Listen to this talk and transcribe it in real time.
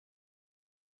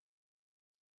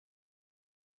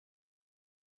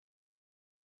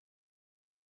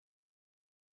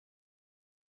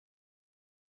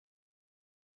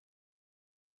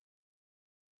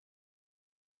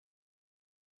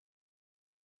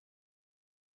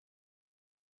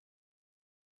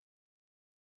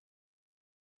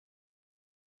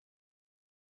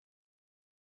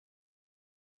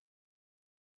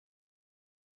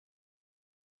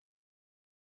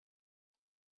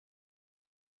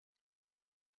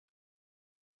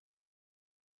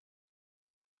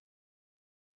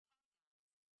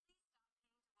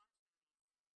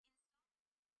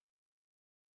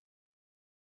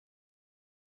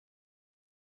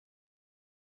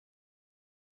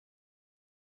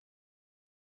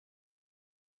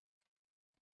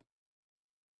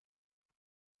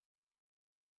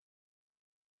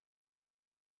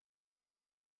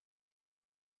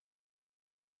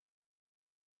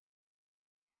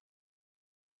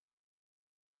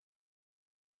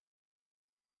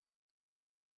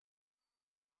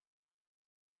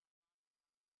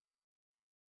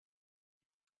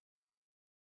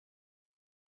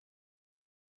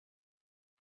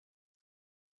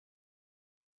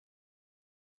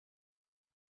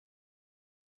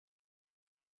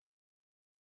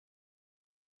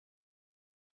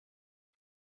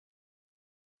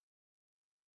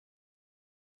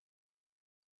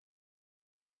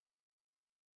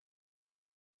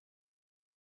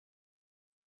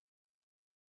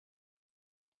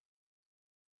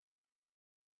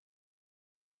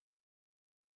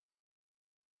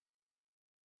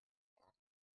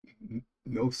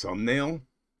No thumbnail?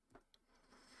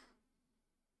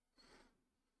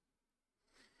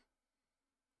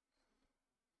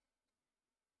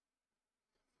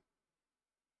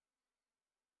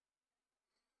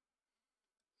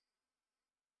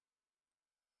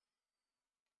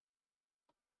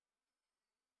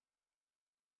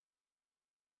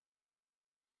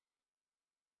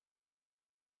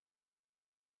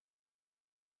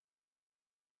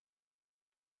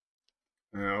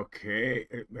 Okay.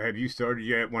 Have you started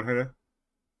yet, One Header?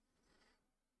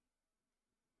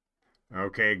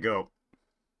 Okay, go.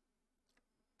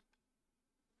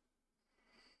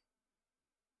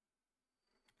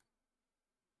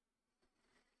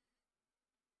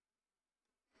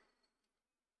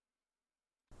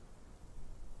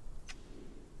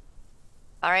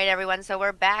 All right, everyone. So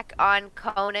we're back on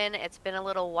Conan. It's been a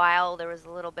little while. There was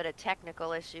a little bit of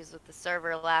technical issues with the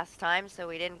server last time, so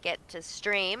we didn't get to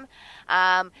stream.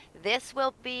 This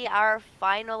will be our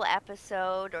final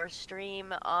episode or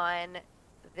stream on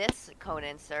this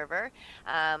Conan server,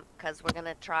 because we're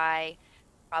gonna try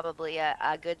probably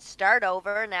a good start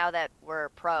over now that we're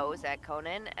pros at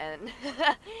Conan, and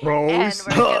and Rose.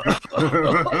 we're gonna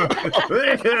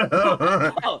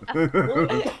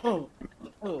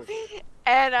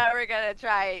and we're gonna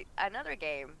try another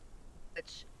game,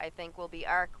 which I think will be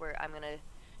Ark, where I'm gonna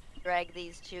drag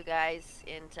these two guys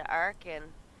into Ark and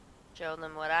show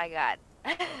them what I got.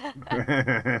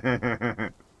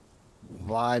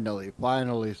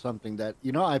 Finally, something that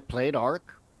I played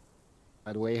Ark.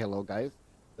 By the way, hello guys.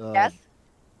 Uh, Yes?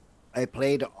 I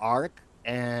played Ark,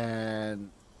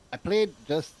 and I played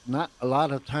just not a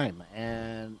lot of time,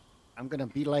 and I'm gonna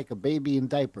be like a baby in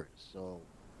diapers. So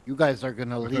you guys are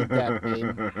gonna lead that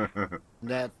game,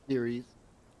 that series.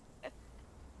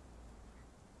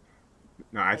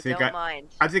 No, I I think don't I, mind.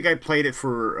 I think I played it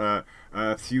for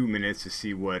a few minutes to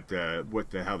see what the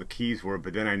how the keys were,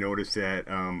 but then I noticed that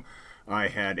I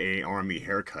had a army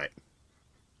haircut.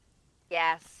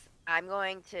 Yes, I'm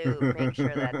going to make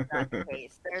sure that's not the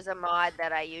case. There's a mod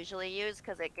that I usually use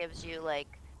because it gives you like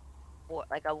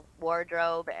a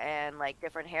wardrobe and like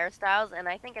different hairstyles, and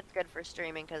I think it's good for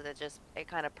streaming because it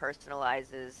kind of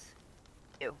personalizes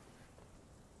you,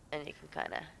 and you can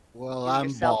kind of Well, do I'm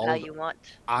yourself how bald. you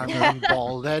want. I'm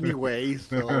bald anyway,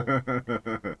 so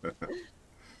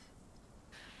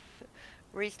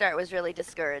Restart was really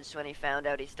discouraged when he found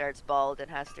out he starts bald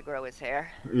and has to grow his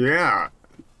hair. Yeah,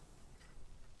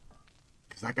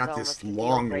 because I It's got this almost a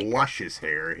deal long, breaker. luscious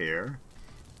hair here.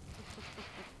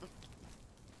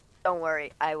 Don't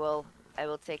worry, I will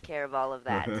take care of all of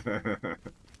that.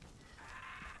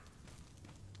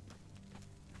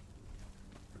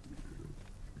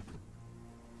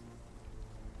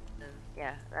 And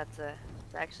yeah, it's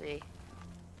actually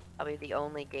probably the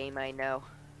only game I know.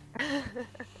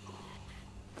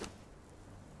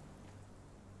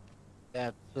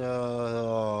 that's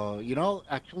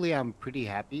actually I'm pretty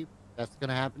happy that's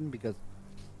gonna happen because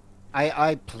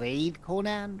I played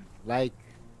Conan like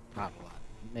not a lot,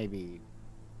 maybe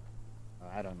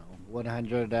I don't know,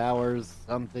 100 hours,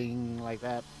 something like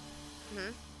that.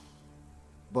 Hmm.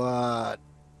 But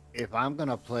if I'm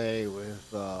gonna play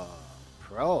with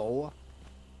pro,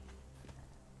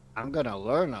 I'm gonna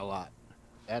learn a lot.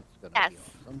 That's gonna Yes. be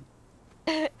awesome.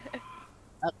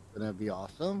 That's gonna be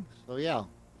awesome. So yeah,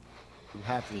 I'm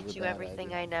happy Teach with you that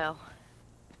everything idea. I know.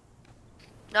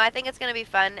 No, I think it's gonna be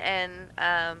fun, and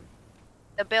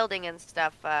the building and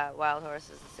stuff, Wild Horse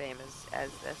is the same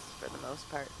as this for the most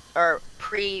part, or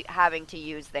pre having to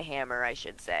use the hammer, I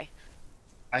should say.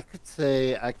 I could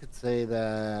say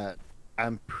that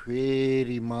I'm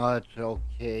pretty much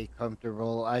okay,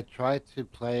 comfortable. I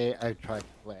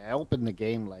opened the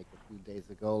game like a few days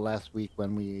ago, last week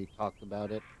when we talked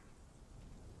about it.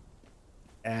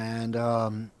 And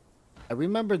I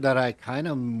remember that I kind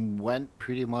of went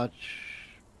pretty much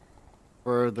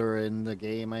further in the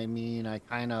game. I mean, I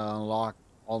kind of unlocked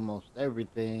almost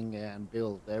everything and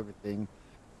built everything.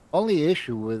 Only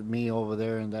issue with me over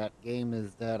there in that game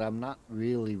is that I'm not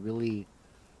really,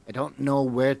 I don't know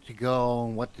where to go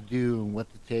and what to do and what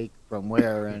to take from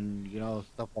where and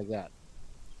stuff like that.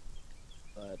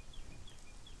 But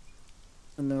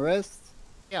and the rest,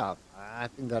 yeah, I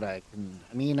think that I can.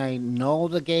 I mean, I know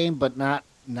the game, but not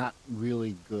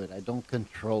really good. I don't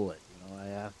control it. I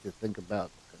have to think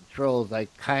about the controls. I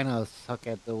kind of suck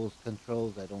at those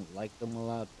controls. I don't like them a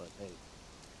lot, but hey,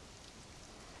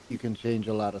 you can change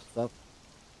a lot of stuff.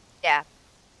 Yeah,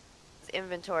 his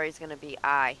inventory is gonna be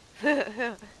I.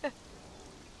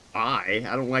 I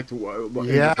don't like to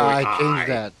Yeah, inventory. I changed I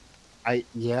that.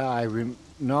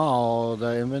 No,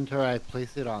 the inventory I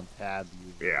place it on tab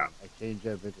yeah. usually. I change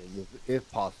everything if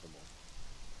possible.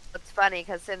 It's funny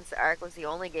because since Ark was the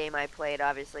only game I played,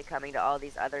 obviously coming to all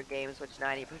these other games, which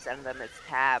 90% of them is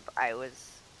tab, I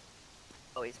was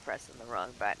always pressing the wrong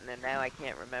button, and now I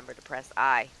can't remember to press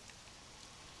I.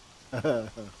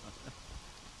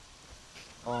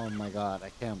 Oh my god, I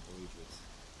can't believe this.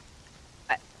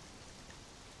 I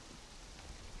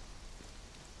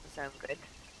sound good.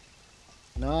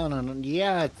 No, no, no.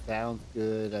 Yeah, it sounds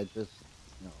good. I just,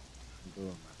 no, I'm doing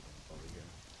my thing over here.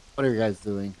 What are you guys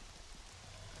doing?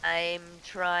 I'm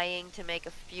trying to make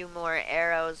a few more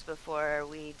arrows before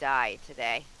we die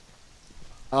today.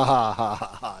 Ha ha ha ha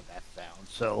ha. That sounds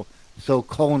so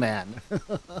Conan.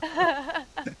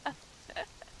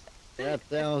 That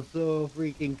sounds so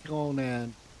freaking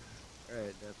Conan.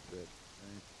 Alright, that's good.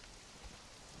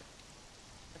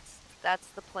 Nice. That's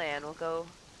the plan. We'll go,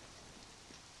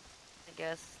 I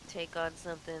guess, take on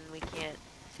something we can't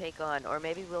take on, or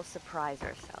maybe we'll surprise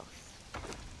ourselves.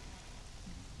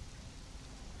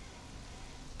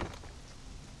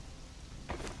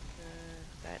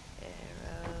 Got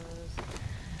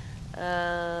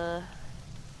arrows.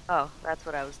 Oh, that's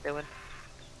what I was doing.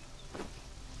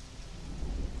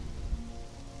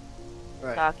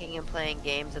 Right. Talking and playing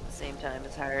games at the same time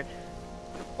is hard.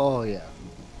 Oh yeah.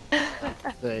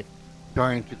 Say,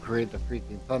 trying to create the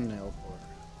freaking thumbnail for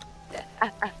it.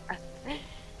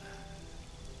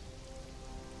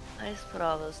 I just put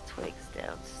all those twigs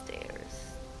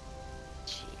downstairs.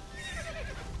 Jeez.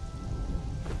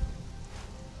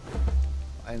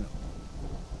 I know.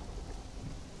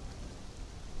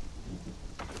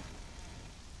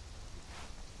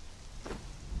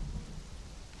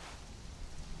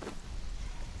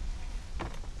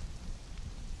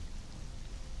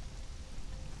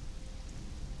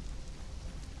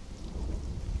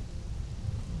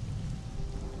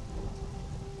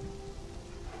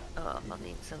 Oh, I'll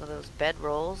need some of those bed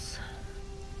rolls.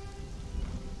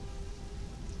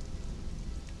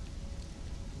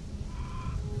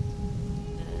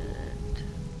 And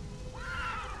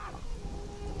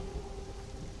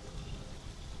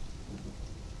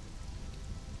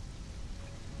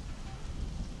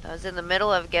I was in the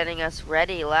middle of getting us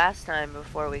ready last time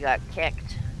before we got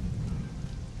kicked.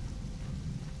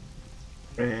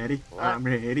 Ready? What? I'm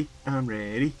ready. I'm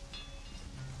ready.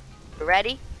 You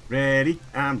ready? Ready?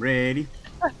 I'm ready.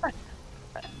 You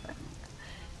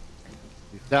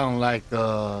sound like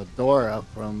Dora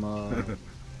from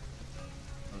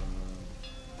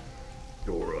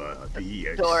Dora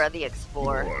the Dora the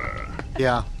Explorer. Explorer.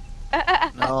 yeah.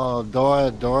 No,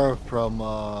 Dora from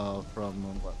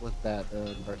what was that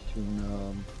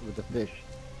cartoon with the fish?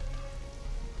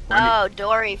 Oh,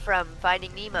 Dory from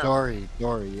Finding Nemo. Dory,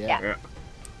 yeah. Yeah.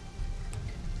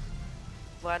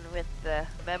 One with the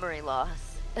memory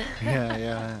loss.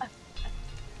 Yeah.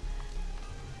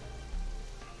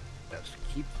 Just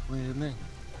keep swimming.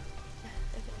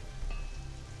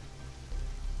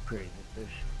 Crazy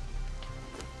fish.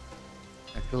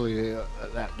 Actually,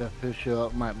 that fish,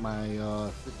 my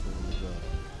sister was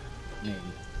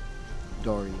named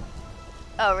Dory.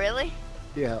 Oh, really?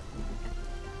 Yeah.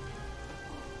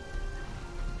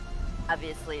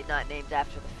 Obviously not named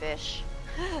after the fish.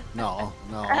 No.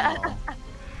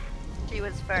 She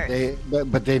was first.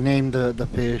 But they named the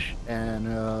fish and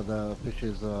the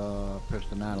fish's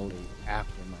personality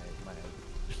after my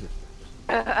sister.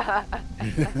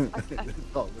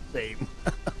 It's all the same.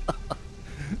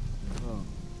 Oh,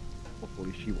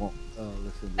 hopefully she won't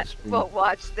listen to this stream. Won't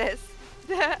watch this.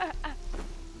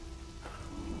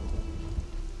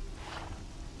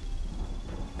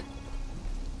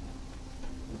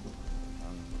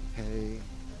 Okay.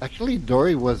 Actually,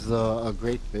 Dory was a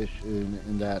great fish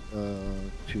in that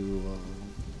 2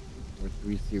 or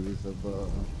 3 series of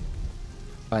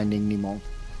Finding Nemo.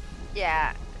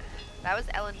 Yeah, that was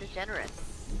Ellen DeGeneres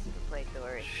who played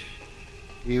Dory.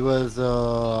 She was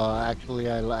actually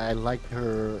I liked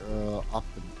her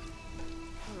often.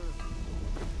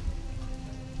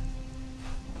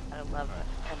 I love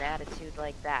an attitude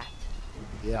like that.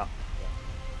 Yeah.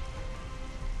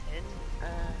 And I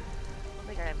don't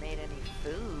think I made any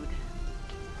food.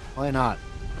 Why not?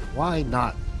 Why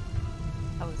not?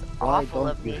 That was Why awful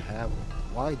don't of you me. have?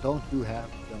 Why don't you have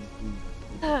some food?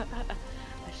 I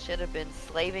should have been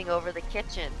slaving over the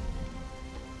kitchen.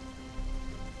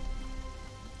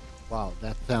 Wow,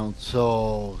 that sounds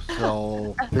so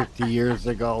 50 years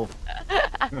ago.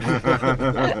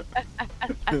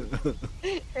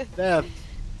 That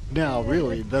now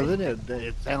really doesn't it?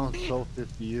 It sounds so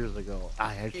 50 years ago.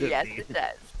 I should Yes, be. it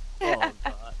does. Oh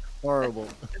God, horrible.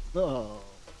 Oh.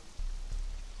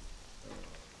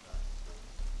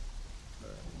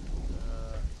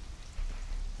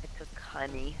 I took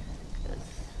honey because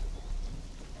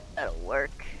that'll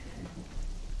work.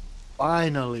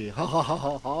 Finally! Ha ha ha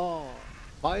ha ha!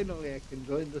 Finally, I can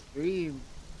join the stream.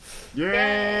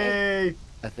 Yay!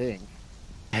 I think.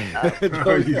 Oh.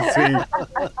 Oh, you see.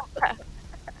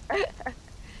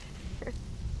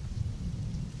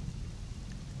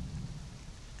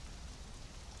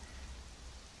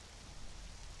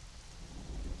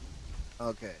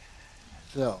 Okay.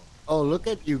 So, oh, look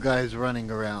at you guys running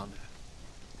around.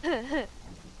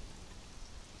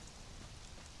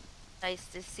 Nice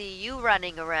to see you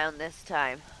running around this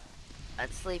time.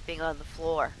 Not sleeping on the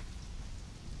floor.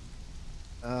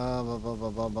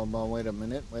 Wait a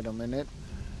minute. Wait a minute.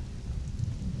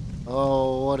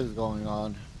 Oh, what is going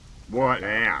on? What?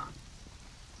 Yeah.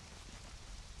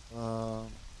 What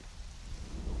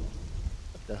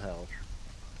the hell?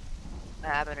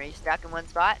 What happened? Are you stuck in one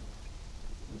spot?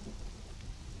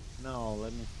 No,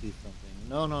 let me see something.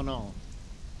 No, no, no.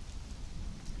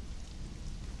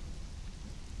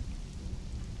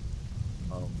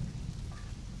 Oh.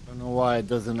 I don't know why it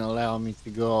doesn't allow me to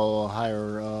go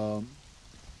higher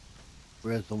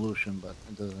resolution, but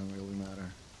it doesn't really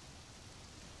matter.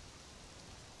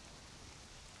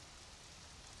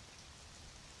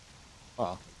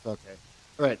 Oh, it's okay.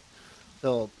 Alright,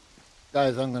 so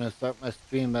guys, I'm gonna start my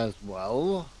stream as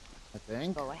well, I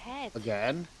think. Go ahead.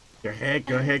 Again. Go ahead,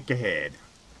 go ahead, go ahead.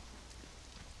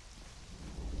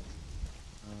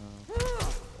 There we go.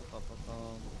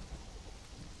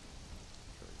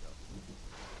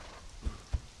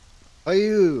 Are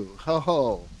you? Ho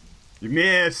ho. You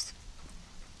missed.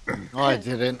 No, I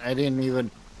didn't. I didn't even.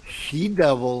 She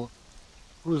devil.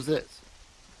 Who's this?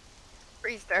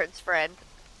 Restart's friend.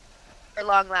 Her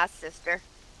long lost sister.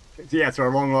 Yeah, it's our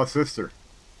long lost sister.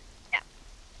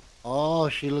 Oh,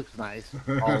 she looks nice.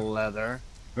 All leather.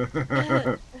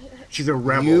 She's a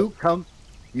rebel.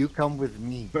 You come with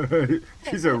me.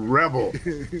 She's a rebel.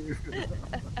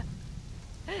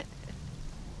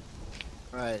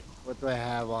 Right. What do I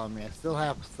have on me? I still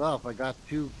have stuff. I got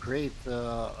 2 crates.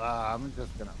 I'm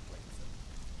just gonna place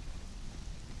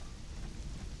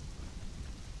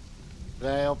it. Did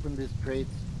I open these crates?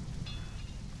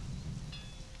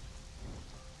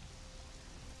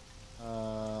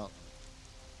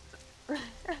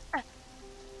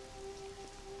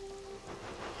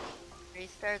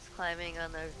 Restart's climbing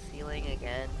on the ceiling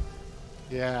again.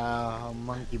 Yeah,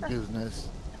 monkey business.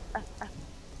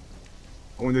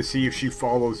 I want to see if she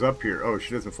follows up here. Oh,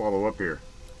 she doesn't follow up here.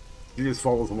 She just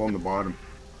follows along the bottom.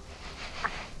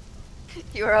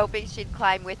 You were hoping she'd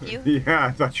climb with you? Yeah,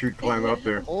 I thought she'd climb up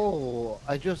there. Oh,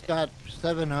 I just got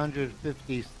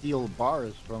 750 steel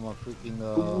bars from a freaking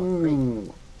crate.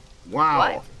 Ooh. Wow.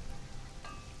 What?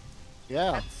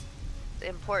 Yeah. That's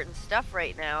important stuff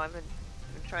right now. I've been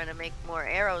trying to make more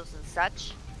arrows and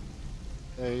such.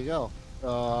 There you go.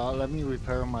 Let me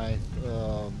repair my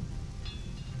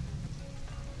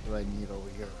what do I need over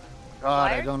here?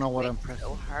 God, Why I don't know what are I'm twigs pressing.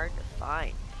 so hard to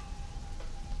find?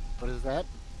 What is that?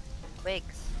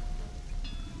 Twigs.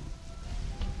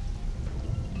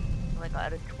 Like a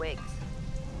lot of twigs.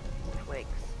 Twigs.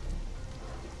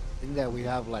 I think that we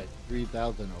have like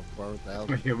 3,000 or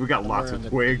 4,000. Yeah, we got lots of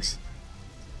twigs.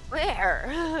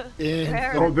 Where? In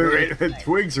Oh,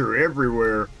 twigs are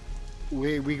everywhere.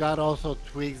 we got also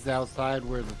twigs outside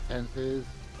where the tent is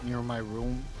near my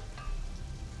room.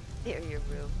 Near your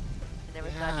room. I never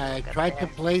thought Yeah, to I look up tried to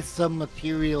there. place some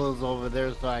materials over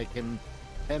there so I can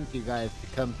tempt you guys to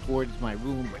come towards my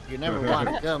room, but you never want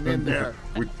to come in there.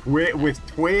 With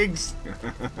twigs?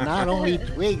 Not only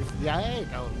twigs, I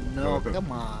don't know.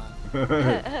 Come on.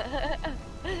 I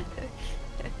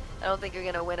don't think you're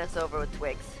gonna win us over with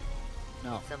twigs.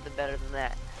 No. Something better than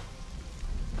that.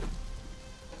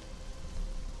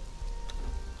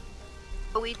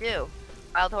 But we do.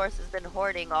 Wild Horse has been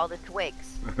hoarding all the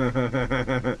twigs. Look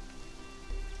at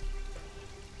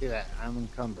that. I'm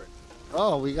encumbered.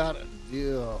 Oh, we got a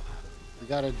deal. We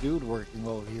got a dude working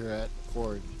over here at the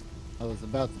forge. I was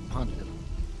about to punch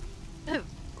him.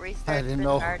 Restart's didn't been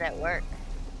know. hard at work.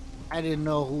 I didn't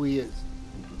know who he is.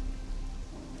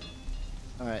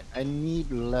 Alright, I need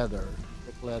leather.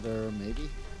 Thick leather, maybe?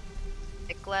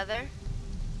 Thick leather?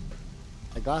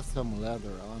 I got some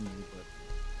leather on me, but...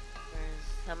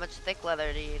 How much thick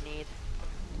leather do you need?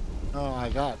 No, I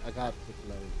got thick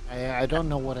leather. I don't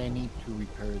know what I need to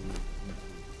repair these.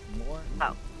 More?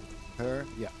 Oh. Repair?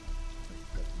 Yeah.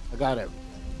 I got it.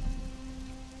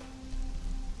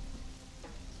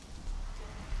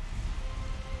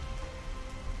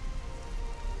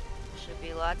 Should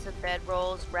be lots of bed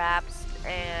rolls, wraps,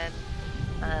 and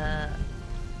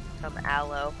some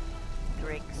aloe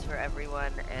drinks for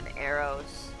everyone, and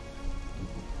arrows.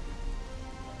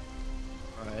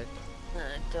 Alright.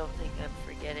 I don't think I'm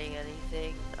forgetting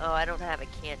anything. Oh, I don't have a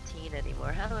canteen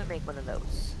anymore. How do I make one of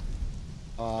those?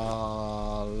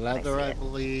 Leather, see I it.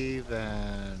 believe,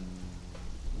 and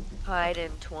Hide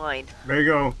and twine. There you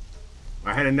go.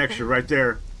 I had an extra right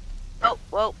there. Oh,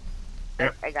 whoa.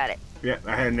 Yep. I got it. Yeah,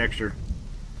 I had an extra.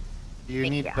 do you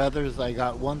Thank need ya. feathers? I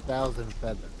got 1,000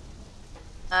 feathers.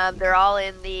 They're all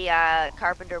in the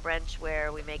carpenter bench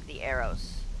where we make the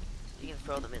arrows. You can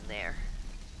throw them in there.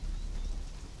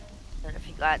 And if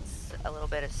you got a little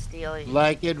bit of steel, you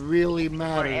Like it really more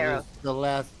matters. arrows. It's the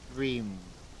last stream.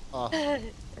 Oh,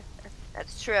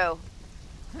 That's true.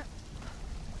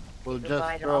 we'll Provide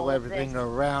just throw all of everything this.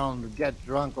 around, get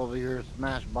drunk over here,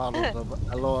 smash bottles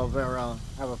of aloe vera,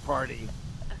 have a party.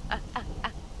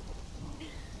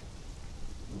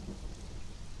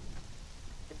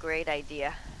 A great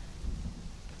idea.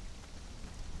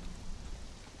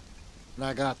 And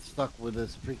I got stuck with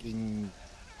this freaking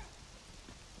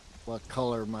what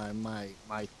color my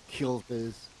kilt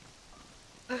is.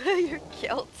 Your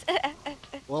kilt.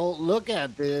 Well, look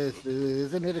at this.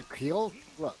 Isn't it a kilt?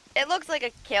 Look. It looks like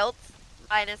a kilt,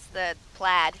 minus the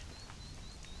plaid.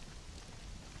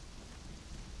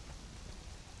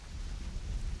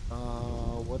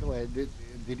 What do I did?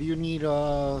 Did you need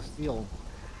steel? Steel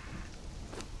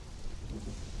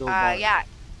bar. Yeah.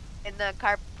 In the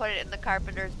put it in the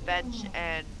carpenter's bench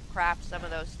and craft some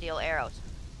of those steel arrows.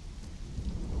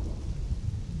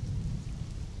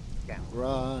 Can't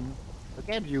run. Look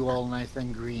at you, all nice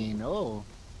and green. Oh,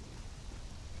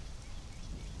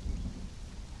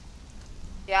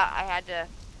 Yeah, I had to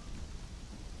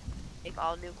make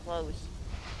all new clothes.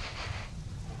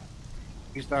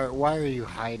 you start. Why are you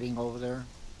hiding over there?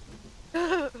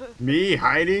 Me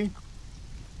hiding?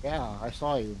 Yeah, I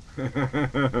saw you.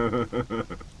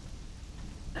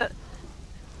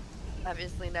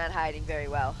 Obviously not hiding very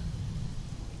well.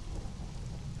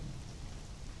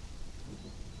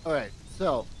 All right,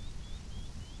 so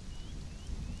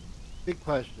big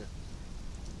question.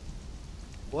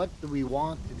 What do we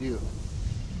want to do?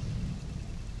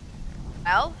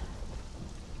 Well,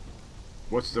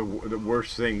 What's the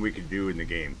worst thing we could do in the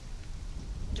game?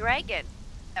 dragon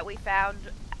that we found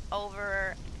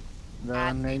over The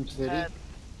at unnamed city?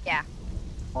 yeah,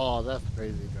 Oh, that's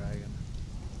crazy dragon.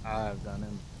 I've done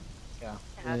him. Yeah.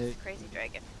 that's crazy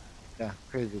dragon. Yeah,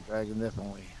 crazy dragon,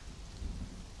 definitely.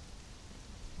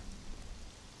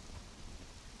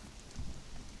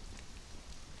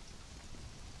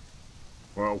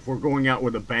 Well, if we're going out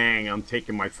with a bang, I'm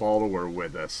taking my follower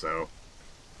with us, so.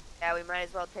 Yeah, we might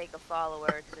as well take a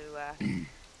follower to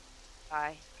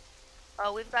buy.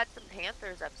 Oh, we've got some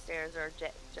panthers upstairs, or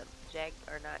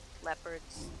or not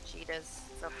leopards, cheetahs,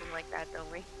 something like that, don't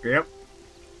we? Yep.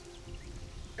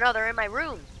 No, they're in my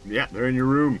room. Yeah, they're in your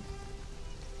room.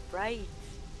 Right.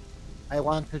 I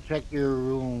want to check your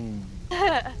room. Come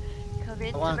I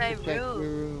into want my to check your room.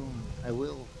 room. I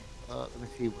will. Let me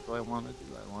see. What do I want to do?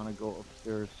 I want to go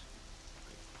upstairs.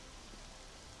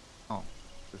 Oh,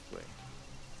 this way.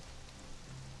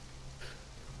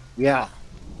 Yeah.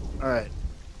 All right.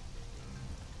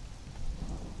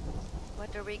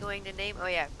 What are we going to name? Oh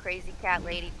yeah, Crazy Cat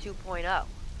Lady 2.0.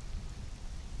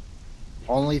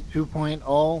 Only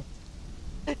 2.0.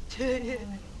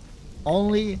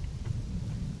 Only.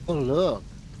 Oh look.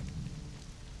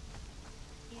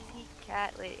 Crazy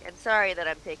Cat Lady. And sorry that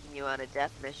I'm taking you on a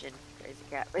death mission, Crazy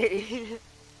Cat Lady.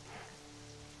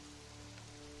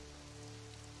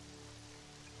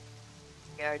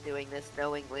 We are doing this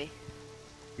knowingly.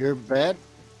 Your bed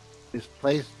is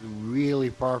placed really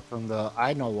far from the.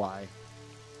 I know why.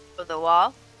 From the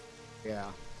wall? Yeah.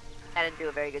 I didn't do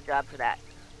a very good job for that.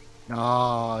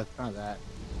 No, it's not that.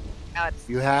 Now it's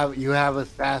You have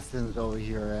assassins over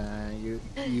here, and you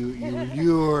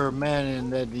lure men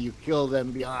and then you kill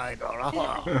them behind. call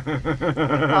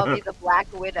me the Black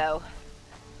Widow.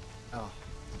 Oh,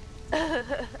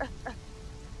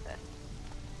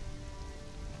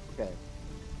 okay.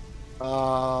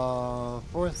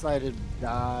 Four-sided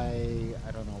die.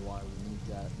 I don't know why we need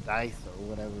that dice or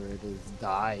whatever it is.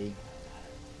 Die.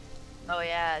 Oh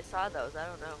yeah, I saw those. I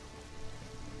don't know.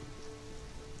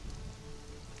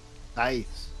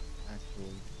 Dice.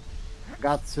 Actually,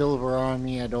 got silver on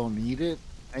me. I don't need it.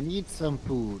 I need some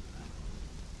food.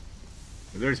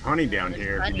 There's honey down There's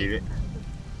here if honey. you need it.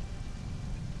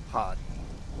 Hot.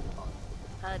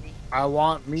 Honey. I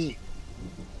want meat.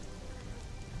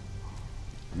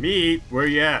 Meat? Where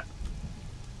you at?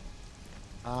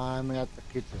 I'm at the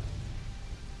kitchen.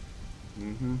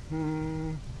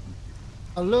 Mm-hmm.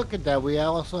 Oh, look at that. We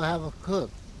also have a cook.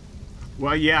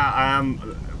 Well, yeah,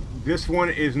 this one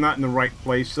is not in the right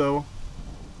place, though.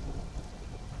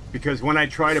 Because when I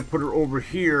try to put her over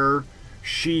here,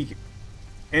 she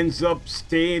ends up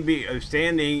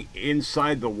standing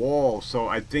inside the wall. So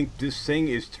I think this thing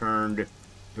is turned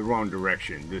the wrong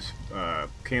direction. This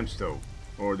camp stove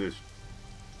or this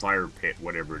fire pit,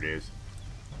 whatever it is.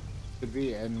 Could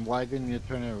be. And why didn't you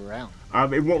turn it around?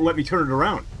 It won't let me turn it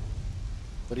around.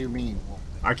 What do you mean?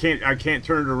 I can't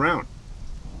turn it around.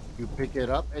 You pick it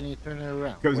up and you turn it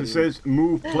around. Because it says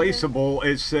move placeable,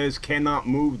 it says cannot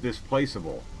move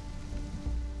displaceable.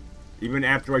 Even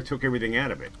after I took everything out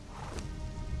of it.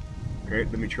 Okay,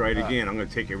 let me try it again. I'm going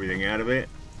to take everything out of it.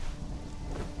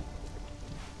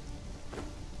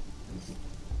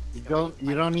 You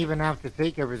don't even have to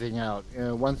take everything out.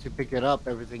 Once you pick it up,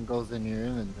 everything goes in your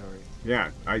inventory. Yeah,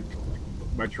 I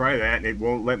try that and it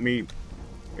won't let me.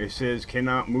 It says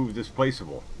cannot move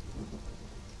displaceable.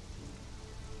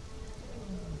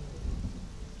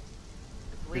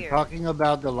 You're talking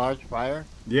about the large fire?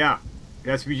 Yeah, it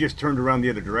has to be just turned around the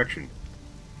other direction.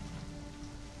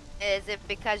 Is it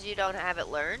because you don't have it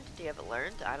learned? Do you have it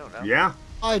learned? I don't know. Yeah.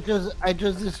 I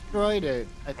just destroyed it.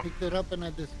 I picked it up and I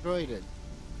destroyed it.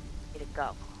 Way to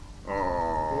go.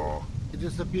 Oh. It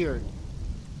disappeared.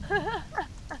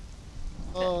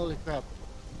 Holy crap.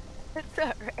 It's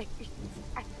alright.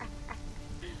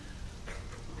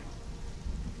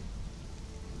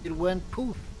 It went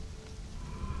poof.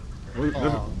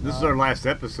 Well, this is our last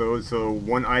episode, so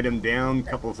one item down,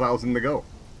 couple thousand to go.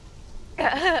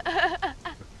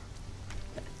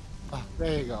 Oh,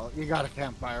 there you go. You got a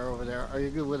campfire over there. Are you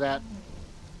good with that?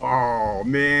 Oh,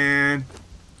 man.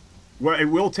 Well, it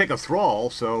will take a thrall,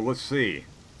 so let's see.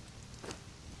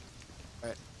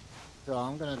 Alright. So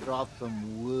I'm gonna drop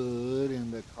some wood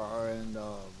in the car and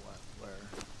where?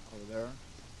 Over there.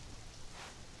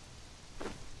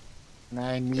 And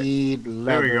I need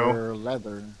leather. There we go.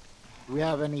 Leather. Do we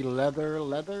have any leather?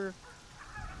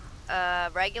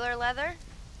 Regular leather?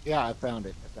 Yeah, I found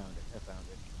it. I found it.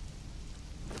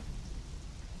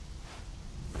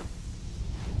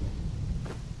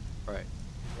 Alright.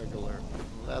 Regular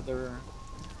leather.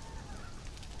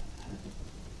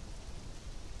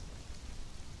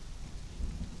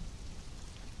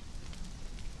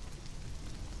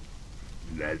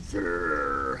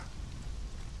 Leather.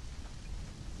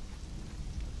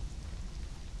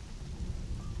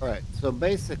 Alright, so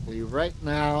basically, right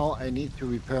now, I need to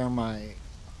repair my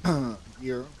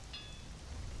gear.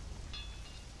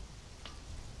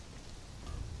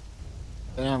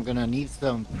 Then I'm gonna need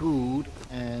some food,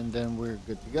 and then we're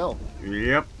good to go.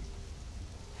 Yep.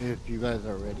 If you guys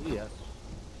are ready, yes.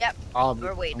 Yep. I'm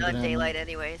We're waiting on gonna- daylight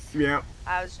anyways. Yep.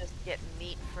 I was just getting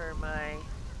meat for my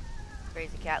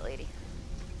crazy cat lady.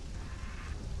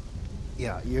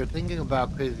 Yeah, you're thinking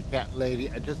about Crazy Cat Lady.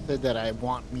 I just said that I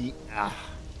want meat. Ah.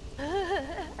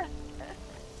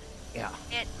 Yeah.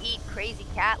 Can't eat crazy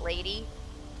cat lady.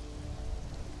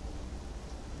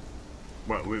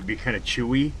 What, would it be kind of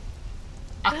chewy?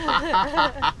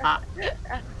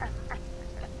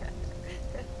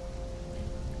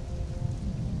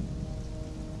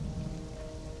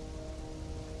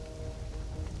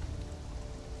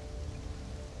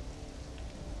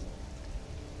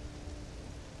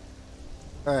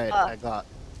 Alright, I got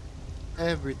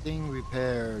everything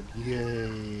repaired.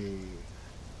 Yay.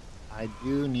 I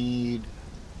do need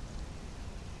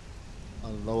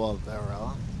aloe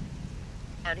vera.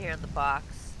 Down here in the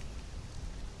box.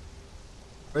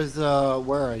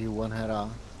 Where are you, One Head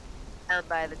On? Down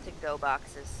by the to-go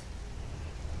boxes.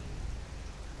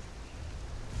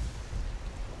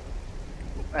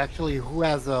 Actually, who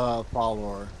has a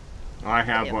follower? I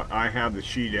have one. I have the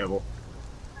she-devil.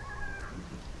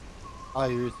 Oh,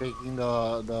 you're taking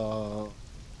the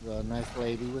nice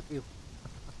lady with you?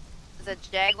 There's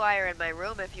a jaguar in my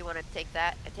room if you want to take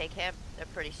that. Take him. They're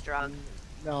pretty strong.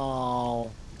 No,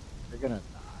 they're gonna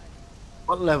die.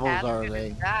 What levels are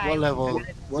they? What level?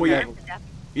 What Well, yeah. level?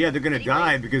 Yeah, they're gonna Anyway.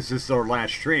 die because this is our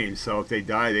last stream. So if they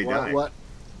die, they die.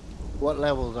 What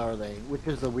levels are they? Which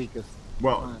is the weakest?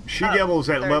 Well, she-devil's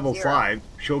at they're level 0. 5.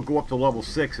 She'll go up to level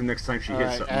 6 the next time she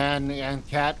hits something. And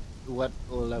Cat, what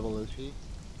level is she?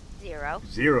 0.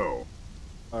 0.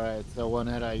 Alright, so One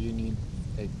Head, you need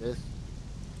to take this.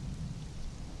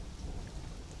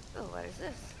 Oh, what is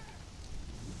this?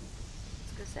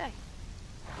 What's it say?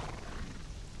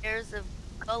 Here's a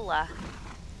Gula.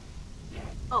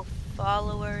 Oh,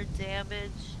 follower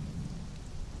damage.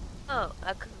 Oh,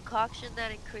 a concoction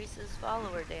that increases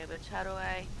follower damage. How do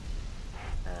I?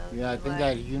 Yeah, I think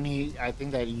that you need. I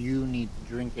think that you need to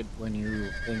drink it when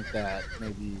you think that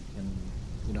maybe you can.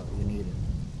 You know, you need it.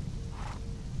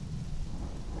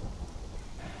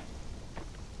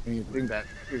 When you think that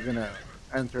you're gonna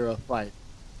enter a fight.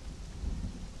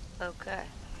 Okay.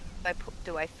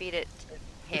 Do I feed it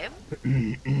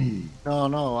him?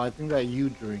 No, I think that you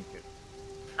drink it.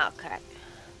 Okay.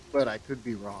 But I could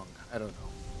be wrong. I don't know.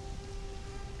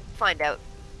 Find out.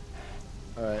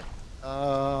 Alright.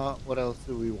 What else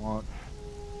do we want?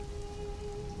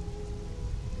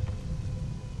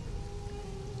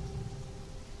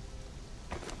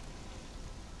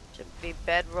 Should be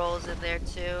bedrolls in there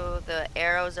too. The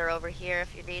arrows are over here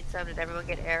if you need some. Did everyone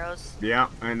get arrows? Yeah,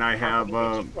 and I How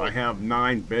many did you have take?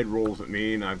 9 bedrolls at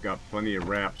me, and I've got plenty of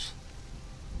wraps.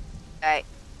 Okay.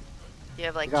 Do you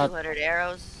have like I got- 200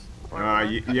 arrows? Or more?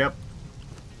 Yep.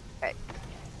 Okay.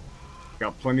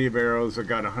 Got plenty of arrows. I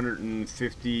got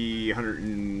 150,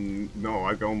 no,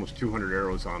 I got almost 200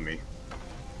 arrows on me.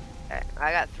 Okay.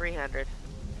 I got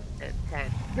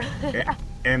 310.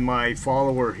 And my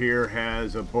follower here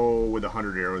has a bow with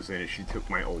 100 arrows in it. She took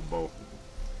my old bow.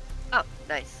 Oh,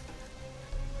 nice.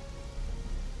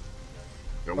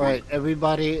 So Alright,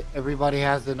 everybody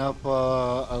has enough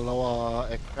aloha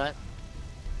extract?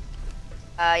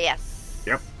 Yes.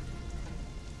 Yep.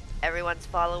 Everyone's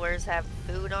followers have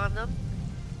food on them?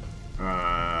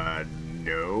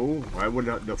 No. Why would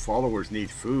the followers need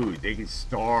food? They can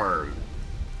starve.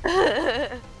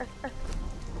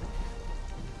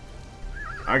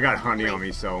 I got honey on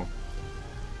me, so.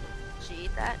 She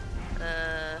eat that?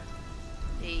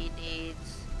 He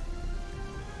needs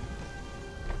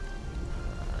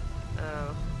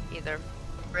either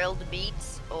grilled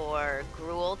meats or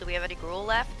gruel. Do we have any gruel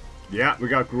left? Yeah, we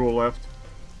got gruel left.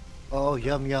 Oh,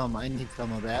 yum yum. I need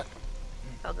some of that.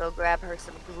 I'll go grab her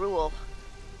some gruel.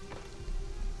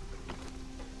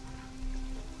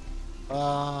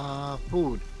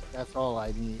 Food. That's all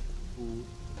I need. Food.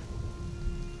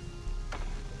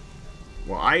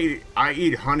 Well, I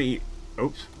eat honey.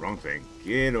 Oops, wrong thing.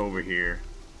 Get over here.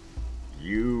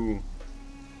 You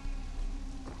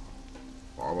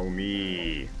follow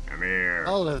me. Come here.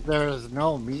 Well, if there's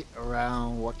no meat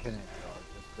around, what can it do?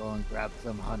 Just go and grab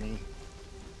some honey.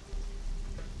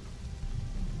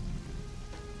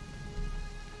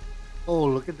 Oh,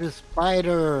 look at this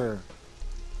spider.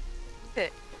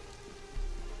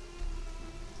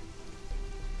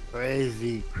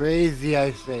 Crazy, crazy,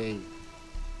 I say. You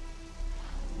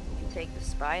take the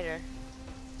spider.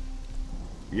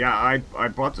 Yeah, I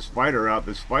brought the spider out.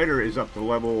 The spider is up to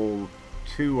level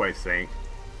 2, I think.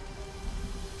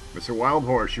 Mr. Wild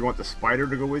Horse, you want the spider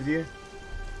to go with you?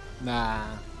 Nah,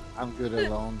 I'm good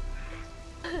alone.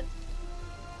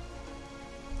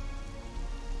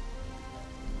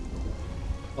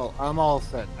 Oh, I'm all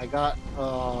set. I got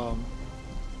a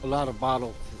lot of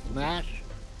bottles to smash.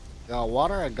 Got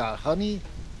water, I got honey,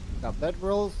 got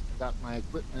bedrolls, got my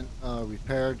equipment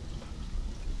repaired.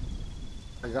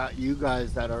 I got you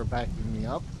guys that are backing me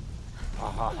up. Ha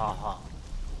ha ha ha.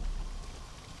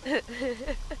 If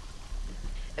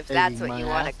that's Saving what you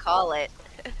my want to ass. call it.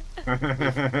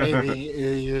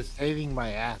 You're saving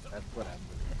my ass, that's what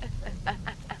I'm doing.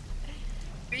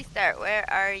 Restart, where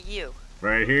are you?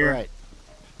 Right here. Alright.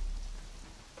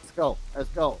 Let's go, let's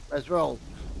go, let's roll.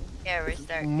 Yeah,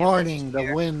 restart. Morning, the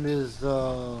Here, wind is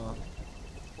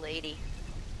lady.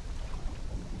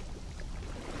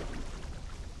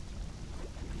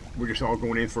 We're just all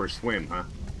going in for a swim, huh?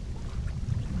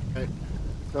 okay.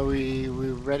 So we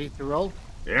ready to roll?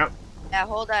 Yep. Yeah,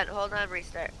 hold on,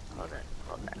 restart. Hold on.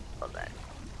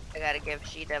 I gotta give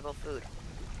She-Devil food.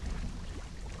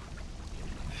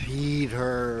 Feed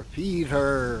her, feed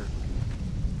her.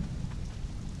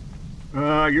 You're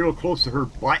a little close to her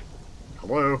butt.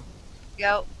 Hello.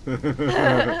 Go.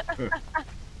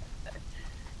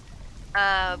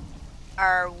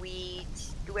 Are we?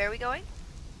 Where are we going?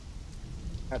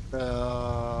 At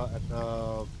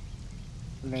the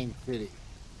main city.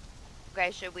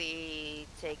 Okay, should we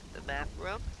take the map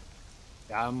room?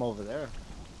 Yeah, I'm over there.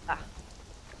 Ah.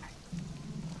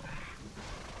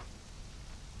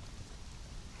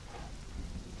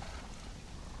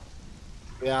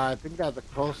 Yeah, I think that the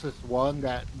closest one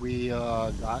that we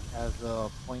got as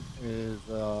a point is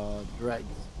Dregs.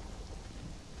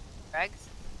 Regs?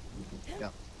 Yeah.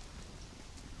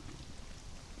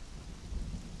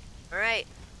 Alright.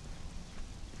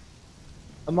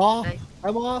 I'm off. Nice.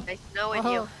 I'm off. Nice knowing you.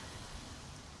 Uh-huh.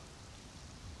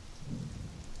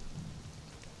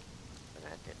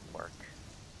 That didn't work.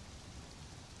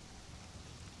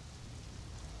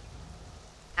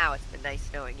 Now it's been nice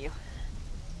knowing you.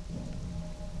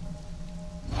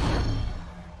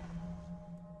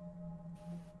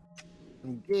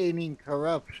 I'm gaining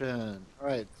corruption. All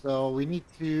right, so we need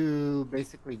to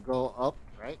basically go up,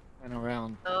 right, and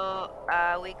around. So,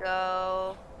 we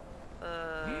go,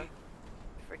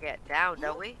 forget, down,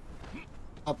 don't we?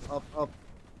 Up, up, up.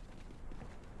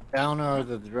 Down are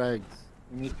the dregs.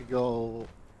 We need to go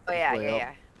Oh This yeah, way yeah, up.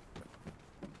 yeah.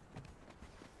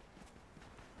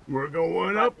 We're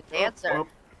going Brought up, the dancer. up,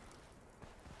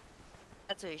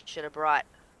 That's what you should have brought.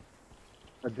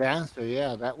 A dancer,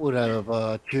 yeah, that would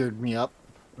have cheered me up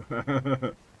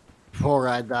up. before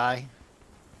I die.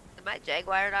 Am I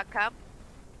Jaguar.com?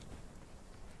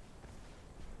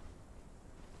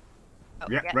 Oh,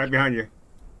 Yeah, yeah. right behind you.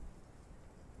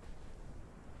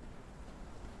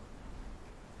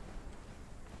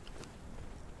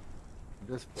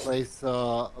 Just place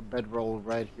a bedroll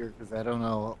right here because I don't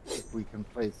know if we can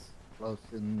place close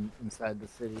inside the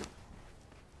city.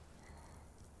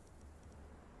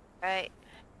 Right.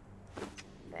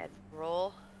 Bed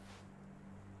roll.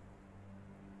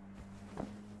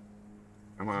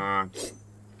 Come on.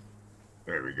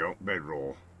 There we go.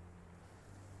 Bedroll.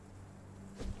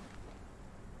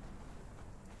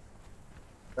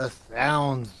 The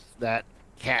sounds that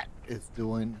cat is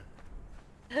doing.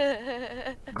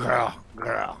 Girl,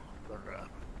 girl, girl.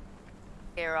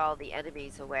 Scare all the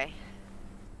enemies away.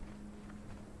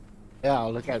 Yeah,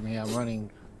 look at me. I'm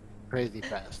running crazy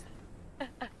fast.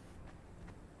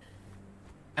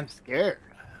 I'm scared.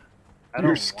 I don't You're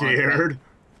want scared?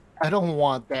 I don't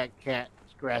want that cat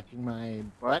scratching my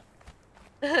butt.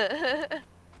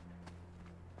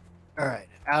 Alright,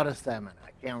 out of stamina.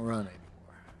 I can't run anymore.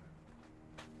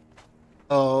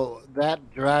 Oh, that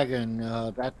dragon,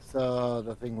 that's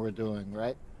the thing we're doing,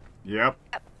 right? Yep.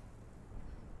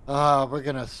 We're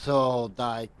gonna so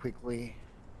die quickly.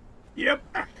 Yep.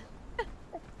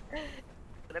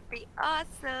 Gonna be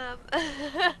awesome.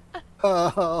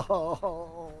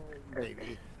 Oh,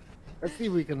 baby. Let's see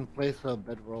if we can place a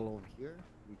bedroll over here.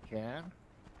 We can.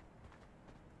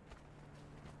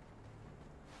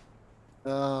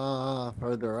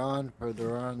 Further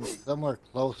on, somewhere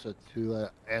closer to an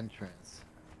entrance.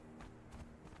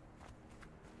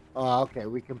 Okay,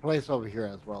 we can place over here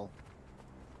as well.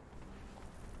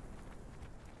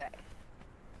 Okay.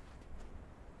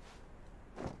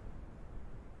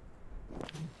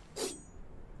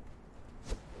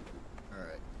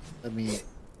 Alright, let me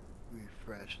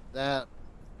refresh that.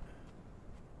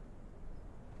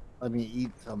 Let me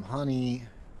eat some honey.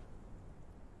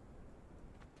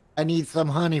 I need some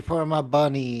honey for my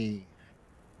bunny.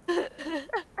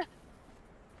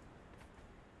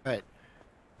 Right.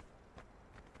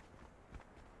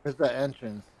 Where's the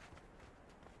entrance?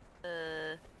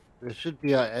 There should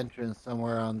be an entrance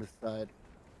somewhere on this side.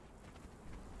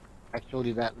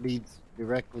 Actually, that leads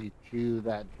directly to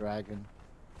that dragon.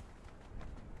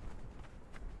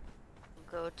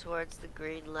 Go towards the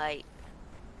green light.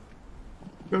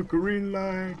 The green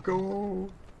light, go.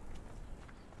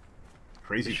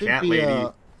 Crazy There should cat be lady.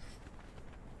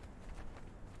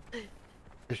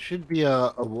 There should be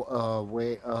a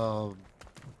way of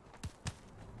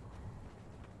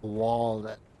a wall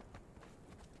that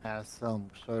has some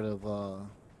sort of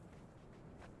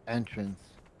entrance.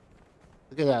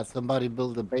 Look at that! Somebody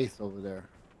built a base over there.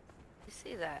 You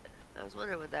see that? I was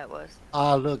wondering what that was.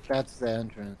 Ah, look, that's the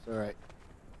entrance. All right,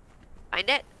 Find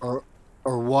it? or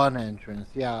one entrance.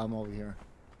 Yeah, I'm over here.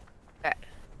 Okay.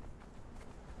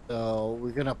 So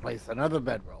we're gonna place another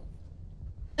bedroll.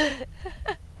 You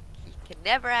can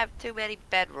never have too many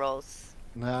bedrolls.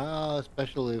 No,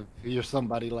 especially if you're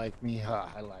somebody like me. Huh,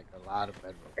 I like a lot of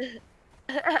bedrolls.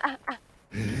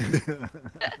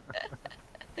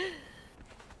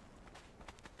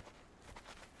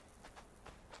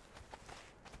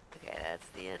 Okay, that's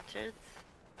the entrance.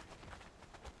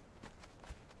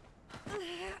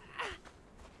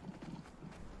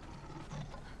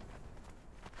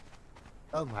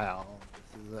 Somehow,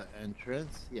 this is the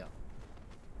entrance. Yeah.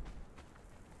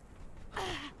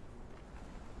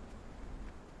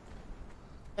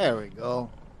 There we go.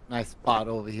 Nice spot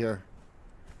over here.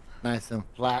 Nice and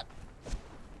flat.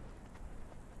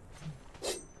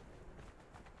 There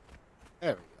we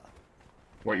go.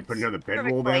 What, you put another Perfect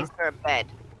bedroll place down? for a bed.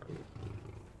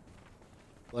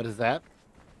 What is that?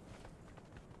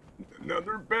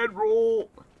 Another bedroll.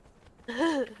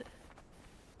 Oh,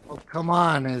 come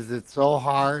on. Is it so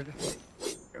hard?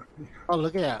 Oh,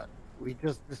 look at that. We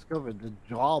just discovered the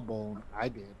jawbone. I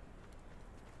did.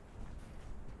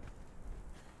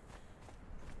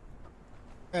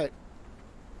 Alright.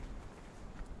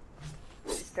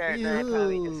 Sister and I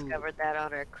probably Ew. discovered that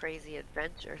on our crazy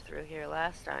adventure through here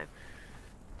last time.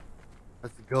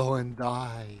 Let's go and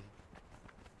die.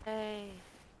 Hey.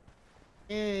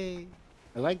 Yay.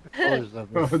 I like the colors of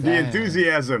Oh, the the sand.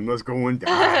 enthusiasm. Let's go and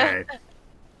die.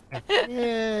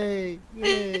 Yay!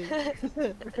 Yay!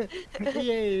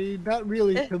 Yay! Not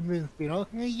really convinced, you know?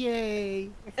 Yay!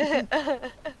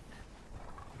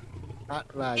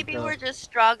 Not like Maybe we're just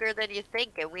stronger than you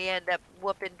think and we end up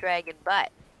whooping dragon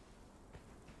butt.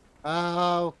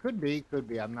 Could be, could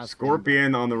be. I'm not saying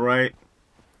Scorpion on the right.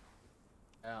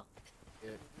 that.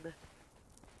 Yeah.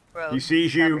 Bro, He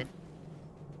sees you. coming.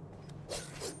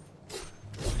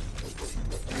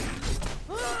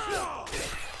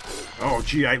 Oh,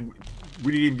 gee,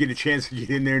 we didn't even get a chance to get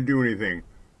in there and do anything.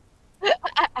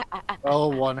 Oh,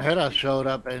 one Hera showed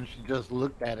up and she just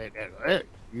looked at it and, hey,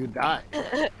 you died.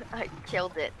 I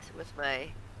killed it with my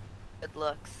good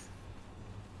looks.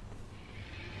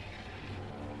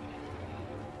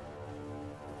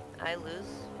 I lose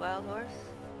Wild Horse?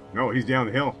 No, he's down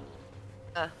the hill.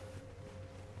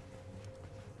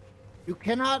 You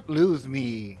cannot lose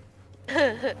me.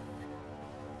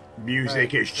 Music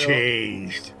Right, has so-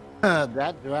 changed.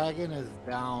 That dragon is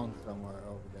down somewhere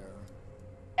over there.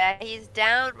 Yeah, he's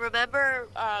down. Remember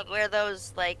where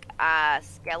those like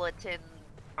skeleton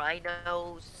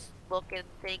rhinos looking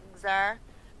things are?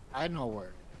 I know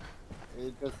where.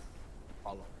 It just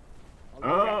follow.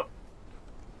 Oh,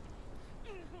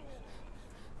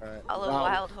 Alright, Follow now-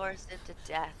 Wild Horse into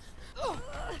death. Oh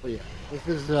yeah, this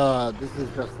is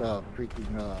just a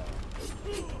freaking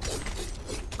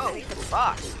Oh, he's a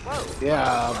boss. Whoa.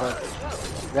 yeah, but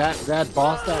that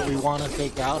boss that we want to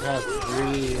take out has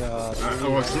three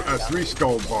a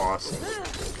three-skull boss.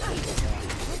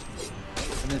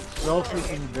 and it's so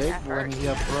freaking big when he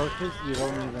approaches you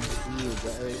don't even see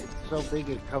it. It's so big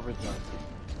it covers us.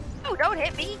 Oh, don't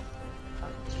hit me.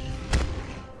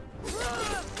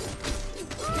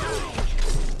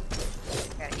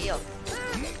 Yeah, heal.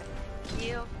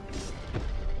 Heal.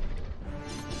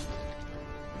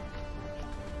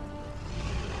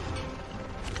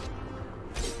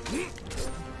 You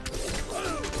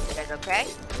guys okay?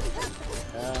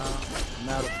 I'm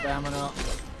out of stamina.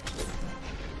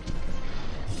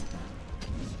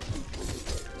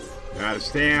 Out of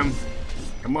stam.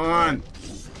 Come on.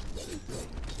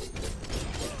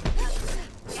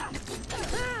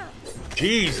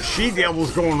 Jeez, the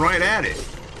she-devil's going right at it.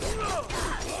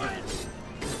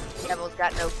 Devil's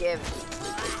got no give.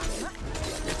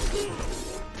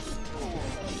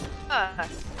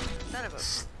 Son of a...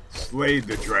 Slayed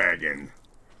the dragon.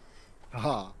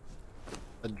 Haha.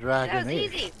 The dragon That was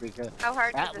is easy. because How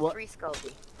hard That does a wa- three skull be?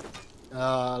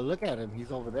 look at him.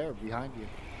 He's over there behind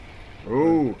you.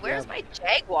 Ooh. Where's my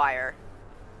jaguar?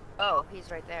 Oh, he's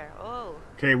right there. Oh.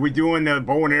 Okay, we doing the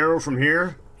bow and arrow from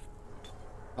here?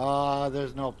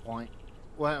 There's no point.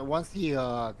 Once he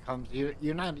comes,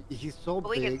 you're not. He's so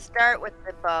We can big. start with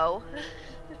the bow.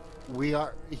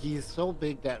 He's so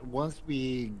big that once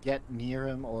we get near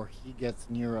him or he gets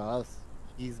near us,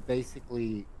 he's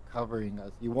basically covering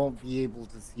us. You won't be able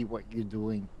to see what you're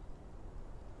doing.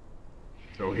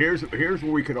 So here's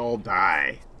where we could all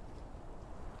die.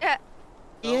 Yeah.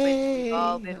 Yay! We've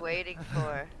all been waiting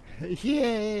for.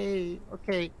 Yay!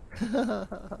 Okay.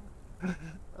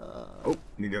 Oh,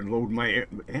 need to load my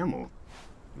ammo.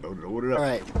 Load it up. All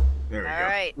right. There we All go.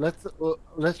 right.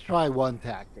 Let's try one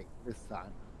tactic this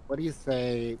time. What do you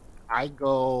say? I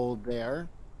go there,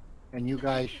 and you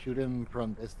guys shoot him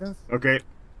from distance. Okay.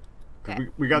 'Cause Okay.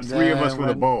 we got three of us Then with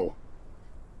a when- bow.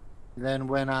 Then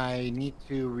when I need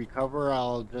to recover,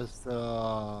 I'll just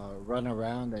run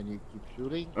around and you keep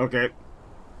shooting, Okay.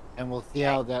 and we'll see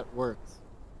how that works.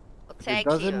 We'll If tag it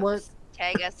doesn't team work, us.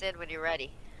 Tag us in when you're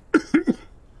ready.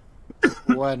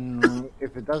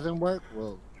 if it doesn't work,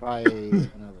 we'll try another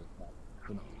time.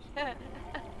 Who knows?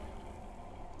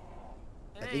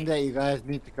 I think that you guys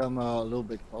need to come a little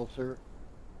bit closer.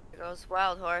 Here goes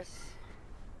Wild Horse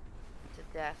to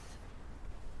death.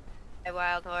 Hey,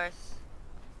 Wild Horse.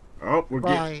 Oh, we're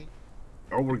Bye.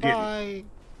 getting Bye.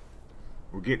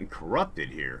 we're getting corrupted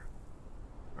here.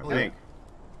 I Oh, think.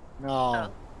 No.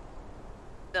 Oh.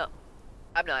 No,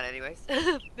 I'm not, anyways.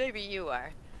 Maybe you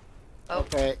are. Oh,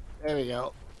 Okay. There we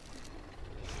go.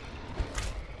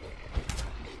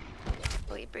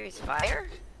 will you breathe fire?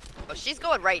 Oh, she's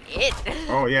going right in.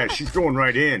 Oh yeah, she's going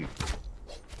right in.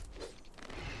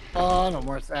 Oh, no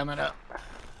more stamina.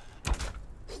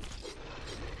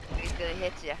 He's gonna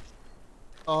hit you.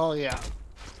 Oh yeah.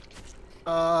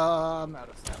 I'm out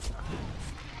of stamina.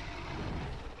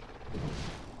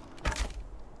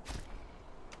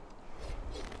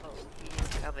 Oh, he's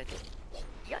coming.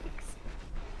 Yikes.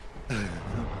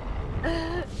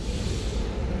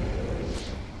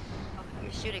 Oh,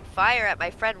 you're shooting fire at my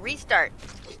friend Restart.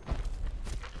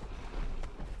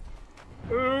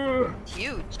 It's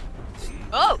huge.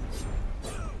 Oh!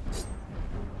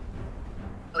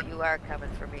 Oh, you are coming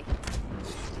for me.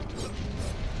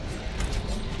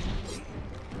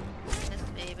 Miss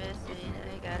me,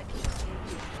 I gotta keep you.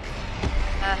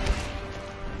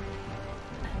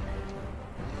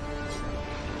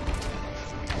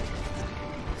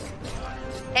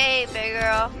 Hey,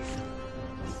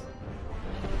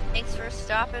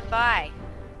 stopping by.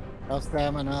 No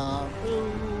stamina. Ooh,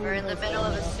 We're in no the middle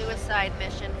of a stamina. suicide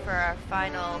mission for our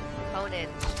final Conan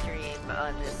stream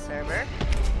on this server.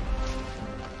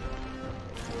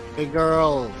 Big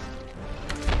girl.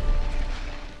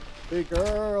 Big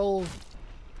girl.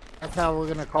 That's how we're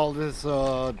gonna call this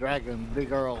dragon. Big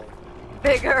girl.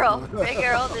 Big Earl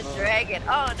the dragon.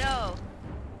 Oh no!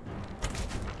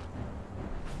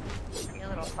 Your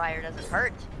little fire doesn't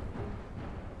hurt.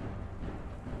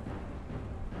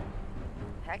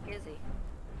 Heck is he?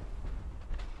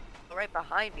 Oh, right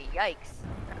behind me. Yikes!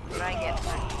 That's what I get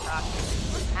when I talk.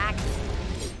 Hack.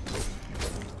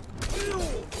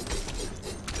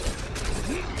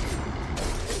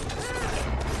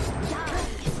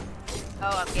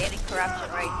 Oh, I'm gaining corruption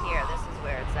right here. This is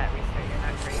where it's at. Restart. You're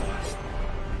not crazy.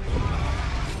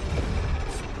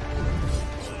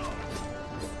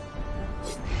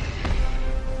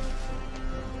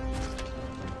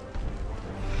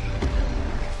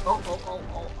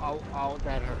 Oh,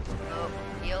 that hurt. Oh,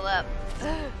 heal up.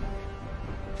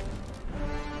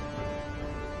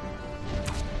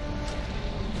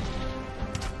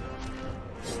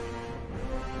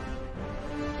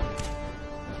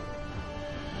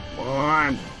 Come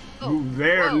on. Oh, Move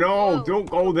there. whoa, No, whoa. don't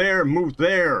go there. Move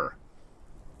there.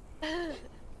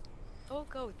 Don't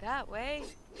go that way.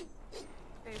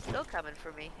 They're still coming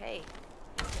for me. Hey.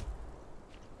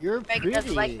 You're Greg pretty.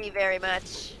 doesn't like me very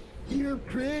much. You're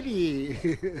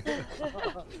pretty.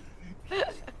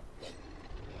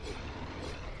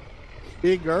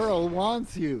 Big girl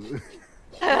wants you.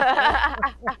 Oh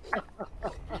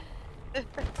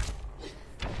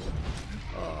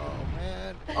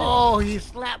man. Oh, he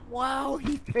slapped. Wow,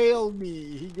 he tailed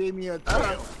me. He gave me a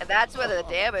tail. And that's where the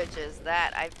damage is.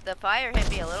 The fire hit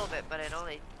me a little bit, but it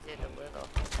only did a little.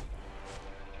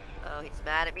 Oh, he's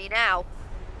mad at me now.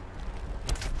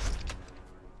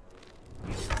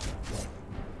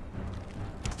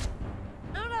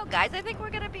 I don't know, guys. I think we're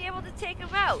gonna be able to take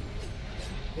him out.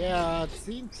 Yeah, it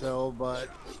seems so, but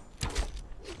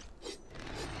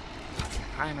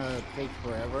kind of takes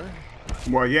forever.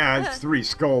 Well, yeah, it's 3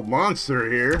 skull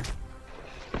monster here.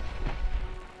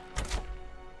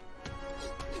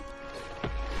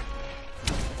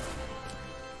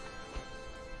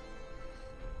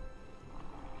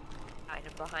 Hide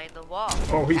him behind the wall.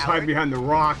 Oh, he's hiding Coward. behind the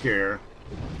rock here.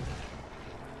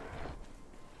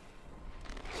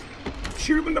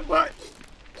 Shoot him in the butt.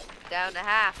 Down to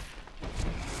half.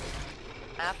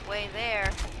 Halfway there.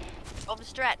 Home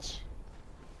stretch.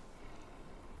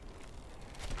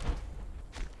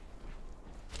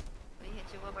 Let me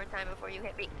hit you one more time before you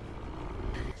hit me.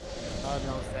 Oh,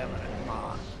 no stamina. Come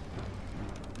on.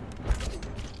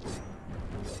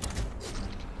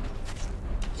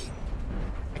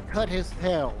 I cut his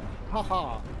tail.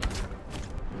 Haha.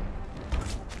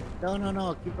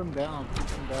 No. Keep him down. Keep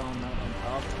him down, not on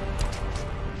top.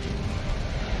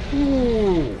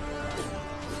 Ooh.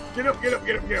 Get up.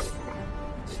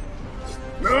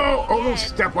 No! Oh, don't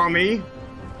step on me.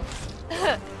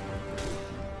 Rude.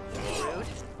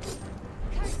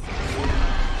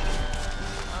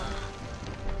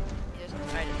 Just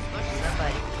trying to smush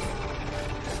somebody.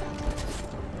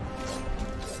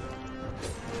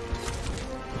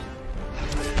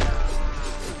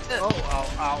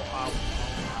 Ow.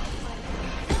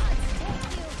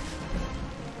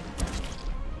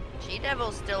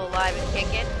 She-Devil's still alive and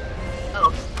kicking.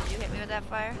 Oh, did you hit me with that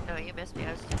fire? No, you missed me.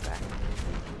 I was too far.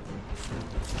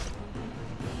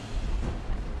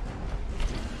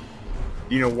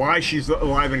 You know why she's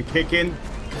alive and kicking?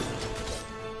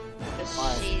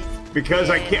 Because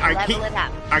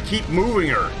I keep moving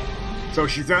her, so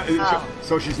she's not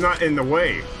so she's not in the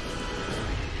way,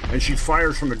 and she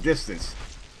fires from a distance.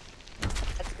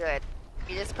 That's good.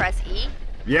 You just press E.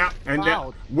 Yeah, and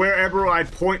then wherever I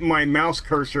point my mouse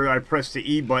cursor, I press the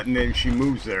E button, and she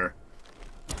moves there.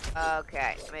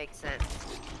 Okay, makes sense.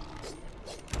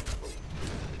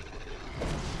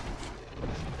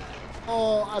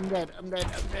 Oh, I'm dead. Are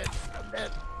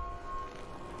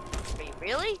you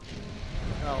really?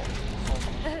 No.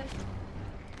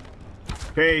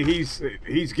 Okay, he's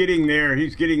getting there.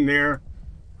 He's getting there.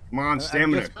 Come on,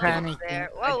 stamina. just panicking.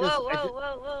 There.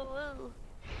 Whoa.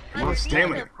 Come on,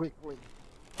 stamina. Quickly.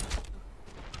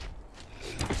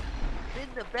 In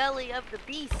the belly of the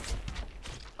beast.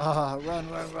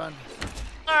 Run.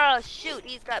 Oh shoot,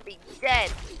 he's got me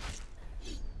dead.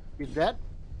 You dead?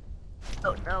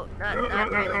 Oh no, not really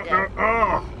dead.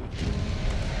 Oh.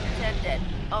 10 dead.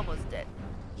 Almost dead.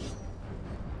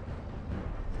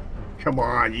 Come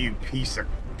on, you piece of...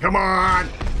 Come on!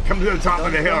 Come to the top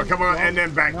of the hill. Come on, and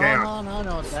then back down.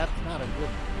 No. That's not a good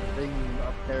thing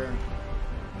up there.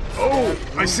 Oh,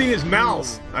 I seen his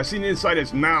mouth. I seen inside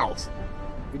his mouth.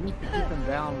 We need to keep him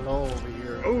down low over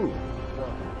here. Oh.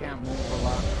 So he can't move a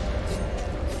lot.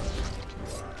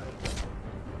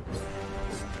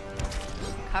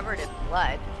 Covered in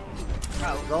blood.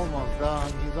 Oh. He's almost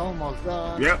done. He's almost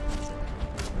done. Yep.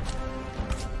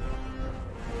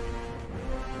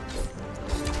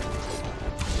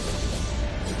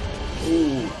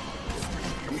 Ooh.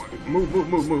 Come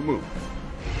on. Move.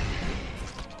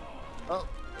 Oh.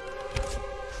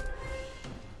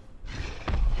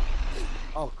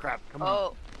 Oh crap, come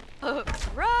on. Oh.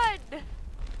 Run!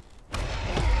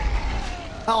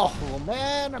 Oh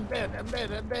man, I'm dead. If he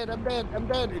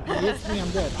hits me, I'm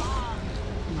dead.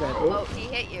 I'm dead. Oh, he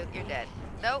hit you. You're dead.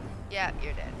 Nope. Yeah,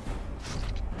 you're dead.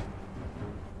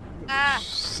 Ah!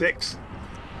 6.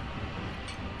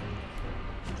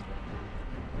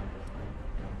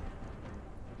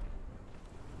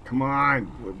 Come on.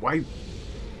 Why?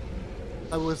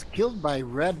 I was killed by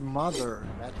Red Mother.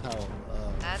 That's how.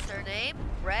 That's her name?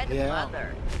 Red Yeah.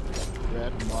 Mother.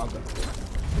 Red Mother.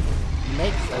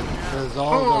 Makes sense because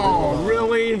all Oh, the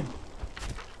really?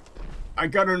 I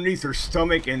got underneath her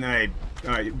stomach and I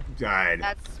died.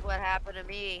 That's what happened to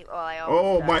me. Well, I Oh,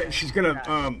 almost my, died. she's gonna,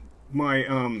 I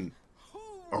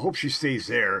hope she stays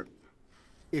there.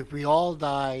 If we all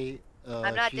die,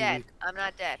 I'm not dead. I'm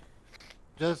not dead.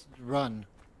 Just run,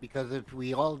 because if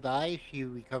we all die, she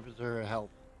recovers her health.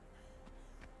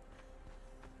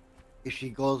 If she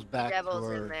goes back Devil's to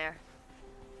her. in there.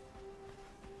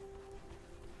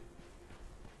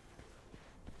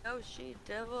 Oh, she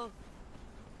devil.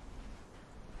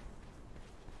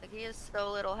 Like, he has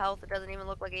so little health, it doesn't even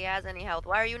look like he has any health.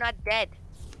 Why are you not dead?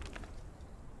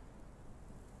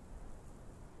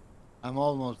 I'm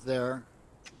almost there.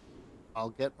 I'll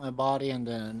get my body and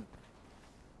then.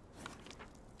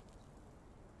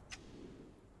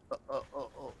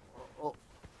 Oh.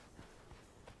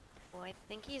 Oh, I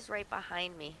think he's right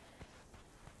behind me.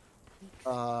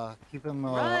 Keep him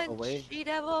Run, away. she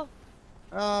devil.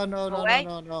 Oh, Away?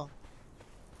 no.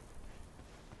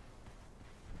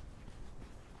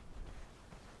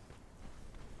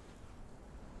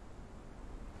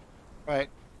 Right.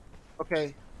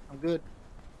 Okay, I'm good.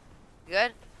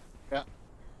 Good? Yeah.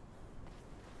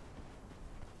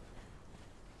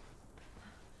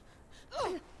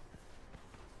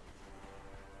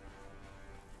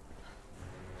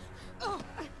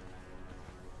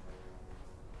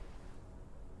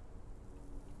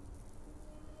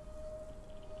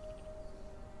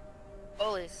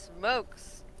 Holy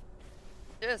smokes.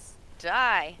 Just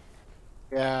die.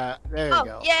 Yeah, there you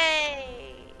go.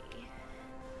 Yay!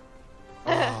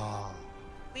 Oh,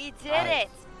 We did Nice. it!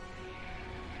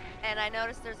 And I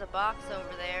noticed there's a box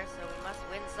over there, so we must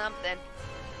win something.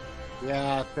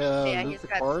 yeah, Yeah, loot he's the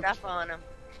got corpse. stuff on him.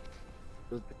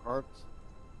 Loot the corpse.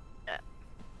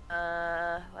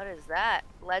 What is that?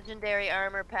 Legendary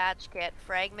armor patch kit,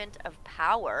 fragment of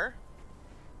power.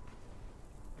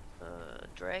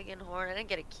 Dragon horn. I didn't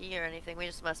get a key or anything. We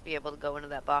just must be able to go into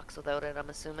that box without it, I'm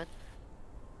assuming.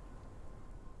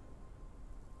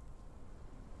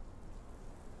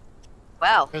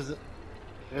 Well,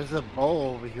 There's a bow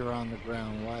over here on the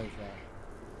ground. Why is that?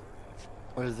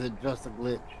 Or is it just a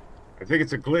glitch? I think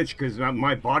it's a glitch because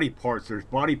my body parts, there's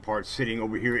body parts sitting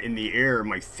over here in the air,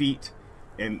 my feet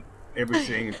and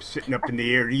everything sitting up in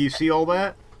the air. Do you see all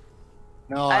that?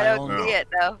 No, I don't only. see it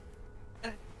though.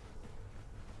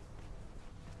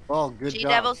 Well, good job.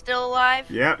 She-Devil's still alive?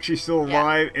 Yeah, she's still Yeah.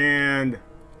 alive and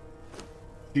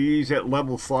she's at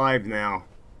level 5 now.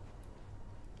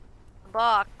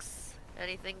 Box.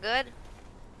 Anything good?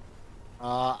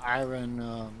 Iron,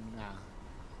 nah.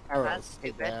 Arrows. That's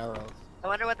Take the stupid. arrows. I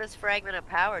wonder what this fragment of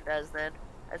power does then.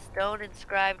 A stone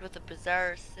inscribed with a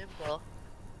bizarre symbol.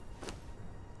 I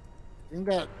think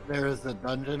that there is a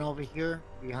dungeon over here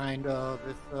behind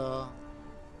this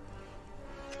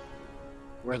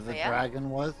where the yeah? dragon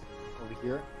was over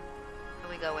here. Can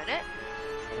we go in it?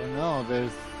 I don't know.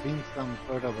 There's seems some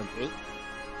sort of a gate.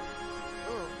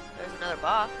 Ooh, there's another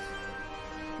box.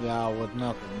 Yeah, with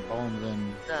nothing, bones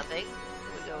and Nothing.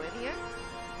 Can we go in here?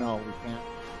 no, we can't.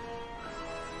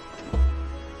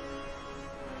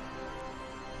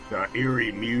 The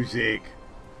eerie music.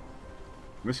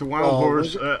 Mr. Wild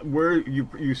Horse, where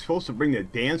you supposed to bring the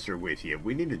dancer with you?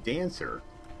 We need a dancer.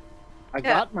 I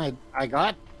got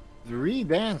 3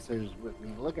 dancers with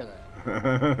me. Look at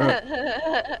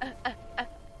that.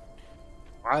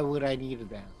 Why would I need a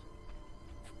dancer?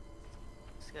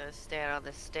 Just gonna stand on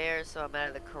the stairs so I'm out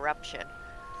of the corruption.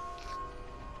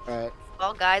 Alright.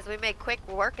 Well, guys, we made quick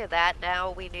work of that.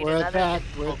 Now we need We're another. attacked.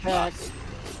 We're difficult boss. attacked.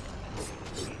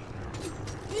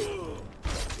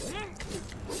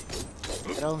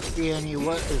 don't see any.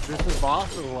 What is this? A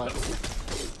boss or what?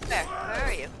 Where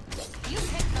are you? You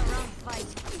picked the wrong fight.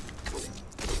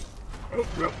 Oh,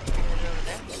 no. Over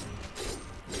there.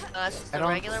 That's just I a don't-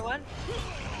 regular one?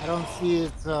 I don't see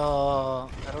its. I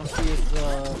don't see its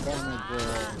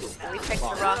damage. We picked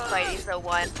the wrong fight. He's a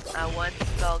one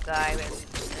skull guy,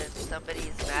 and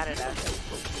somebody's mad at us.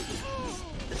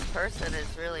 This person is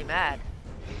really mad.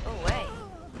 Go away.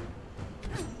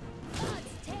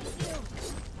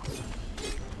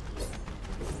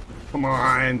 Come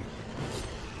on.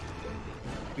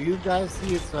 Do you guys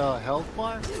see its health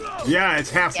bar? Yeah, it's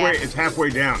halfway. Yeah. It's halfway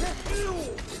down.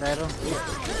 I don't see it.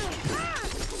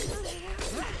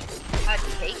 God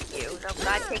take you. No,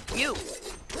 God take you.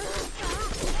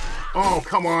 Oh,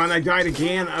 come on. I died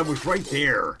again. I was right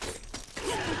there.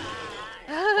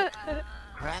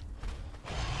 Crap.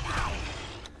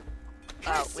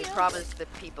 Oh, we promised the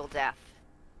people death.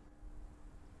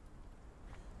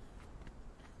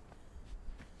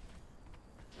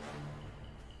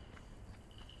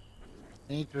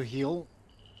 I need to heal.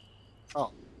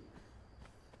 Oh.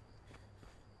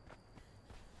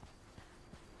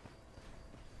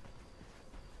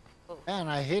 Oh. Man,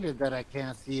 I hate it that I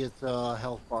can't see its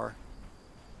health bar.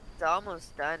 It's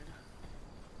almost done.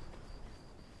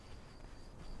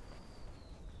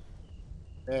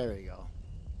 There we go.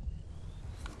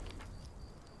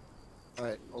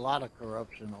 Alright, a lot of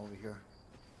corruption over here.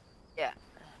 Yeah.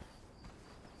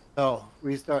 So,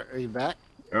 restart. Are you back?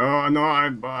 Oh no,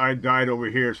 I died over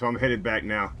here, so I'm headed back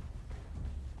now.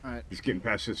 Alright. Just getting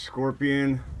past this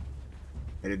scorpion.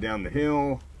 Headed down the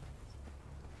hill.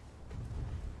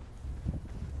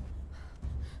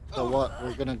 So what?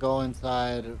 We're gonna go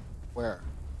inside where?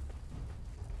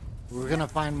 We're gonna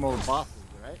find more bosses,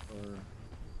 right? Or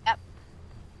Yep.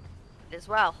 As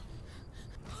well.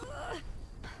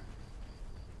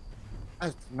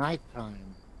 it's nighttime.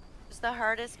 Who's the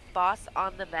hardest boss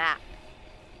on the map?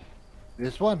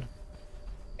 This one?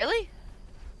 Really?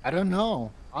 I don't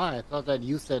know. I thought that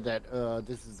you said that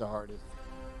this is the hardest.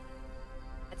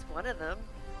 It's one of them.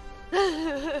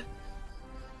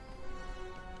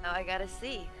 Now I gotta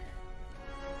see.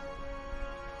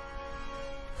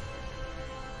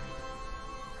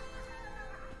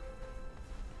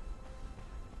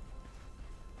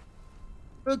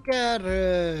 Look at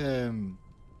him.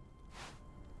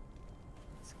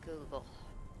 Let's Google.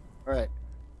 Alright.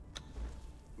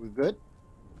 We good?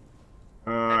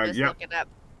 I'm just Yep. looking up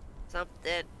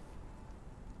something.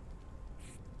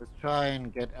 Let's try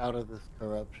and get out of this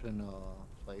corruption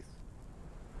place.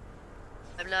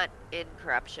 I'm not in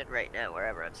corruption right now,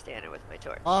 wherever I'm standing with my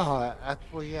torch. Oh,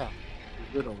 actually, yeah.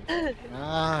 We're good over there.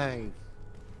 Nice.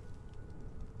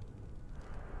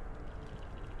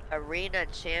 Arena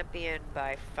champion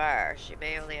by far. She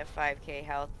may only have 5k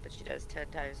health, but she does 10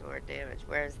 times more damage.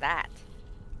 Where is that?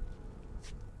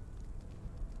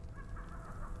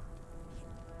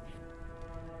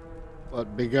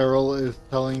 But Big Arrow is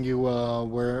telling you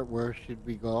where should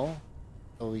we go?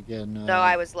 So we can No,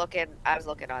 I was looking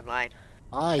online.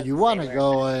 you doesn't wanna say where.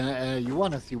 go and you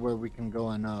wanna see where we can go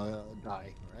and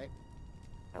die, right?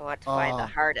 I want to find the Ah.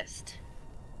 hardest.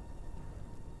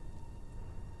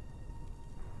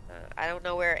 I don't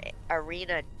know where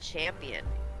arena champion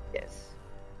is.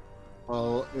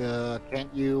 Well,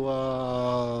 can't you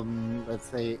let's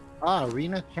say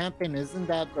Arena Champion, isn't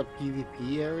that the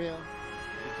PvP area?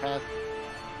 We have-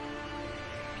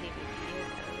 PvP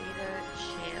arena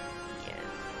champion.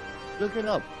 Look it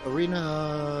up.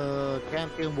 Arena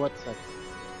Champion what section?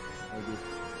 Maybe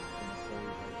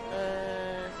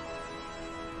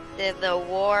In the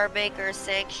War Maker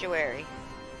Sanctuary.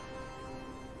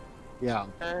 yeah,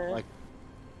 like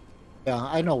yeah,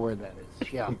 I know where that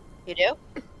is. Yeah. You do?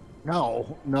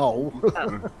 No.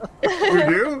 We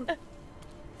do?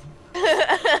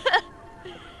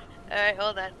 Alright,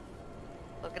 hold on.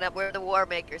 Looking up where the War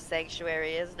Maker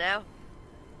Sanctuary is now.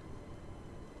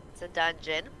 It's a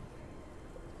dungeon.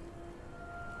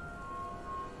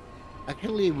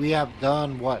 Actually, we have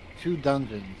done what? 2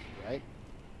 dungeons, right?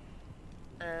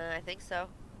 I think so.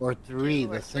 Or 3.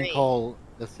 2 or The 3. sinkhole.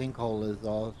 The sinkhole is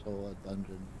also a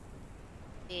dungeon.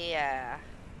 Yeah.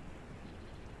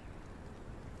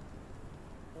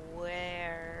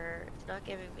 Where? It's not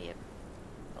giving me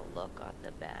a look on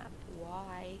the map.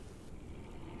 Why?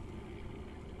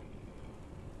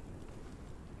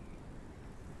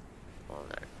 Hold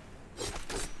on.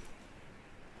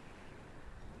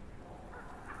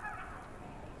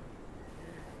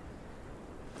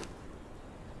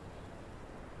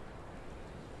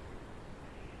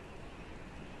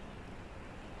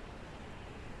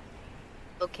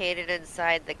 Located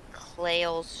inside the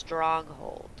Clayle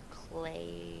Stronghold.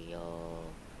 Clayle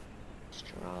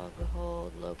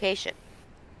Stronghold location.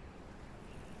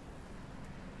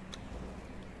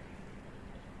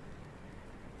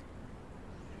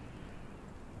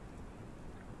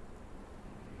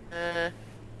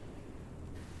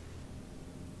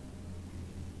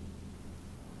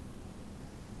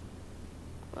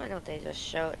 Why don't they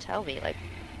just tell me, like...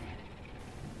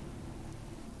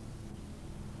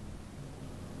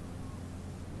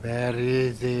 Where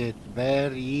is it?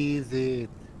 Where is it?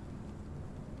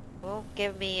 Won't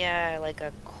give me, like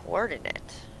a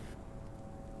coordinate.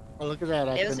 Oh, look at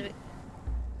that.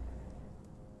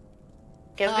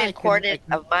 Gives me a coordinate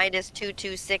of minus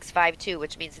 22652,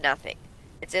 which means nothing.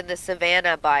 It's in the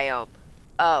savanna biome.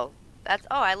 Oh,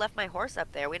 I left my horse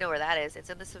up there. We know where that is. It's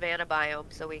in the savanna biome,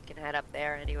 so we can head up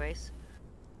there anyways.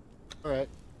 Alright.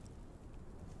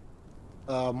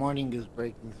 Morning is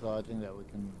breaking, so I think that we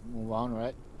can move on,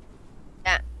 right?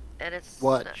 Yeah, and it's...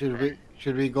 What,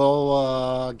 should we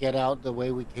go, get out the way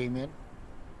we came in?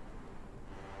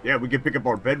 Yeah, we can pick up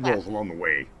our bedrolls along the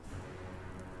way.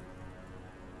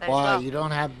 Why, you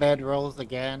don't have bedrolls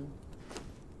again?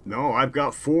 No, I've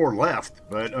got 4 left,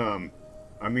 but, I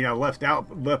mean, I left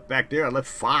back there, I left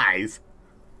 5.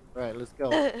 Right, let's go.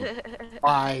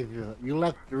 5. You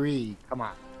left 3. Come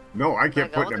on. No, I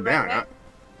kept putting them down.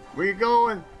 Where you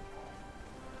going?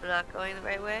 I'm not going the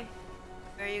right way?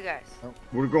 Where are you guys?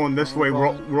 We're going this way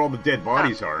where all the dead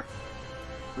bodies are.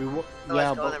 I was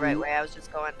going the right way. I was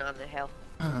just going on the hill.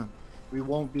 We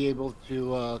won't be able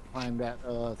to climb that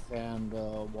sand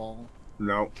wall.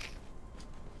 No.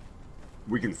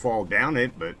 We can fall down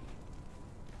it, but...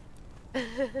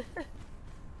 I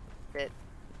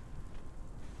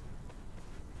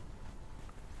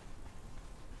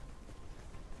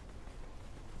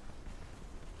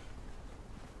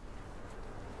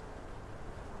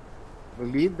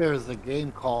believe there's a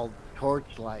game called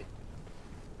Torchlight.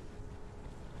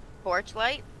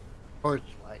 Torchlight?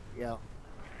 Torchlight, yeah.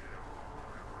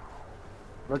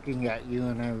 Looking at you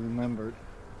and I remembered.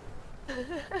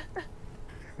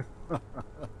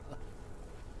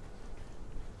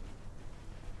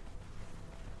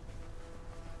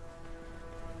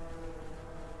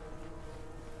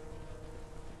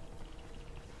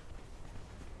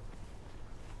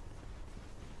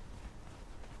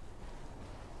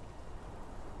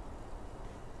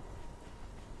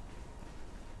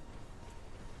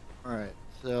 Alright,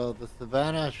 so the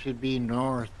savannah should be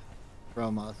north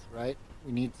from us, right?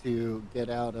 We need to get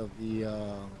out of the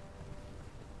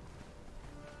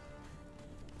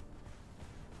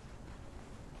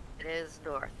It is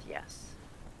north, yes.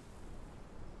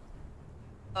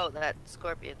 Oh, that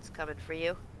scorpion's coming for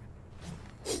you.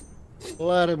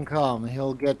 Let him come.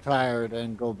 He'll get tired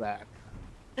and go back.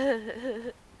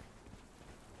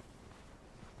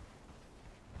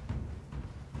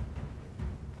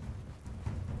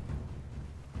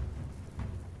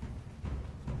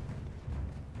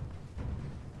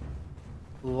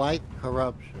 Like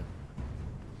corruption.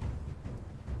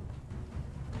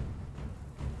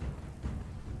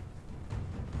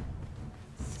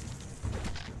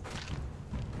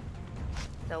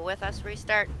 So with us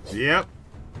restart. Yep.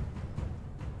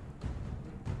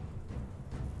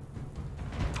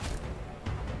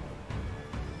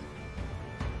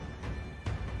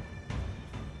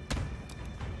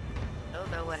 I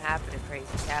don't know what happened to Crazy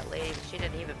Cat Lady, but she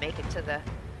didn't even make it to the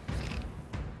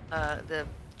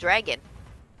dragon.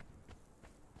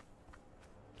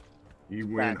 He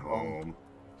went home.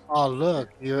 Oh look,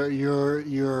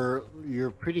 your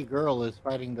pretty girl is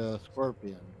fighting the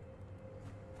scorpion.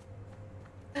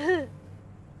 Alright,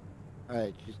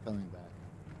 she's coming back.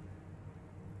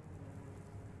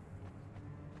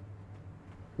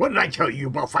 What did I tell you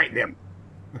about fighting them?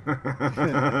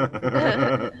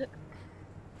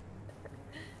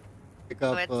 Pick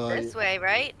up, So it's this way,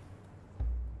 right?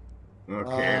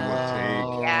 Okay,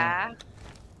 we'll take... Yeah.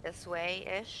 This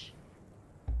way-ish.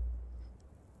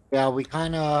 Yeah, we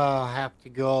kind of have to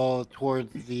go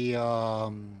towards the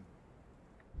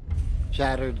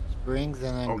Shattered Springs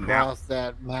and then cross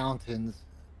that mountains.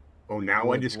 Oh,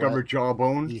 now I discovered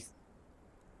Jawbone? It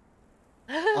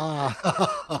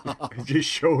just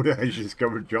showed I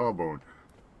discovered Jawbone.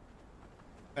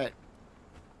 Right.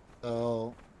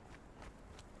 So,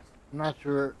 I'm not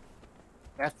sure.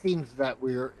 That seems that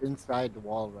we're inside the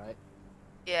wall, right?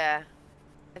 Yeah,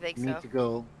 I think so. We need to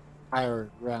go higher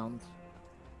grounds.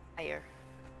 Higher.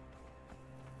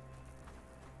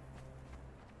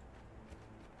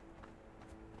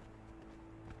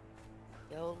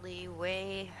 The only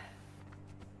way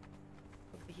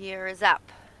from here is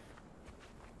up.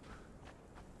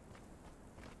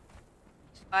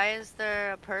 Why is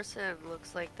there a person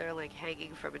looks like they're like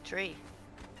hanging from a tree?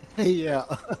 Yeah.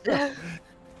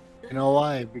 You know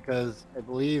why? Because I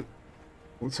believe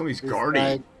Well, somebody's this guarding.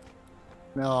 guy.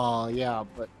 No, yeah,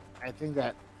 but I think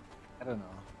that I don't know.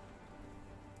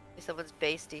 Someone's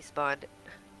base despawned.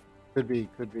 Could be,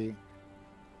 could be.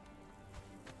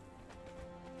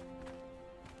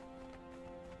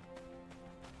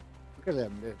 Look at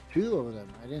them. There are two of them.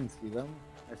 I didn't see them.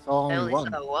 I saw I only only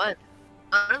one. saw one.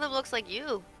 One of them looks like you.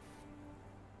 Is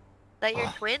that your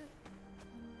Ah. twin?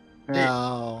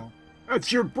 No,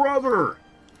 That's your brother.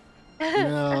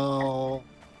 no.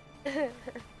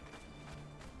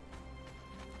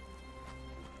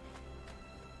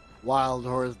 Wild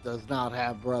Horse does not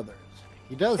have brothers.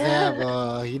 He does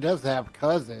have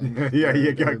cousins. Yeah,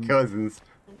 you They're- got cousins.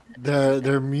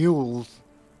 They're mules.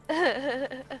 Ooh,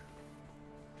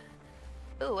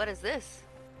 what is this?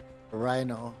 A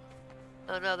rhino.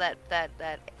 Oh no, that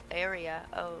area.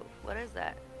 Oh, what is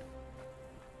that?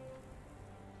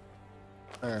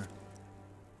 There.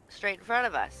 Straight in front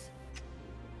of us.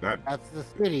 That's the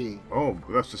city. Oh,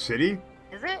 that's the city?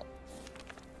 Is it?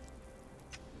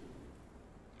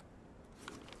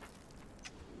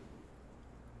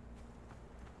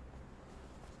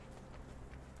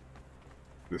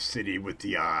 The city with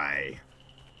the eye.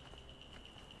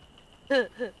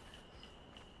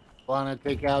 Want to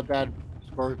take out that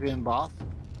scorpion boss?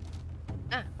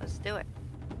 Ah, let's do it.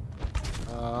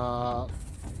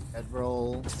 Head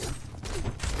roll.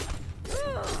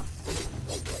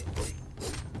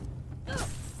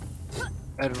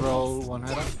 Head roll, one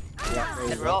head up. Yeah, there you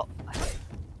Good go. roll.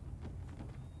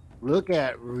 Look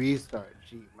at restart.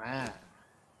 Gee, man.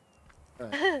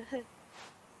 Alright.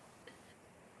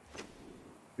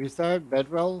 Restart,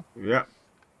 bedroll. Yep.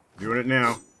 Doing it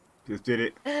now. Just did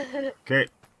it. Okay.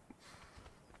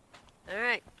 All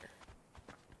right.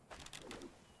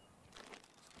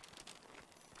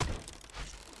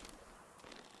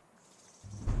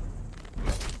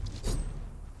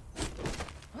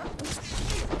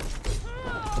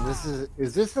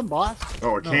 Is this the boss?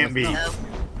 Oh, it No, can't it's be. not.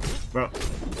 No. Well,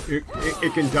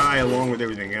 it can die along with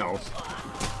everything else.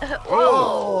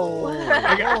 Oh!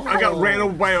 I got ran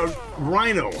over by a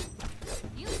rhino.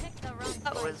 You picked the wrong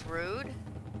That fight. was rude.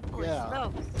 Holy Yeah.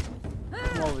 smokes.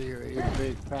 Come over here, you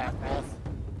big fat ass.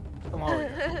 Come over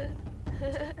here.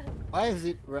 Why is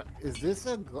it? Is this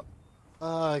a?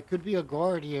 It could be a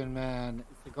guardian, man.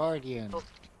 It's a guardian. Oh.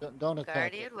 Don't attack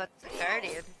Guardian? it. What's a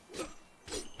guardian?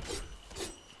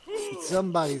 It's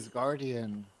somebody's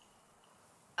guardian.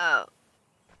 Oh.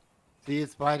 See,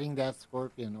 it's fighting that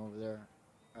scorpion over there.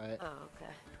 Right. Oh,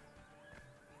 okay.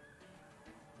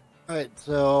 All right.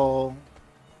 So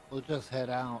we'll just head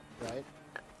out, right?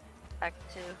 Back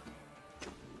to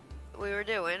what we were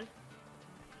doing.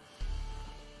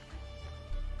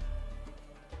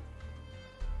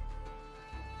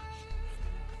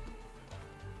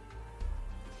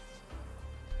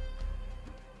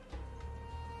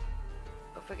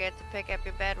 Don't forget to pick up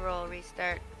your bedroll.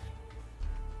 Restart.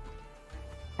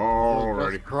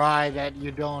 Alrighty. Just cry that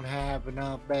you don't have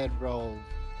enough bedrolls.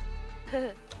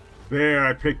 There,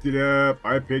 I picked it up.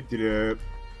 I picked it up.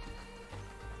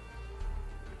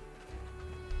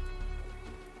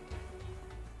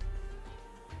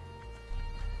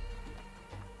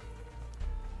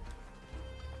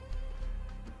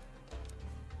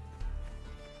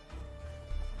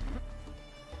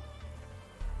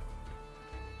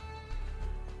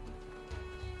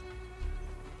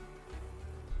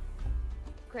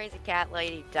 Crazy cat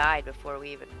lady died before we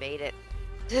even made it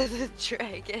to the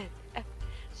dragon.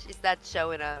 She's not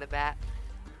showing on the map.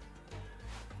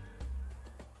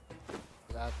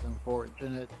 That's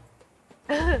unfortunate.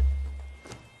 It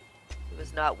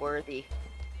was not worthy.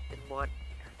 Didn't want.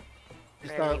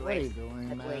 Start, what are you anyways,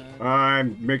 doing, I'd wait. man?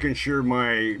 I'm making sure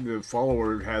the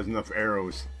follower has enough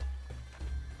arrows.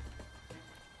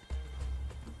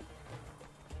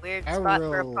 Weird spot for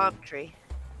a Arrow. palm tree.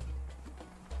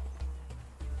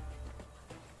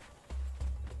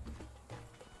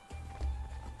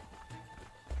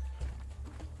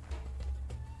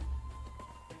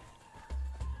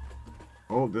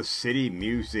 Oh, the city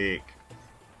music.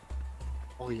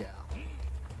 Oh yeah.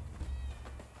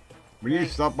 We need to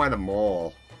stop by the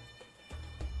mall.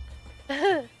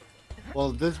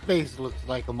 Well, this base looks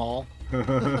like a mall.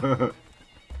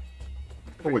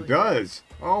 Oh, it does.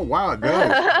 Oh, wow, it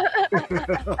does.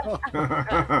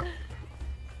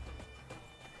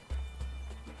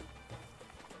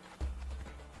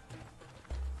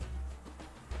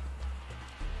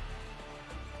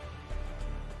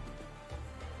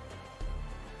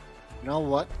 You know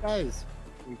what, guys?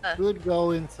 We Huh. could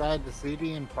go inside the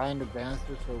city and find a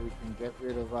dancer so we can get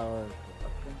rid of our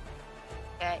corruption.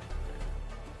 Okay.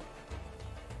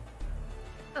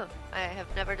 Oh, I have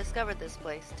never discovered this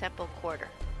place. Temple Quarter.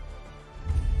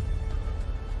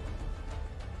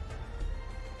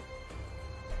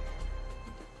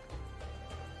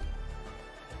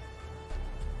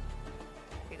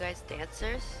 You guys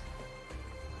dancers?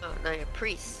 Oh, no, you're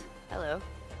priests. Hello.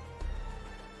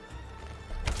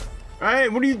 Hey,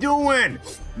 what are you doing?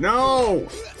 No!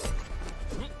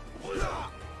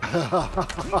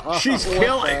 She's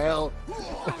killing.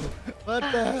 What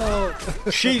the hell?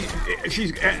 She's.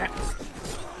 She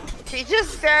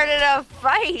just started a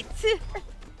fight.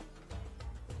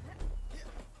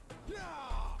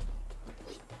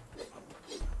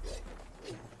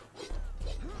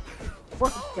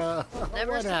 What the?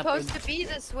 Never what supposed happened? to be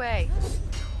this way.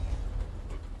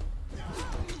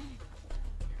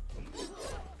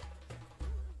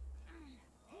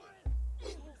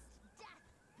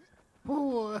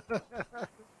 Ooh.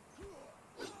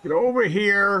 Get over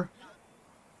here.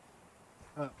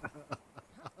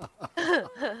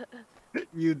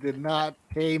 You did not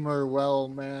tame her well,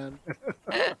 man.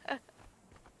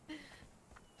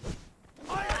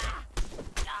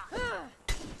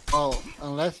 Oh,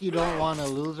 unless you don't want to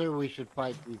lose her, we should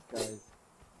fight these guys.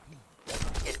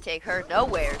 Can take her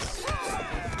nowheres.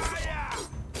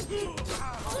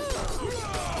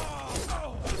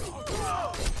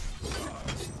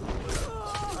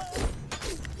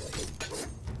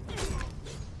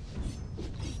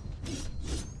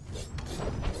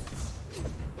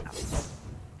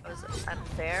 That was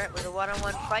unfair. It was a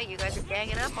one-on-one fight. You guys are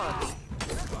ganging up on me.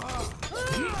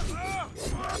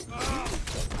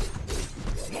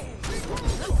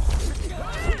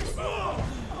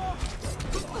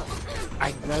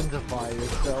 Identify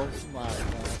yourself, my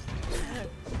man.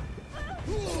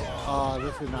 Oh,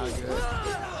 this is not good.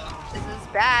 This is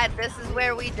bad. This is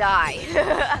where we die.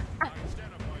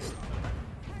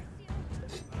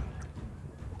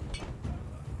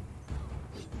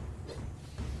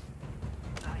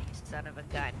 Oh, you son of a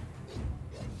gun.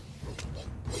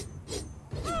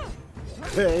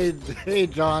 Hey,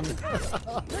 John.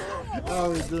 How are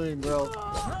we doing, bro?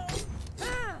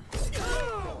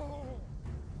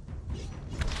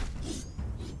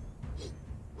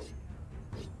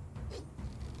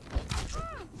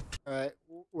 Alright,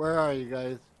 where are you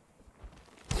guys?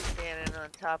 Standing on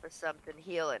top of something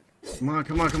healing. Come on,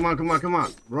 come on, come on, come on, come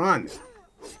on. Run. Dude.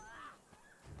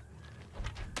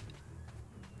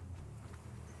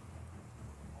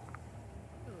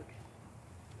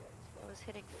 What was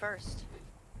hitting first?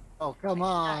 Oh, come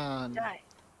on. Die.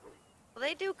 Well,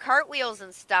 they do cartwheels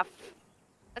and stuff.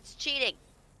 That's cheating.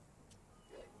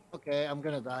 Okay, I'm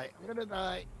gonna die. I'm gonna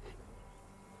die.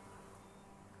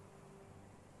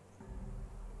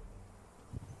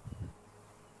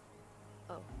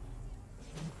 Oh.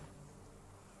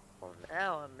 Well,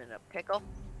 now I'm in a pickle.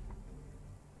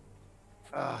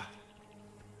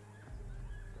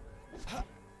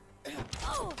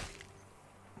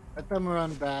 Let them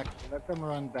run back. Let them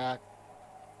run back.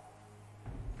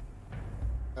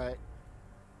 Alright.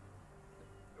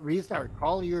 Restart.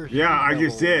 Call your Yeah, I she-devil.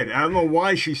 just did. I don't know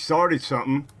why she started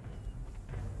something.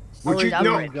 How Would are you you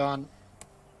no? doing, John?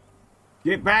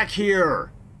 Get back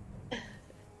here.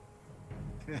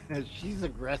 She's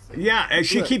aggressive. Yeah, and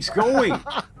she Look. keeps going.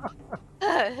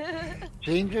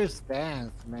 Change your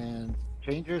stance, man.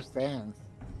 Change your stance.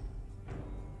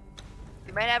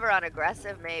 You might have her on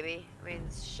aggressive, maybe. I mean,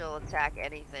 she'll attack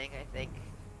anything, I think.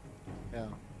 Yeah.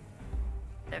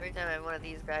 Every time I have one of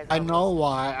these guys. I know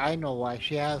why. I know why.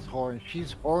 She has horns.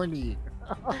 She's horny.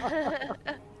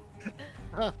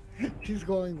 She's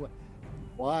going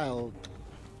wild.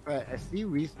 Right, I see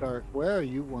restart. Where are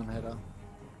you, One Header?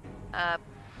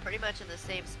 Pretty much in the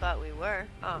same spot we were.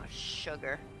 Oh,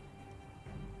 sugar.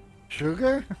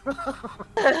 Sugar?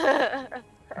 Let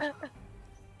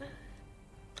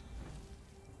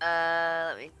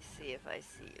me see if I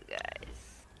see you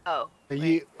guys. Oh,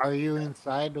 Are you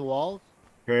inside the walls?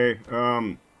 Okay,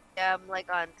 yeah, I'm like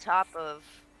on top of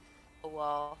a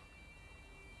wall.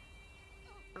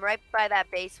 I'm right by that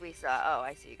base we saw. Oh,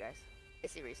 I see you guys. I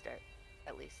see restart,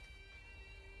 at least.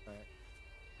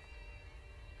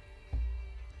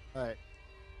 Alright.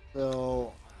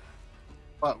 So,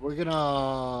 what, we're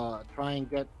gonna try and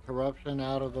get corruption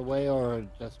out of the way or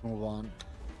just move on?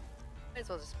 Might as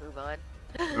well just move on.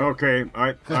 okay, I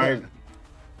okay,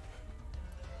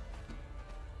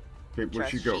 where'd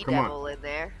Trust she go? Come she-devil on. in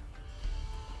there.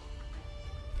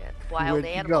 Yeah, wild Where'd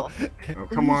she animal. go? Oh,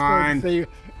 come You start to on. say,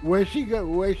 where'd she go?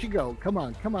 Where'd she go? Come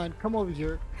on, come on, come over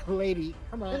here. Lady,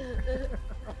 come on.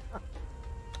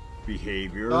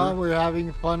 Behavior. We're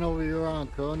having fun over here on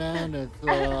Conan. It's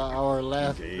our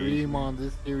last Indeed. stream on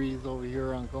this series over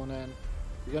here on Conan.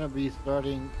 We're gonna be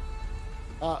starting.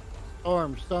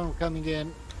 Storm coming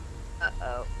in.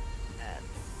 Uh-oh.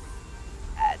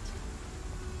 That's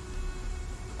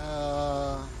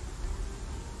bad.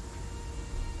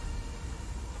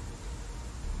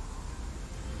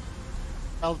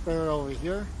 Shelter over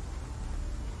here.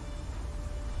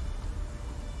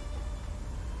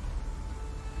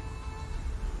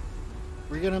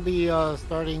 We're gonna be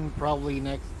starting probably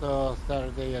next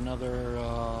Saturday another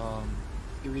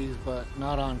series, but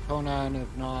not on Conan.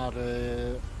 If not,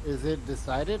 is it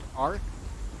decided? Arc?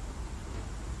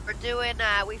 We're doing,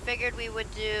 we figured we would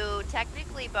do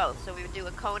technically both. So we would do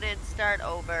a Conan start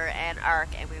over and Arc,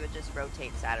 and we would just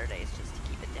rotate Saturdays just to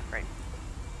keep it different.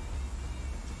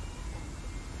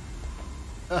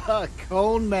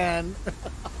 Cone Man.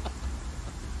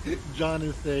 John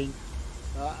is saying,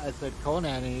 I said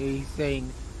Conan, and he's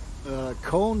saying,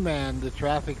 Cone Man, the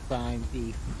traffic sign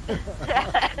thief.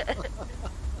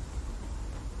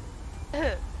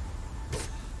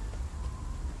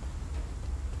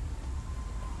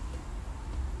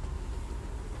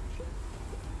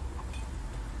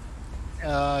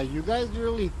 You guys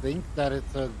really think that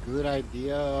it's a good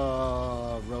idea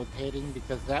rotating?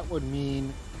 Because that would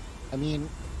mean, I mean,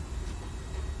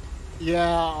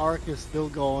 yeah, Arc is still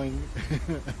going.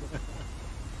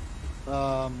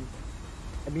 I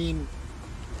mean,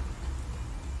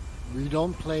 we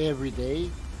don't play every day,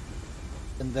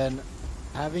 and then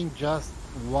having just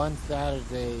one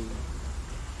Saturday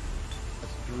a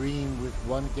stream with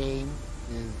one game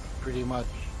is pretty much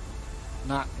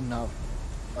not enough.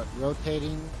 But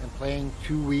rotating and playing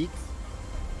 2 weeks,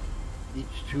 each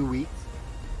 2 weeks,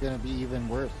 is gonna be even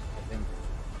worse, I think.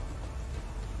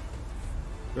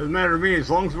 Doesn't matter to me as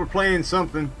long as we're playing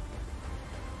something.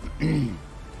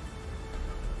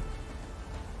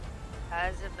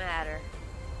 Doesn't matter.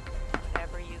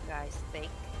 Whatever you guys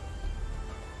think.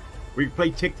 We can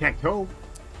play tic-tac-toe.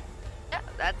 Yeah,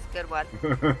 that's a good one.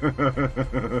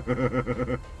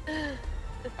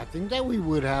 I think that we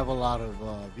would have a lot of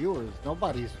viewers.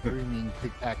 Nobody's streaming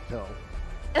tic-tac-toe.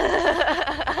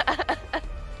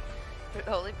 There'd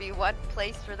only be one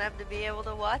place for them to be able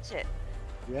to watch it.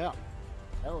 Yeah,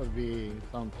 that would be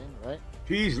something, right?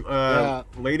 Geez,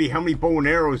 lady, how many bow and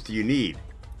arrows do you need?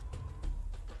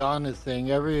 Don is saying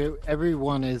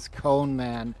everyone is Cone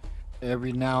Man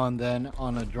every now and then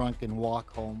on a drunken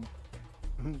walk home.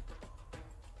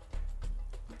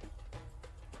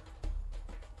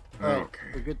 Alright,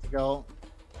 Okay. we're good to go.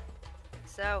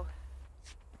 So,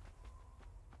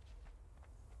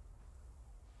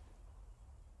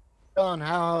 Don,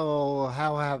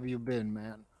 how have you been,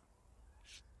 man?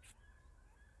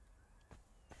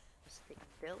 just taking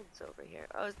builds over here.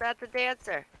 Oh, is that the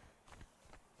dancer?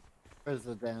 Where's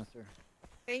the dancer?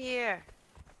 Right here.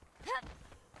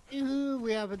 Yoo-hoo,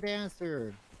 we have a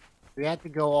dancer. We had to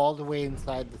go all the way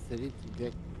inside the city to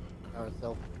get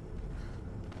ourselves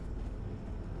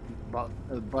butt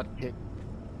kicked.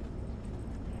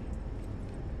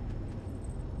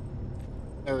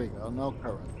 There we go, no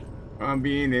current. I'm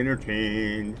being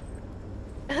entertained.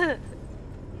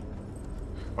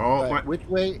 Oh, Right, which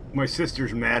way? my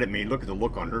sister's mad at me. Look at the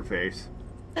look on her face.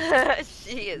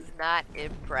 She is not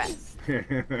impressed. We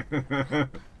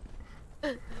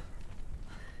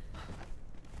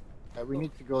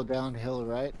need to go downhill,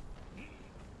 right?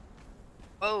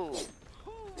 Whoa.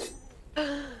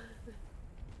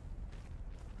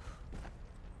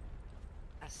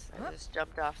 Yes, I just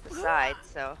jumped off the side,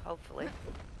 so hopefully.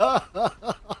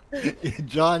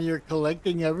 John, you're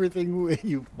collecting everything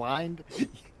you find.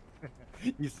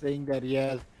 He's saying that he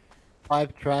has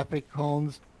 5 traffic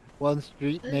cones, 1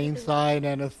 street name sign,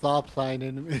 and a stop sign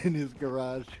in his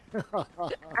garage.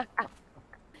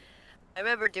 I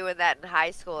remember doing that in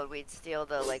high school, and we'd steal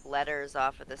the letters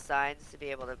off of the signs to be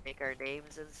able to make our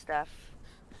names and stuff.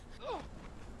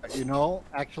 You know,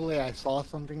 actually, I saw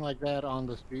something like that on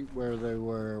the street where they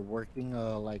were working,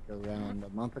 like around a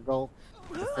month ago.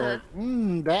 I said,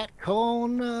 that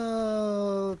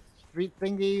cone street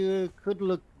thingy could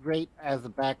look great as a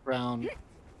background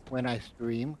when I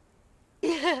stream.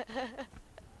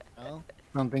 Well,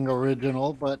 something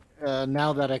original, but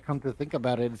now that I come to think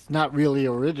about it, it's not really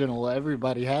original.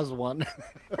 Everybody has one.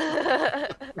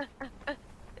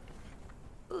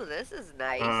 Ooh, this is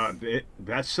nice.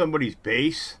 That's somebody's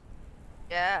base?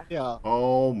 Yeah. Yeah.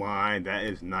 Oh my, that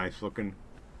is nice looking.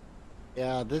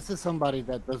 Yeah, this is somebody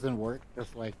that doesn't work,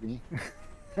 just like me.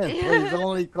 And plays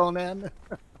only Conan.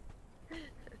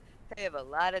 They have a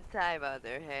lot of time on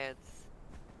their hands.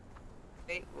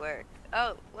 Great work.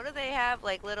 Oh, what do they have?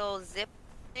 Like little zip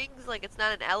things? Like it's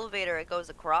not an elevator, it goes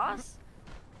across?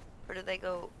 Or do they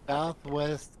go...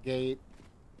 Southwest Gate.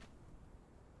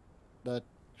 The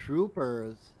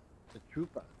troopers.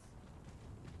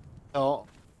 So,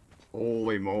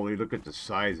 Holy moly, look at the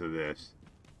size of this.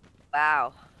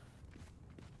 Wow.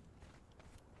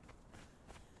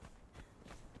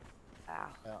 Wow.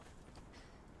 yeah.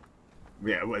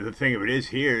 Yeah, well, the thing of it is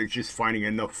here, it's just finding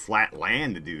enough flat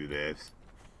land to do this.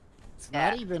 It's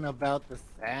Yeah. not even about the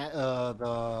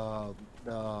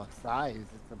the size.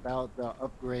 It's about the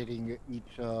upgrading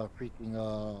each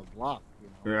freaking block.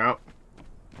 You know,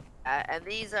 Yeah. And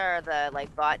these are the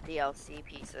like bought DLC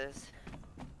pieces.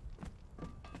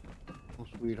 Home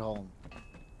sweet home.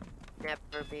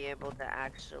 Never be able to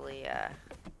actually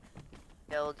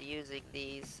build using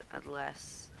these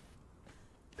unless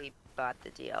we bought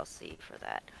the DLC for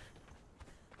that.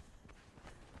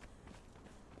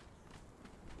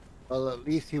 Well, at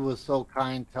least he was so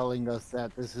kind, telling us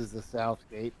that this is the south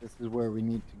gate. This is where we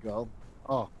need to go.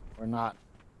 Oh, we're not.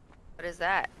 What is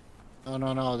that? No,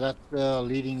 no, no. That's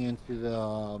leading into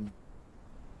the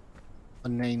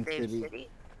unnamed Same city. city?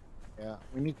 Yeah,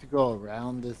 we need to go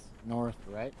around this north,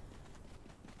 right?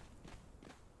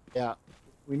 Yeah,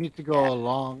 we need to go Yeah.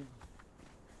 along,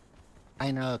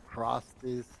 kind of across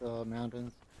these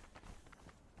mountains.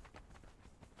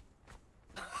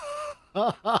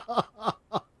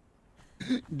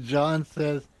 John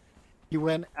says he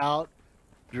went out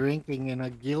drinking in a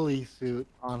ghillie suit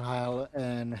on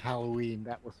Halloween.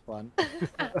 That was fun.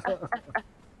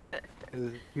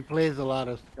 He plays a lot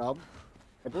of Scum.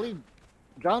 I believe,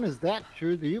 John, is that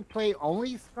true? Do you play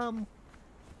only Scum?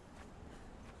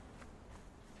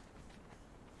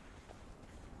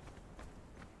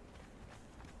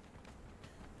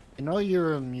 I know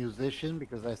you're a musician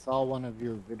because I saw one of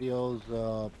your videos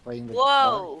playing the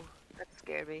guitar. Whoa! That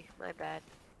scared me. My bad.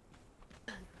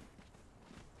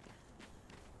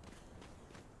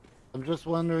 I'm just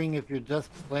wondering if you're just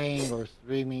playing or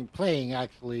streaming. Playing,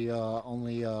 actually,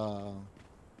 only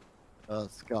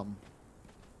Scum.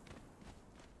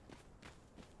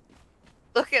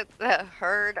 Look at the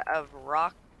herd of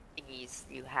rock thingies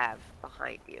you have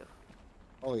behind you.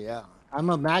 Oh yeah,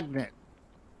 I'm a magnet.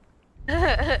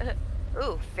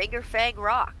 Ooh, Finger Fang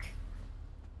Rock.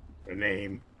 The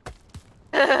name.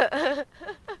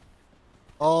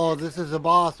 Oh, this is a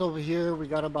boss over here. We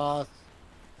got a boss.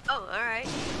 Oh, alright.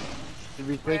 Did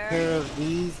we take Where? care of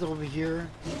these over here?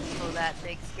 Oh, that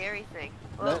big scary thing.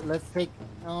 Whoa. Let's take.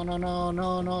 No, no, no,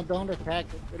 no, no! Don't attack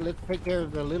it. Let's take care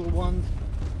of the little ones.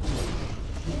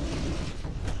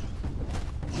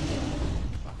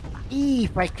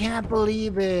 Thief! I can't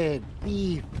believe it.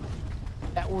 Thief.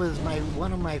 That was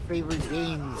one of my favorite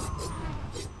games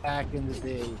back in the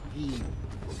day. Thief.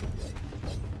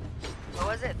 What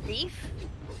was it? Thief?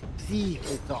 Thief.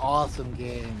 It's an awesome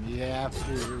game. You have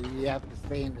to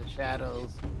stay in the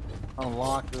shadows,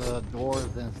 unlock the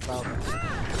doors and stuff.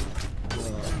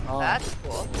 Oh, That's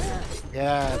cool.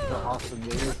 yeah, it's an awesome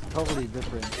game. It's totally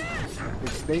different.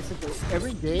 It's basically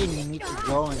every game you need to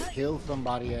go and kill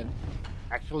somebody, and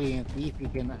actually in Thief you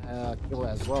can kill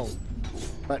as well.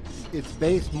 But it's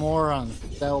based more on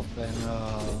stealth and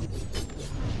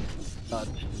such.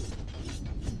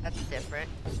 That's different.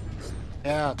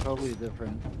 Yeah, totally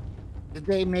different. Did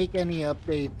they make any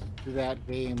updates to that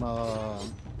game,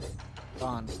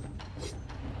 Don?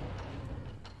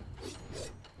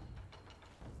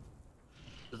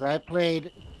 Because I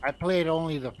played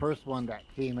only the first one that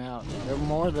came out. There are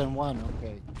more than one.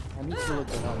 Okay, I need to look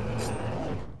it up.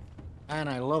 And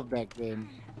I love that game.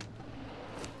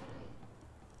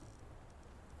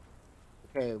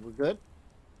 Okay, we're good?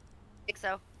 I think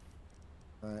so.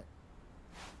 Alright.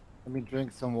 Let me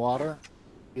drink some water.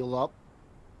 Heal up.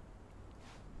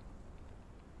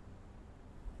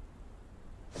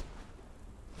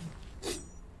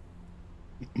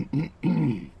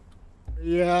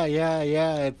 Yeah.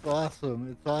 It's awesome.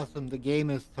 It's awesome. The game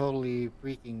is totally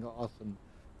freaking awesome.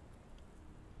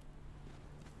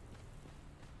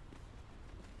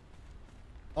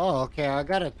 Oh, okay. I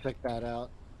gotta check that out.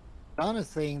 Don is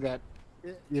saying that,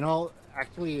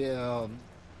 actually,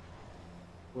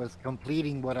 was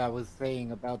completing what I was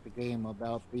saying about the game,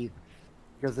 about Thief.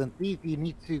 Because in Thief, you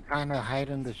need to kind of hide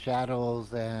in the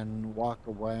shadows and walk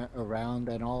around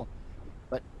and all.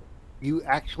 But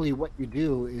what you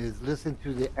do is listen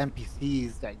to the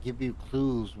NPCs that give you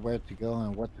clues where to go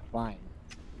and what to find.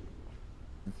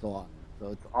 And so on. So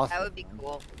it's awesome. That would be man.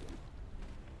 cool.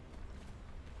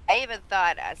 I even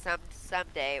thought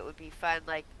someday it would be fun,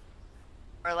 like,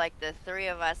 for like the three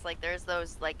of us, like there's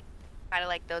those like kind of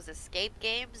like those escape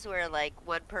games where like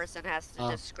one person has to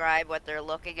describe what they're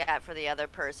looking at for the other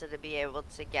person to be able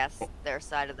to guess their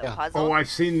side of the puzzle. Oh, I've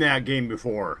seen that game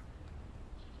before.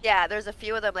 Yeah, there's a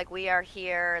few of them, like We Are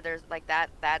Here. There's like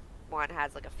that one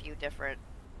has like a few different,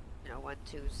 1,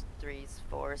 2s, 3s,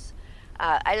 4s.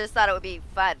 I just thought it would be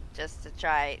fun just to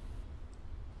try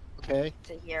Okay,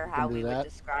 to hear we can how do we would that.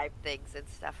 describe things and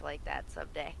stuff like that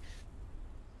someday. I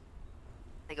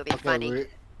think it would be Okay, funny.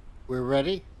 we're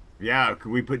ready. Yeah, can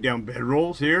we put down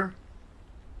bedrolls here?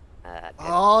 Good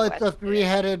Oh, it's a question.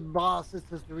 three-headed boss.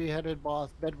 It's a three-headed boss.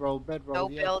 Bedroll, No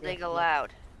bedroll. Yes, yes, building yes.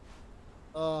 allowed.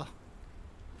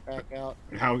 Back out.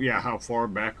 How far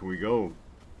back can we go?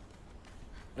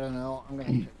 I don't know. I'm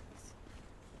gonna check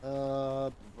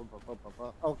this.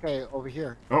 Okay, over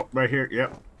here. Oh, right here.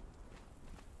 Yep.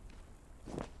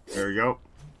 There we go.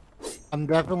 I'm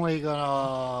definitely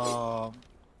gonna.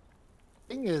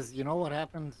 Thing is, you know what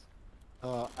happens?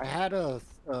 I had a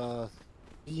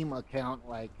Steam account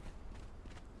like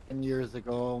 10 years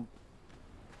ago,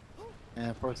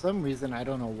 and for some reason, I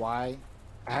don't know why,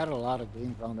 I had a lot of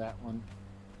games on that one,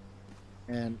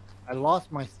 and I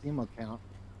lost my Steam account.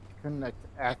 I couldn't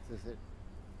access it,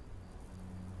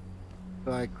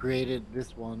 so I created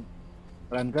this one.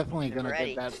 But I'm definitely Get gonna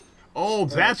ready. get that. Oh,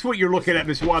 that's what you're looking at,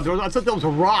 Miss Waddle. I thought that was a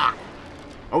rock.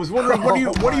 I was wondering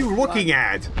what are you looking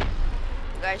at?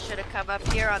 You guys should have come up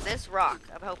here on this rock.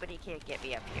 I'm hoping he can't get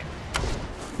me up here.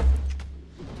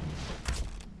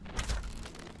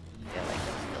 I feel like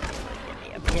he'll still be able to get me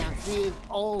up here. Can't see it.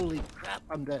 Holy crap!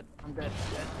 I'm dead. I'm dead.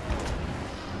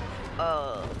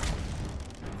 Oh.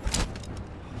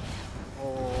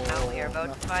 Oh. Now we are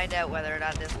about to find out whether or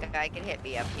not this guy can hit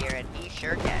me up here, and he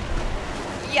sure can.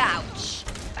 Youch!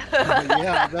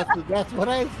 Yeah, that's what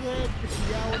I said.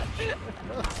 Youch.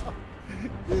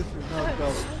 This is not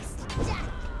go.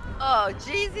 Oh,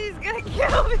 jeez, he's gonna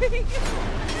kill me!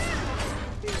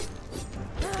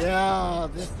 Yeah,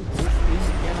 this Steam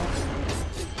account.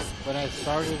 When I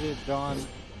started it, John,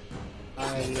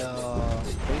 I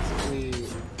basically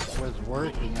was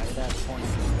working at that point.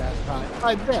 At that time,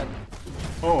 I'm dead.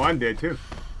 Oh, I'm dead too.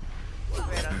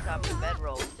 Right on top of the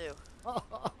bedrolls, too.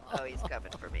 Oh, he's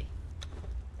coming for me.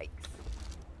 Yikes.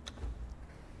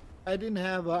 I didn't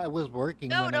have. I was working.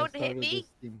 No, when don't I hit started me. This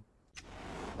Steam.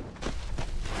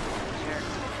 Jerk.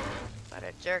 What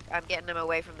a jerk. I'm getting him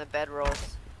away from the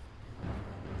bedrolls.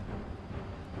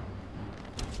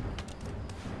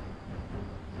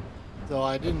 So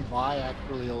I didn't buy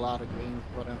actually a lot of games,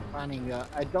 but I'm planning.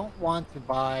 I don't want to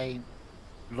buy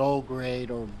low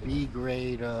grade or B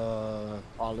grade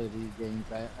quality games.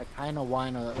 I kind of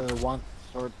want to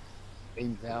sort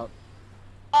games out.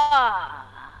 Ah!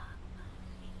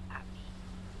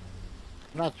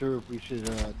 I'm not sure if we should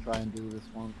try and do this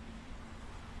one.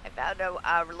 I found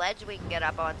a ledge we can get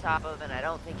up on top of, and I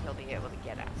don't think he'll be able to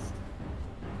get us.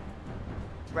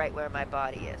 It's right where my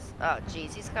body is. Oh,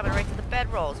 jeez, he's coming right to the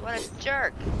bedrolls. What a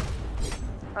jerk!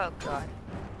 Oh, God.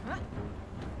 I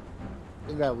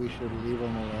think that we should leave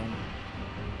him alone.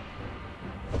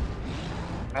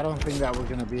 I don't think that we're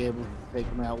going to be able to take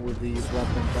him out with these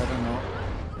weapons. I don't know.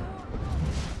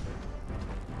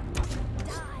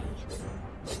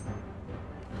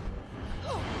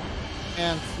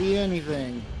 Can't see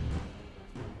anything.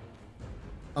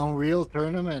 Unreal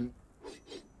Tournament.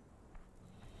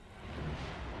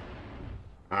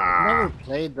 Ah. Never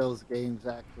played those games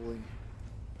actually.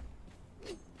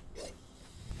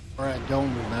 Or I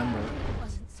don't remember. It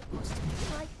wasn't supposed to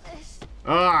be like this.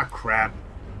 Ah, crap.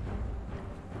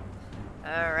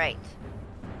 Alright.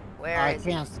 Where I is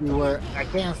can't see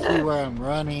where I'm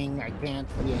running. I can't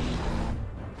see anything. he?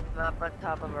 I'm up on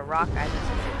top of a rock. I just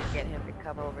need to get him to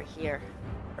come over here.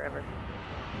 Forever.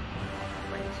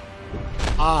 Wait.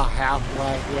 Ah,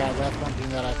 Half-Life. Yeah, that's something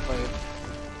that I played.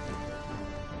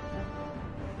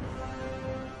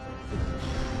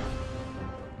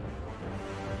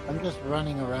 I'm just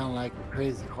running around like a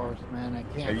crazy horse, man. I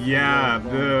can't. see Yeah,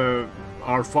 where I'm going.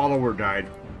 our follower died.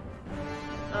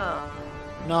 Oh.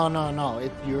 No.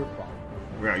 It's your fault.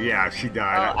 Well, yeah, she Oh,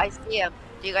 died. I see him.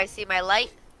 Do you guys see my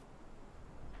light?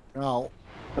 No,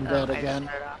 I'm Oh, dead I again.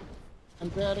 turned it off. I'm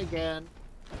dead again.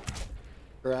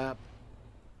 Crap.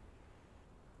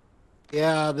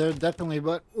 Yeah, they're definitely.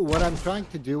 But what I'm trying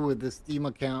to do with this Steam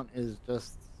account is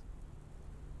just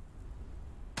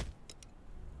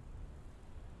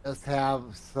have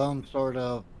some sort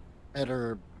of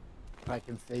better, if I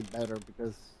can say better,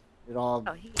 because it all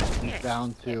Oh, he comes can't.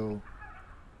 down to.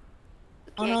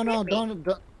 Oh Can't no! get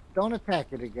me. Don't attack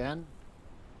it again.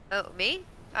 Oh, me?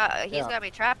 He's Yeah. got me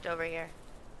trapped over here.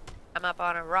 I'm up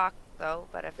on a rock, though,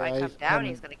 but if I Yeah, come he's down, coming.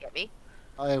 he's gonna get me.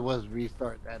 Oh, it was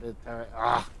restart that. It's alright.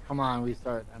 Ah, come on,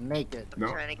 restart. I'm naked. I'm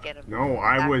No. trying to get him No,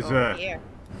 I back was over here.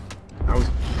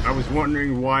 I was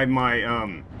wondering why my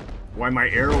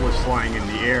arrow was flying in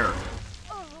the air.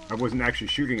 I wasn't actually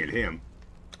shooting at him.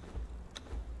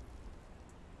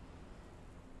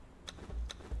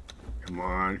 Come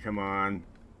on.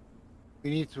 We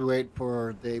need to wait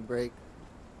for daybreak.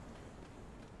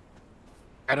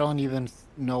 I don't even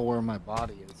know where my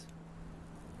body is.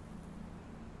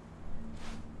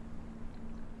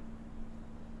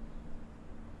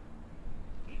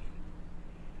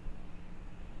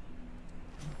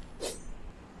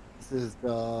 This is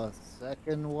the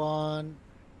second one.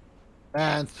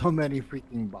 Man, so many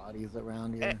freaking bodies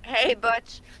around here. Hey,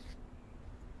 Butch.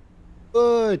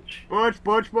 Butch! Butch,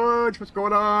 Butch, Butch, what's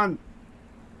going on?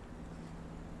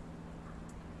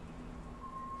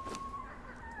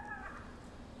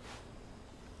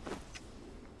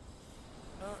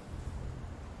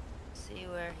 See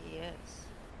where he is.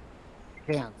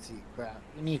 Can't see crap.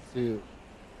 You need to.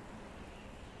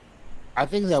 I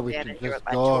think that we Standing should here just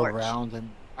with my go torch. around and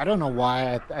I don't know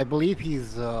why. I believe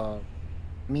he's. I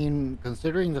mean,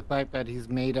 considering the fact that he's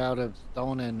made out of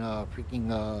stone and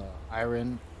freaking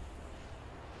iron,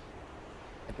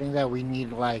 I think that we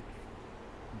need like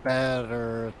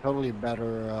better, totally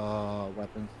better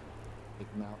weapons to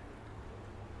take him out.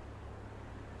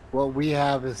 What we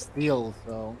have is steel,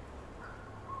 so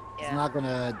it's Yeah. not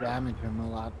gonna damage him a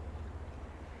lot.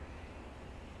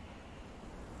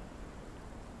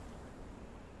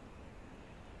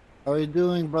 How are you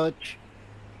doing, Butch?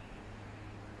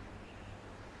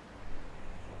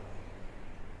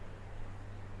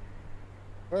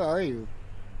 Where are you?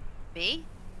 Me?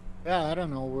 Yeah, I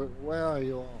don't know. Where are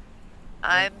you all?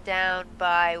 I'm down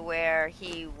by where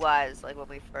he was, like when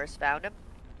we first found him.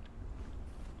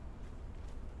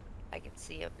 I can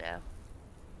see him now.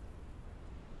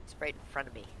 He's right in front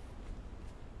of me.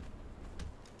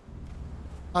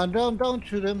 Don't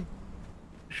shoot him.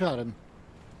 Shot him.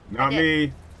 Not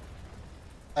did.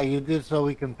 me. You did so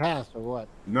we can pass, or what?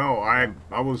 No, I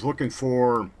was looking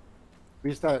for.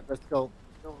 Restart. Let's go.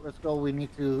 Let's go. We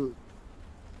need to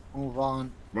move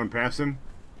on. Run past him.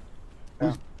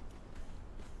 Yeah.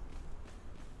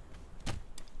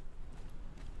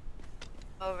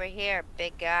 Over here,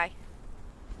 big guy.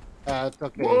 It's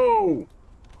okay. Whoa!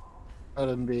 Let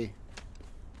him be.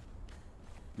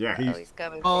 Yeah, Oh, he's. he's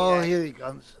coming for Oh, you guys. here he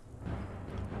comes.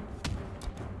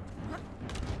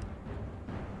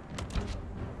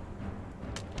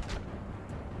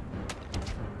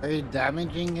 Are you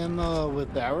damaging him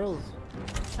with arrows?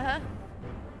 Uh-huh.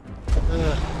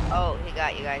 Ugh. Oh, he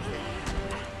got you guys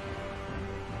then.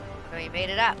 Oh, you made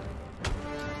it up.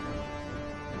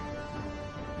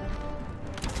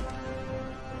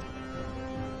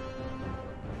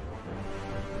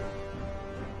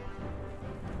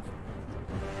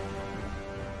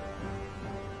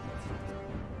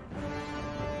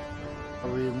 Are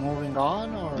we moving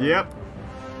on, or? Yep.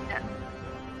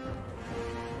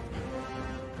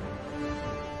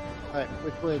 Alright,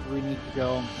 which way do we need to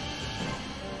go?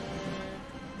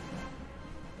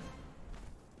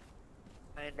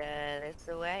 And that's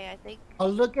the way, I think. Oh,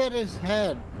 look at his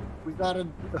head. We gotta.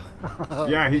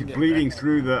 Yeah, he's Bring it bleeding back.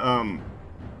 through the I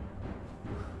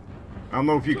don't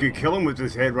know if you could kill him with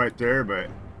his head right there, but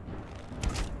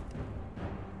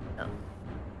No.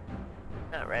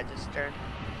 Not registered.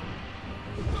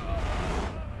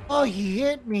 Oh, he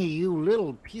hit me, you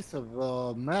little piece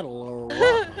of metal or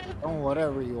what? Oh,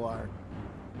 whatever you are.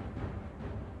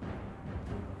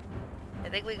 I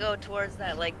think we go towards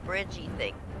that, like, bridgey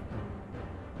thing.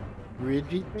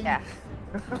 Bridgy thing? Yeah.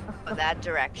 Go that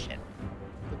direction.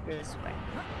 Okay. This way.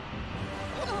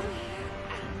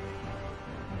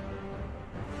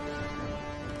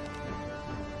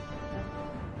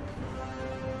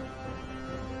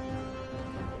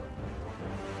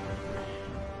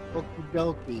 Okie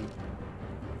dokie.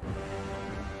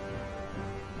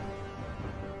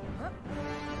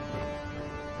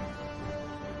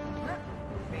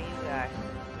 Where you guys?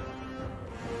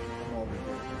 Come over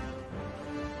here.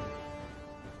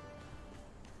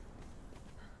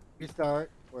 Restart.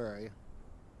 Where are you?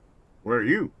 where are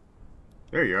you?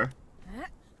 There you are.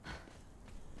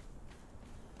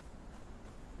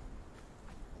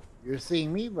 You're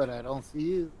seeing me, but I don't see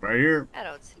you. Right here. I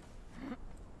don't see.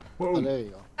 Oh, Whoa. there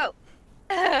you go.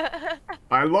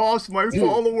 I lost my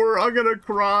follower. I'm gonna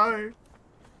cry.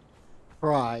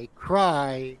 Cry,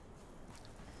 cry.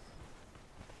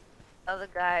 Other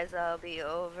guys, I'll be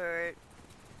over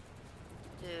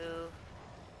to.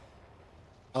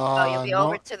 Oh, you'll be No,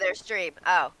 over to their stream.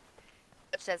 Oh.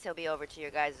 It says he'll be over to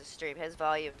your guys' stream. His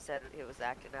volume said he was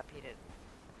acting up. He didn't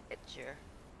hear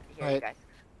you Right. guys.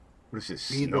 What is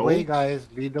this, lead the snow? way, guys.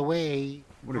 Lead the way.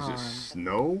 What is Come this, on.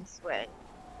 snow? This way.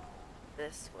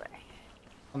 This way.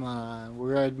 Come on,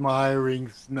 we're admiring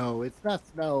snow. It's not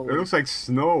snow. It looks like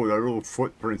snow, there are little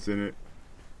footprints in it.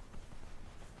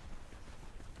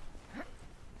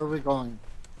 Where are we going?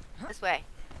 This way.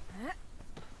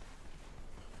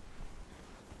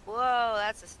 Whoa,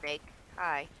 that's a snake.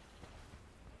 Hi.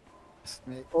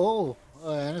 Snake. Oh,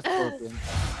 and a scorpion.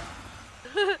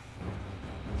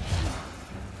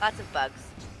 Lots of bugs.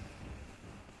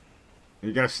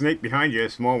 You got a snake behind you, a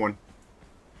small one.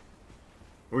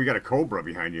 Oh, you got a cobra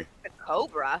behind you. A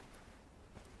cobra?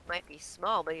 Might be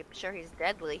small, but I'm sure he's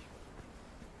deadly.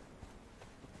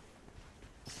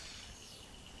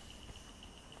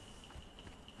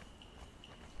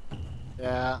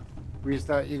 Yeah.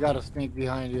 Restart. You got a snake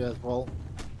behind you as well.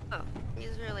 Oh,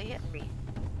 he's really hitting me.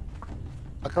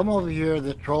 I'll come over here.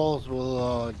 The trolls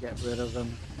will get rid of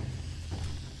them.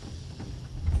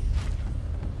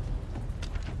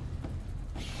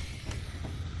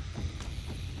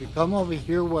 You come over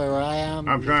here where I am.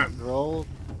 I'm trying. Trolls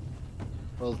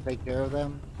will take care of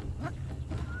them. I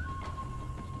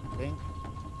think.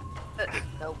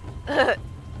 Nope.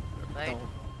 Right. No.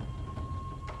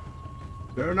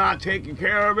 They're not taking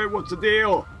care of it. What's the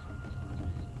deal?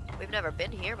 We've never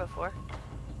been here before.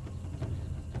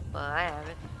 Well, I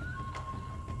haven't.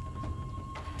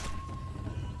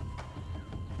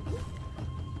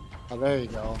 Oh, there you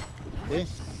go. See?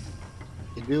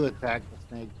 You do attack the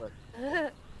snake, but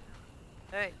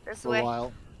Alright, this for way. a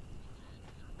while.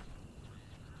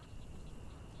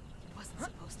 It wasn't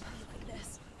supposed to be like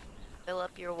this. Fill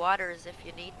up your waters if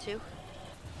you need to.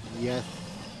 Yes.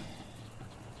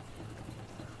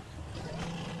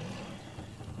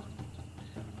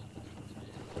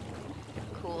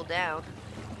 Cool down.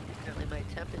 Apparently my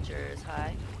temperature is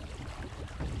high.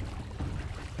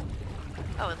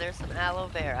 Oh, and there's some aloe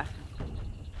vera.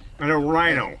 And a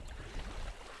rhino.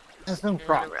 And some And a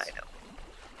crops. rhino.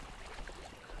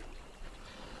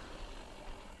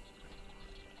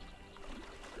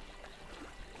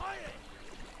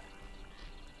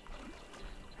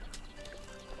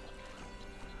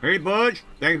 Hey, Budge.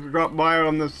 Thanks for dropping by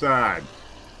on this side.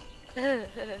 I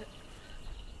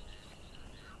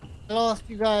lost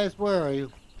you guys. Where are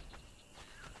you?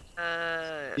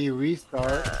 You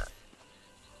restart.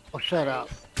 Oh, shut up.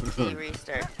 He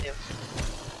restart too.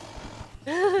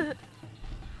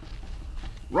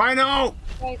 Rhino!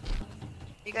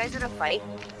 You guys in a fight?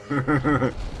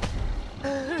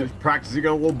 Just practicing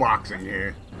a little boxing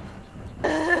here.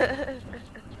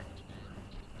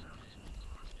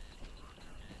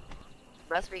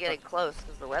 Must be getting close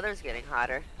because the weather's getting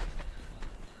hotter.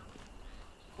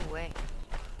 Wait.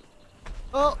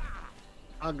 Oh,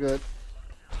 I'm good.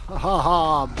 Ha ha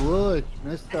ha, Butch,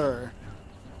 mister.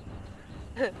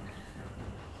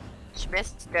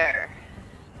 Schmister.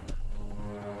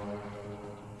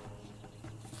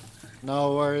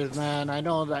 No worries, man. I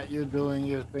know that you're doing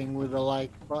your thing with the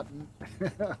like button.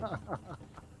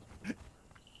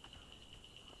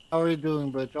 How are you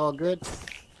doing, Butch? All good?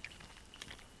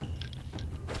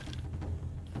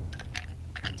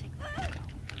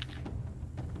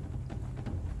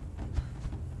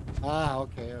 Ah,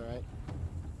 okay, alright.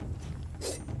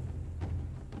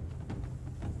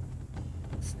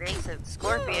 Snakes and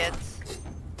scorpions.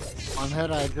 On head,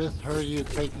 I just heard you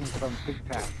taking some Tic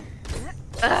Tac.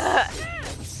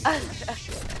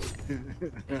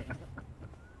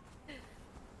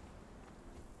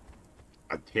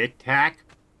 A tic tac?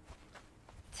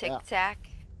 Tic tac.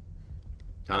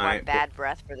 I Time. want bad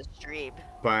breath for the stream.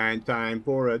 Fine time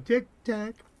for a tic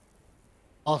tac.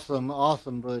 Awesome,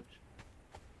 awesome, Butch.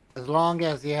 As long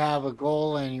as you have a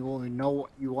goal and you know what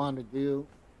you want to do,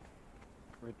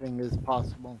 everything is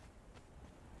possible.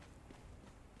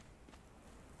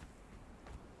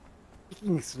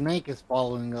 Freaking snake is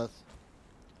following us.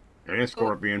 And a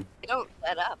scorpion. Don't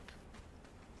let up.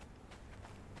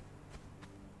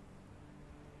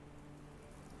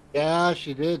 Yeah,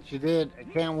 she did, she did. I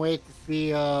can't wait to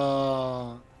see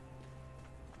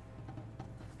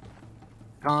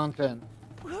content.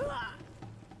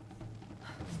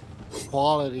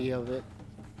 Quality of it.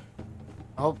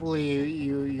 Hopefully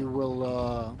you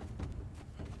will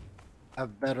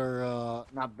have better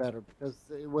not better, because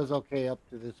it was okay up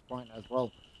to this point as well,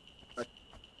 but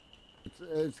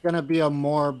it's gonna be a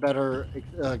more better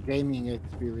gaming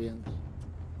experience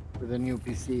with the new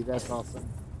PC. That's awesome.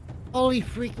 Holy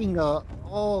freaking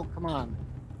oh, come on.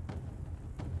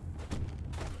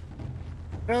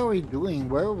 What are we doing?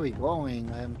 Where are we going?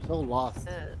 I'm so lost.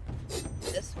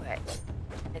 This way,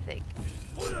 I think.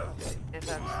 If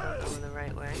I'm still going the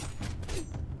right way.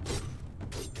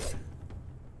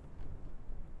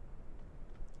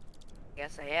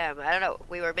 Yes, I am. I don't know.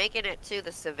 We were making it to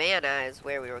the savannah is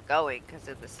where we were going, because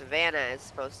in the savannah is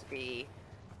supposed to be...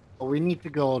 Well, we need to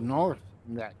go north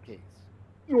in that case.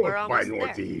 We're North by almost there.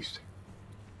 northeast.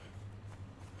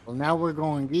 Well, now we're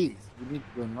going east. We need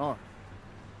to go north.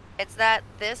 It's that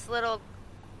this little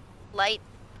light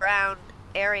brown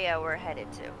area we're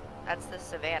headed to. That's the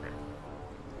savannah.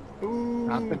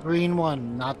 Not the Ooh. green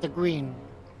one. Not the green.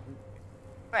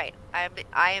 Right.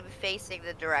 I am facing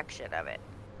the direction of it.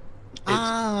 It's.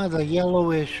 Ah, the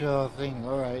yellowish thing.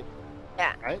 All right.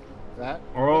 Yeah. Right? Is that it?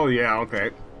 Oh yeah. Okay.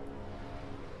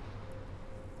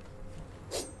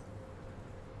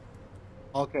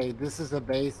 Okay, this is a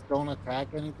base. Don't attack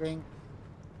anything.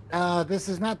 This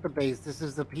is not the base. This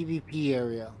is the PvP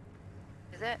area.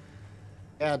 Is it?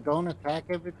 Yeah, don't attack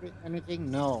everything.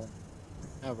 Anything? No,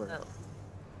 never. Oh.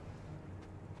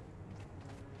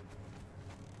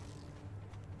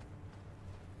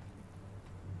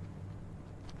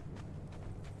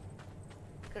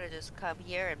 Could have just come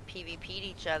here and PvP'd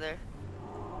each other.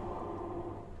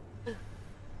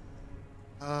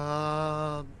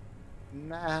 Nah.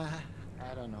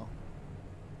 I don't know.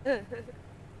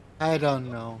 I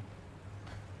don't know.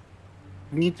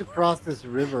 Need to cross this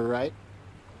river, right?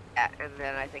 Yeah, and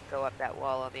then I think go up that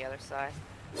wall on the other side.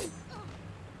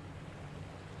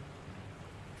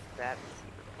 That's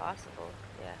even possible.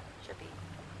 Yeah, should be.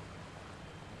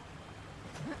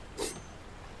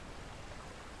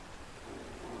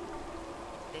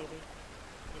 Maybe.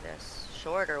 Need a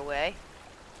shorter way.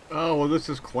 Oh well, let's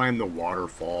just climb the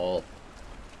waterfall.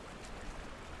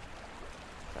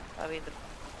 I mean,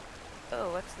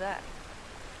 oh, what's that?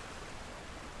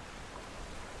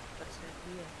 What's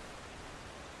in here?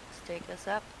 Let's take us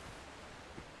up.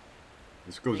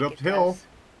 This goes Think it uphill.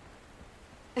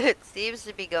 does. It seems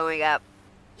to be going up.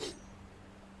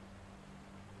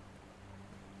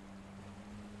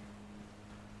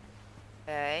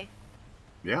 Okay.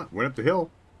 Yeah, went up the hill.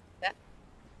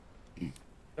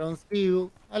 Don't see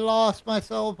you. I lost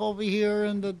myself over here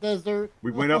in the desert.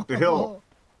 We went up the hill.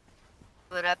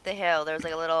 Went up the hill. There was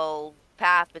like a little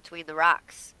path between the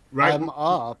rocks Right. I'm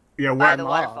up. Yeah. by We're, the up.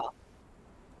 waterfall.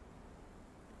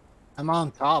 I'm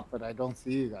on top, but I don't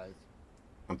see you guys.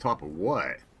 on top of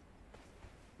what?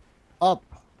 Up.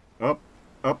 Up.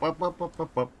 Up. Up. Up. Up.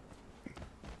 Up. Up.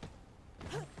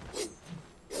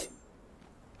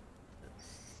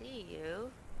 See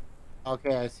you.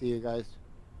 Okay, I see you guys.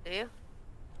 Do you?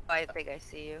 Oh, I think I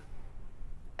see you.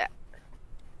 Yeah.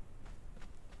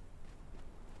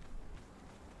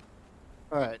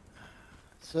 All right.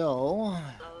 So,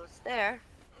 Almost there.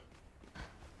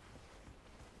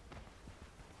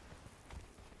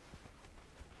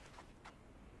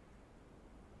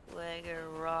 Swagger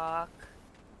Rock.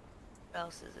 What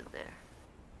else is in there?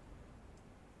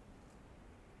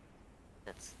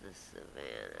 That's the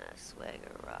Savannah.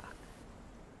 Swagger Rock.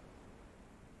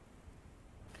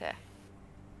 Okay.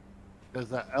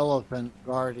 there's an elephant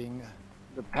guarding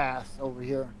the pass over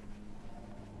here.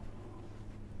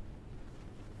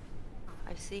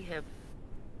 I see him.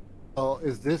 So,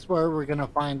 is this where we're gonna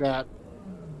find that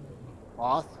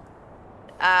boss?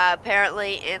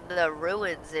 Apparently in the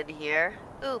ruins in here.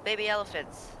 Ooh, baby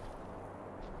elephants.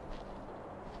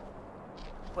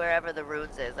 Wherever the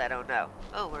ruins is, I don't know.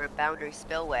 Oh, we're in Boundary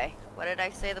Spillway. What did I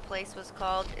say the place was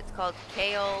called? It's called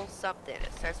Kale something.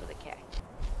 It starts with a K.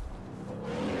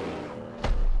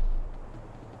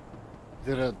 Is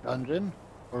it a dungeon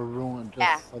or ruin? Just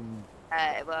Yeah. some.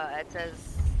 Well, it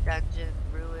says Dungeon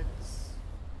Ruins.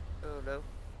 I don't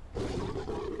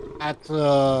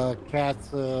know. Cat's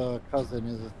cousin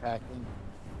is attacking.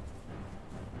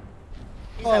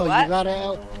 You Oh, said what? you got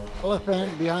an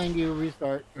elephant behind you.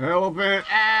 Restart. Elephant.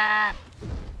 Ah!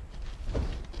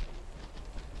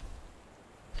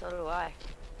 So do I.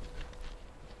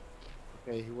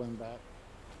 Okay, he went back.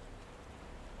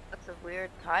 Lots of weird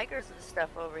tigers and stuff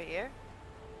over here.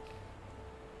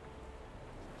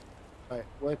 All right,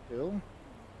 where to?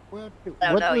 Where to?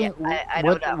 I don't know yet. I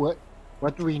don't know.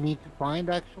 What do we need to find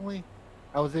actually?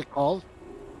 How is it called?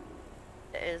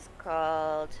 It is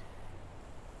called...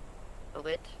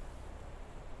 Wait.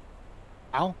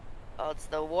 How? Oh, it's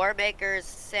the Warmaker's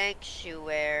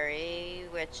Sanctuary,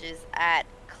 which is at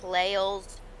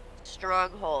Clail's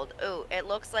Stronghold. Ooh, it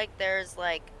looks like there's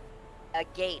like a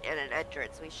gate and an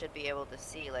entrance. We should be able to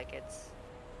see like it's...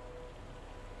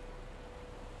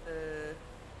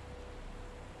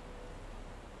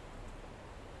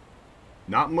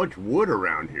 Not much wood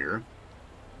around here.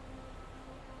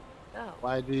 Oh.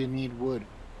 Why do you need wood?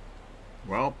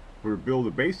 Well, we build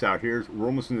a base out here. We're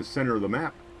almost in the center of the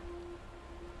map.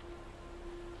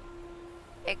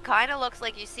 It kind of looks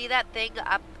like, you see that thing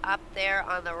up there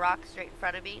on the rock straight in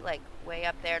front of me? Like way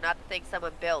up there, not the thing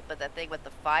someone built, but the thing with the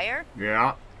fire?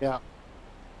 Yeah. Yeah.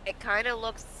 It kind of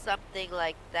looks something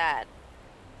like that.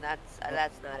 That's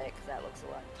not it, because that looks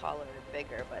a lot taller and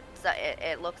bigger, but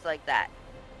it looks like that.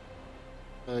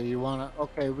 So you wanna?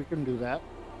 Okay, we can do that.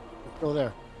 Let's go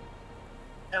there.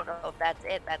 I don't know if that's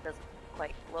it. That doesn't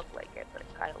quite look like it, but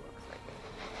it kind of looks like it.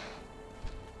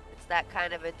 It's that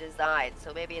kind of a design,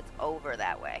 so maybe it's over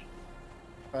that way.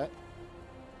 Right.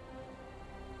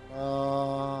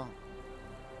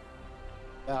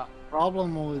 Yeah.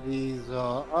 Problem with these.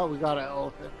 Oh, we got an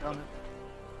elephant coming.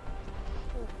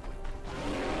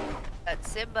 That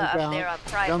Simba Jump up down, there on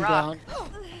Pride jump Rock. down,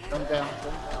 jump down.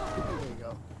 There you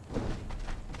go.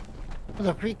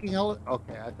 The freaking elephant.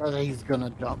 Okay, I thought he's gonna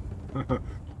jump.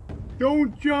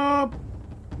 Don't jump!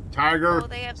 Tiger! Oh,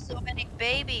 they have so many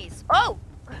babies. Oh!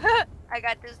 I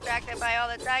got distracted by all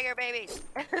the tiger babies.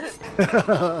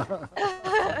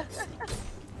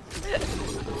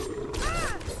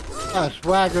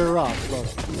 Swagger Rock, look.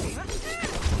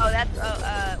 Oh, that's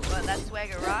well, that's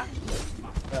Swagger Rock.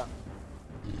 Yeah.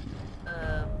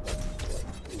 I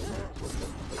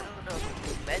don't know if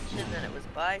you mentioned that it was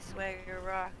by Swagger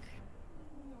Rock.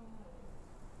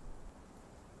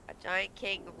 A giant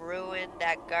king ruin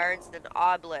that guards an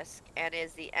obelisk and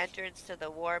is the entrance to the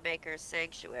War Maker's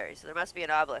sanctuary. So there must be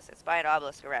an obelisk. It's by an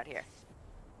obelisk around here.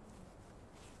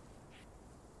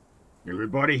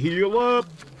 Everybody heal up!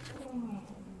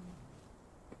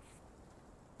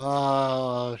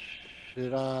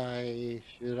 Should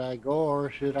I go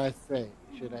or should I stay?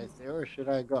 Should I stay or should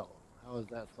I go? How is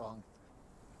that song?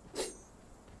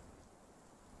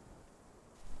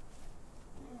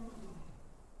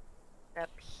 Up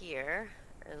here,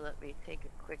 and let me take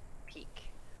a quick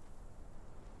peek.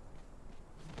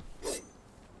 Could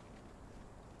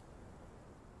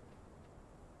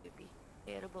be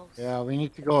animals. Yeah, we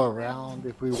need to go around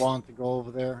if we want to go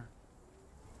over there.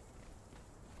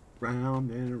 Round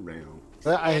and around.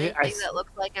 But Anything that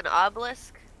looks like an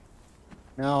obelisk?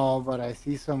 No, but I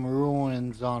see some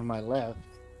ruins on my left.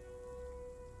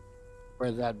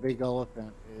 Where that big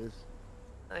elephant is.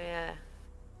 Oh yeah.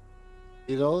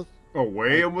 See those? Oh,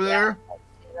 way over there?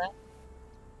 See that?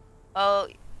 Oh,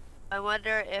 I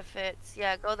wonder if it's...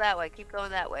 Yeah, go that way. Keep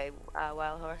going that way,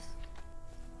 Wild Horse.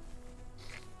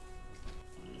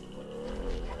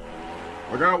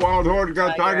 Look out, Wild Horse. You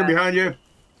got a tiger behind you.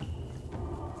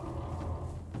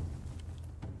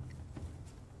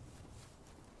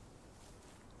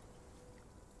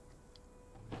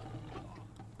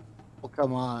 Oh,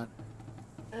 come on.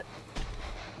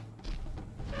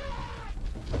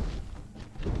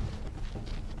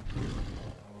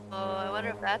 Oh, I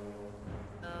wonder if that's...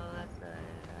 Oh, that's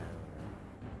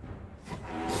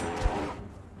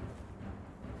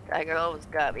Tiger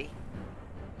almost got me.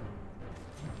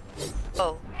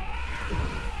 Oh.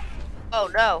 Oh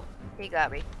no, he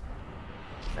got me.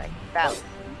 Like that.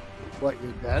 What,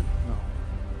 you're dead? No.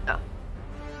 No.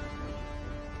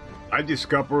 I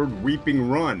discovered Weeping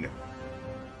Run.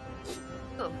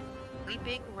 Oh,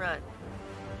 Weeping Run.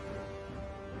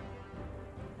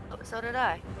 Oh, so did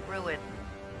I. Ruin.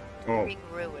 Oh, Weeping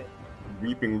Ruin.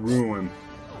 Weeping Ruin.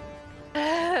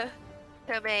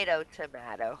 Tomato,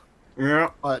 tomato. Yeah.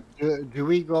 But do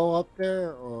we go up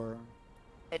there or?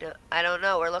 I don't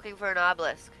know. We're looking for an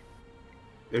obelisk.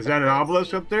 Is that an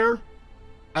obelisk up there?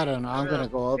 I don't know. I'm gonna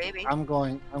go up. Maybe. I'm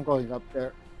going up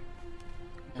there.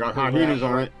 Got hyenas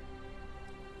on it.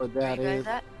 What Where that you guys is.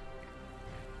 at?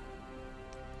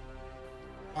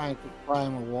 Trying to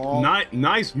climb a wall.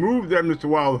 Nice move there, Mr.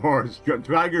 Wild Horse.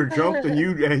 Tiger jumped and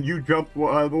you jumped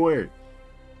out of the way.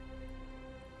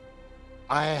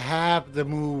 I have the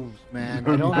moves, man.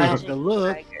 I don't have the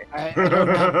look. Tiger. I don't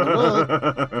have the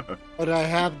look, but I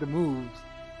have the moves.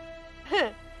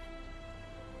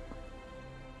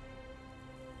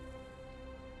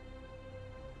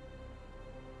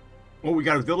 Oh, we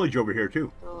got a village over here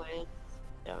too. Ruin.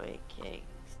 Giant Kings.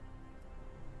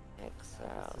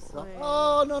 Exiles.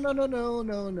 Oh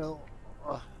no!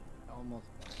 Oh, almost.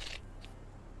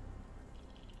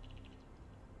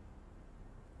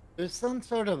 There's some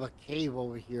sort of a cave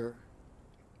over here.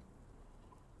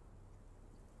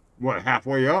 What,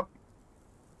 halfway up?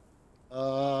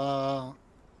 Oh,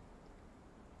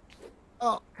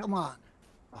 come on.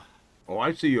 Oh,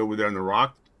 I see you over there on the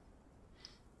rock.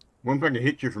 Wonder if I can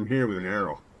hit you from here with an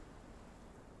arrow.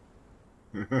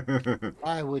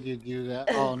 Why would you do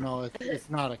that? Oh no, it's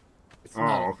not a. It's Oh,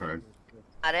 not a okay. cave.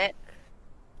 Got it?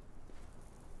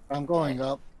 I'm going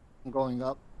up. I'm going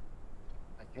up.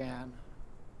 I can.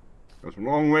 That's a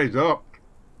long ways up.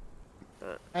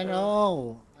 I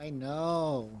know. I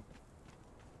know.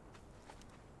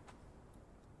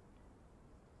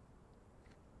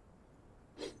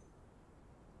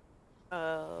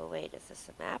 Oh, wait, is this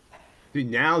a map? See,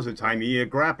 now's the time you need a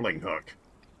grappling hook.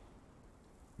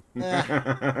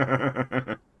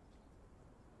 Let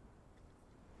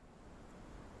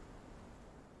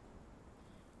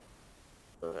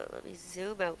me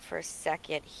zoom out for a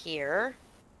second here.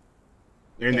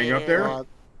 Anything up there?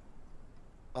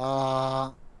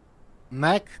 And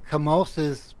Mech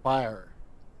Camosis Fire.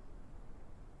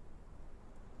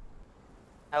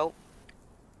 nope.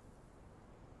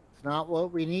 It's not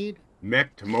what we need.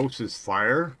 Mech Tomosis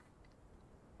Fire?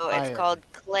 Oh, it's Fire. called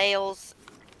Clail's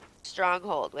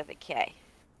Stronghold with a K.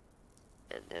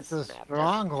 And It's this a map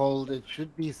stronghold. It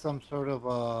should be some sort of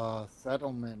a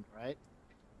settlement, right?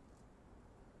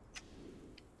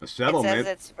 A It settlement?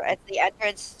 says it's the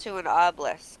entrance to an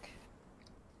obelisk.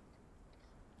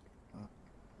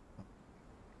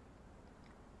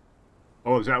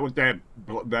 Oh, is that what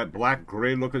that black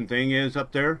gray looking thing is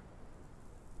up there?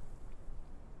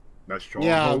 That's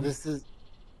stronghold. Yeah, this is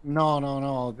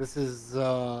no. This is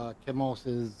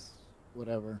Chemos's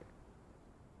whatever.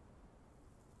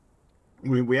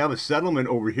 We have a settlement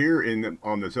over here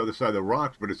on this other side of the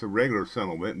rocks, but it's a regular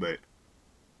settlement. But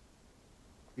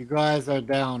You guys are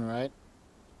down, right?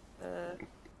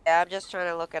 Yeah, I'm just trying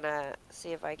to look at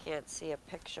see if I can't see a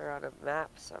picture on a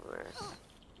map somewhere.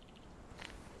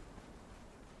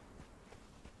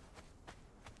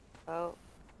 Oh.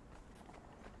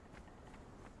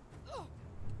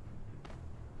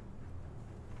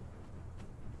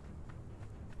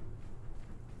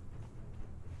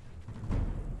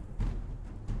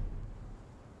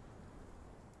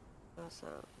 Awesome.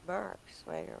 Mark,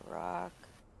 Swagger Rock.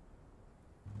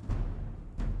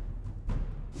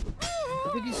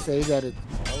 What did you say that it's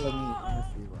called? Let me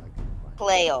see what I can find.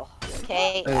 Clail.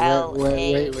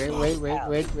 Wait.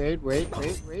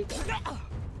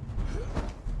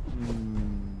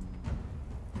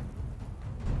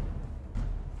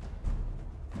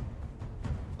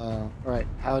 All right.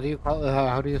 How do you call it?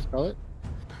 How do you spell it?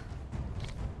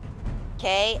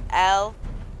 Klael.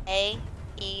 E.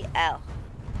 Alael.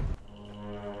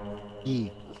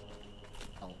 Klael.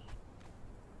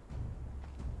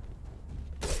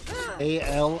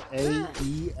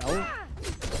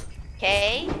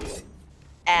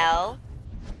 L.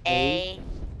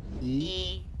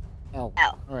 L. All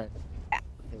right. Yeah.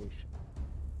 Okay.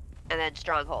 And then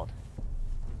Stronghold.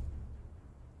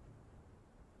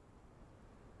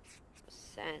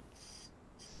 Sense.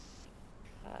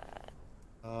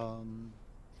 Not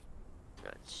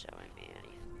showing me anything.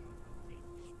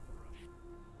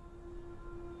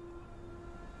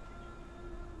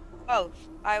 Oh,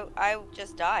 I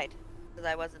just died because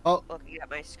I wasn't looking at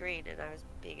my screen and I was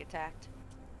being attacked.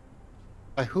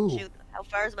 By who? Shoot, how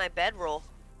far is my bedroll?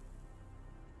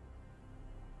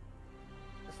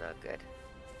 That's not good.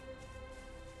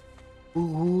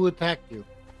 Who attacked you?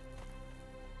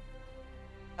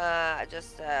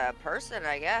 Just a person,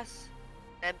 I guess.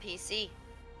 NPC.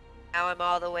 Now I'm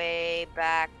all the way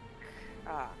back.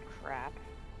 Oh, crap.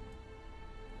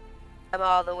 I'm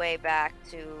all the way back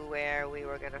to where we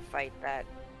were gonna fight that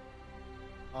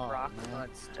rock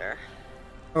monster.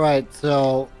 Alright,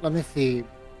 so let me see.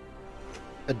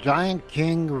 A giant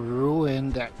king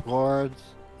ruin that guards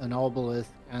an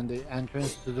obelisk and the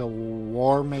entrance to the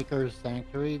War Maker's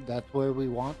Sanctuary. That's where we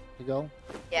want to go?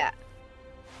 Yeah.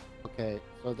 Okay,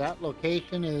 so that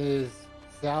location is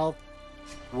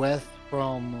southwest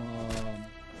from...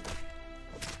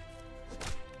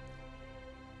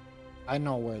 I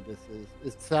know where this is.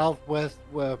 It's southwest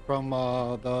from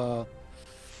the...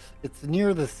 It's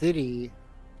near the city.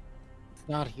 It's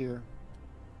not here.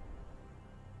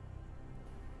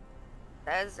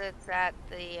 Says it's at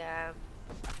the,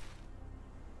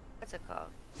 what's it called?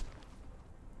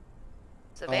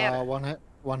 Savannah.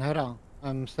 One head on.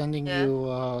 I'm sending you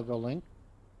the link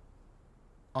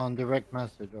on direct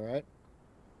message, alright?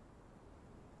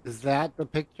 Is that the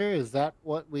picture? Is that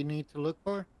what we need to look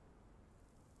for?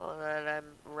 Hold on, I'm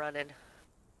running.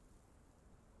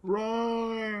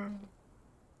 run.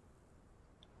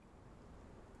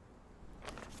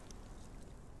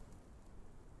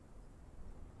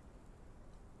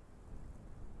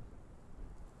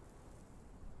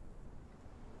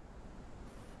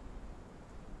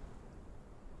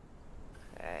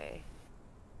 Okay.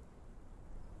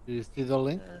 Do you see the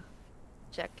link?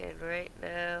 Checking right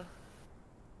now.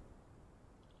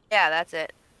 Yeah, that's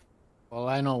it. Well,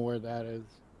 I know where that is.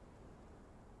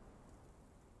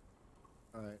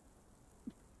 Alright.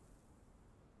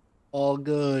 All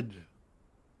good.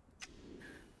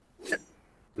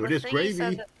 Good as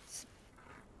gravy.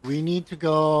 We need to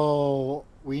go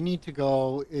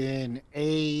in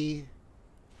A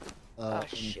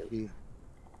let me shoot. see.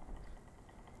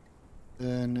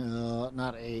 In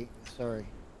not A, sorry.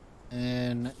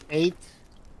 In 8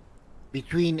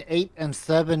 between 8 and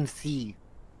 7C.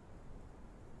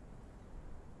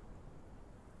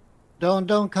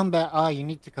 Don't come back. You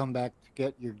need to come back to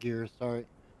get your gear, sorry.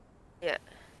 Yeah.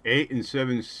 8 and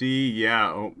 7C,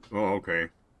 yeah. Oh, okay.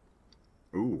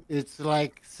 Ooh. It's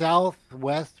like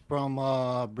southwest from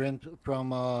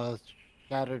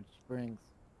Shattered Springs.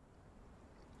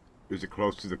 Is it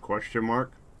close to the question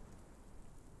mark?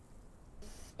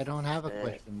 I don't have a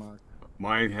question mark.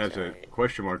 Mine has a Sorry.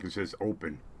 question mark that says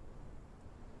open.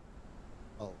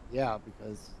 Oh, yeah,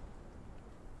 because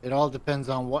it all depends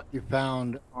on what you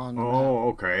found on the map. Oh,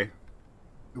 okay.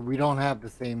 We don't have the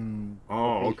same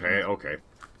Oh, okay, locations. okay.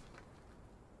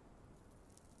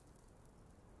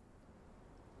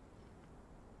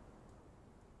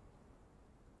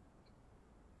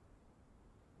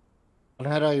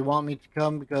 Anetta, you want me to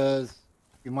come because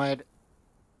you might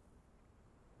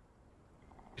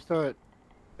start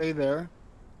stay there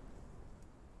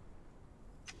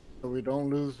so we don't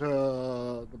lose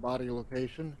the body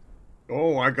location.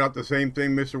 Oh, I got the same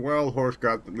thing Mr. Wildhorse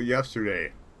got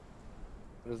yesterday.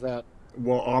 What is that?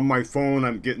 Well, on my phone,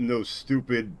 I'm getting those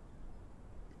stupid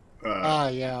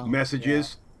Yeah.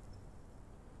 messages.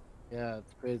 Yeah,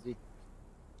 it's crazy.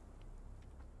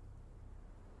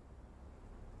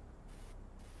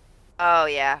 Oh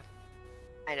yeah,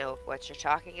 I know what you're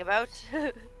talking about.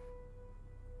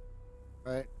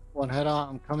 Right. One head on,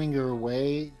 I'm coming your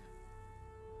way.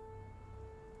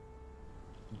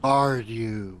 Guard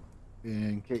you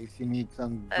in case you need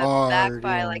some Back by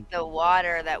guardian. like the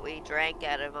water that we drank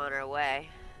out of on our way.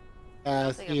 Yeah, I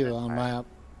don't think see I've you been on far. map.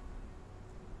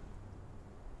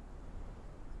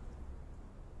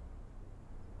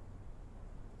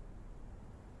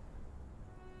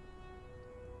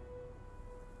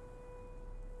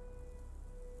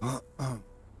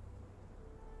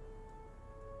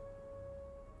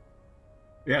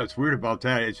 Yeah, it's weird about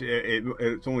that.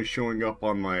 It's only showing up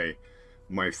on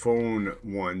my phone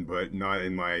one, but not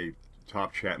in my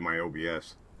top chat in my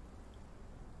OBS.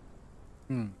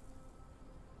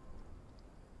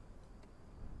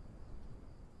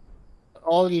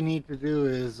 All you need to do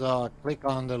is click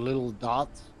on the little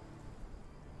dots,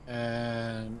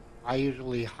 and I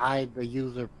usually hide the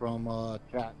user from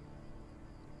chat.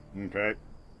 Okay.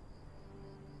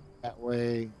 That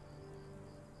way,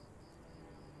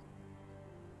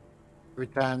 every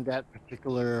time that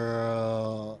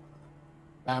particular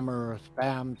spammer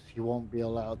spams, he won't be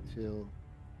allowed to.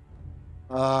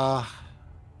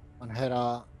 On head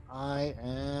I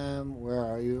am. Where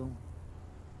are you?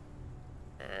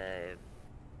 I'm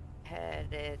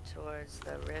headed towards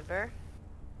the river.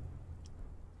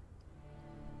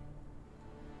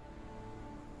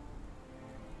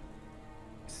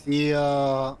 See, you,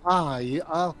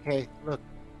 okay, look.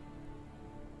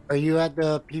 Are you at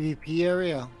the PvP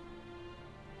area?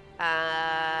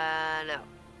 No,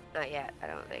 not yet. I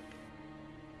don't think.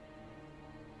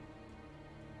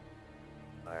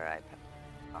 Or I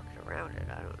walked around it.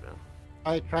 I don't know.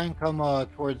 I try and come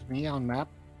towards me on map.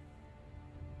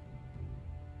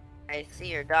 I see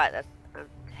your dot. I'm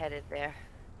headed there.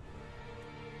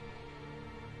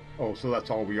 Oh, so that's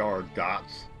all we are,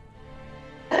 dots.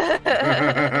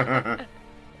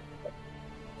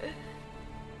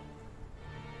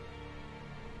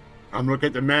 I'm looking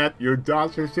at the map. Your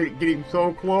dots are getting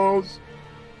so close.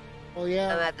 Oh I'm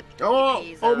yeah. at the Oh,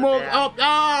 PvP zone almost now. up.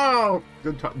 Oh,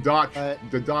 dots.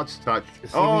 Right. The dots touched. You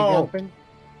see me Oh, jumping?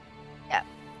 Yeah.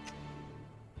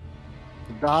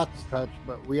 The dots touch,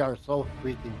 but we are so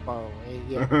freaking far away.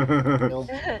 Yeah. Still.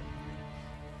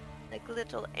 Like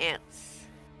little ants.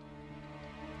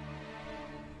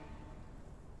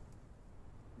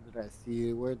 Did I see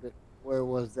you? Where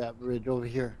was that bridge over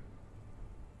here?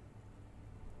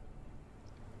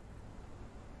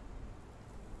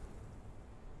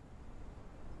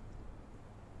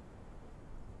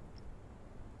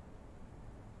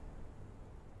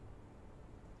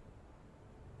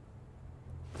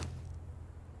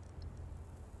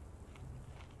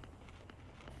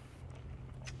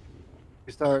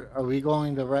 Are we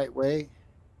going the right way?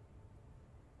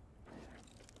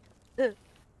 This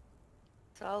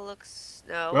all looks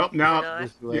no. Well, we're now- not.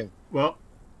 This way. well,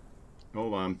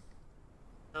 hold on.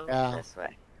 No, Yeah. this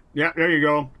way. Yeah, there you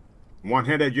go. One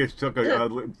head I just took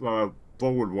a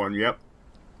forward one. Yep,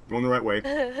 going the right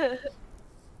way.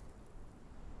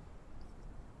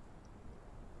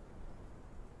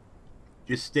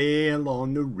 Just stay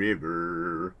along the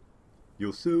river.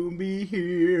 You'll soon be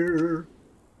here.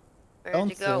 Where'd Don't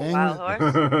you go, sing. wild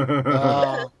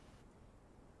horse?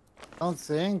 Don't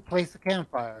sing. Place a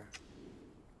campfire.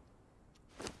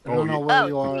 I Oh, don't know yeah. where Oh,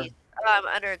 you are. geez. Oh, I'm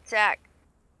under attack.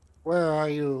 Where are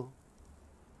you?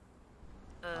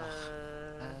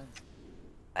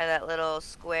 By that little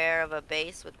square of a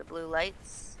base with the blue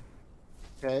lights.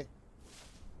 Okay.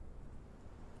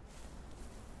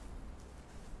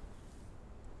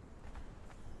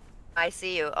 I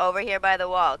see you. Over here by the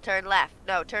wall. Turn left.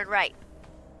 No, turn right.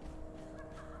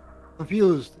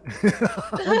 Confused. I'm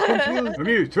confused.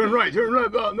 Amuse, turn right, turn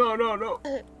right. No, no, no, no.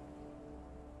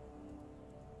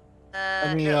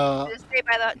 Let me, no. Just stay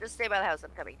by the house.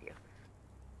 I'm coming to you.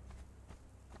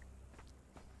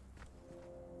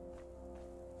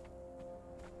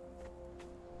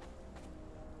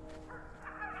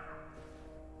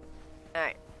 All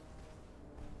right.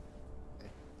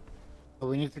 So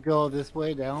we need to go this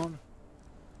way down.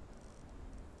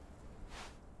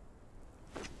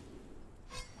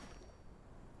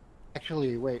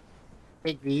 Actually, wait.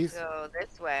 Take these. Go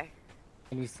this way.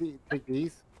 Can you see? Take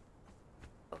these.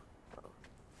 I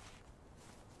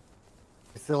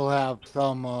still have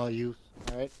some use,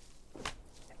 alright?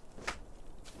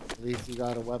 At least you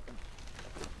got a weapon.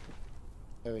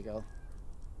 There we go.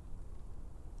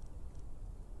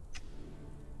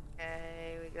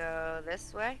 Okay, we go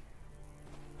this way.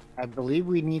 I believe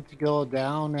we need to go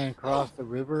down and cross the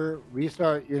river.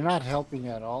 Restart. You're not helping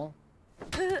at all.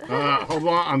 Hold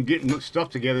on, I'm getting stuff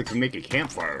together to make a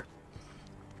campfire.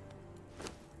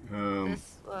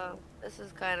 This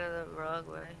is kind of the wrong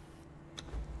way.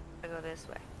 I go this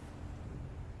way.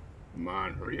 Come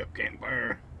on, hurry up,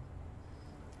 campfire.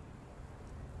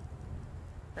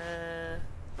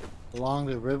 Along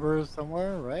the river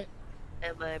somewhere, right?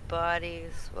 And my body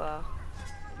is, well,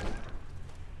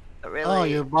 really. Oh,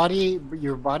 your body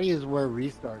is where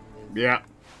restart is. Yeah.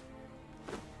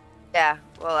 Yeah,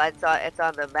 well, it's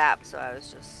on the map, so I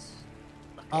was just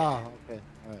Oh, okay,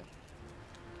 all right.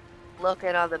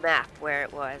 looking on the map where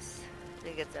it was. I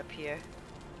think it's up here.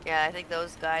 Yeah, I think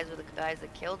those guys were the guys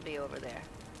that killed me over there.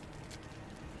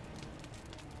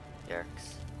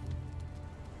 Jerks.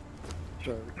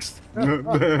 Jerks.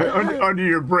 under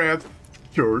your breath,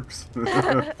 jerks.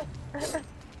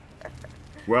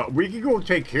 Well, we can go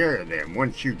take care of them.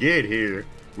 Once you get here,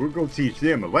 we're going to teach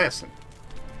them a lesson.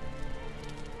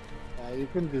 Yeah, you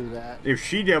can do that. If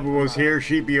She-Devil was here,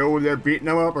 she'd be over there beating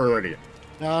them up already.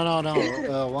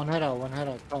 No. One head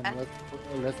out. Come,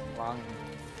 let's climb.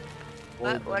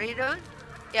 What are you doing?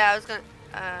 Yeah, I was gonna.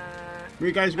 Where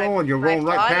you guys going? You're my rolling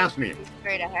right body past me. is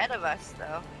straight ahead of us,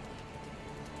 though.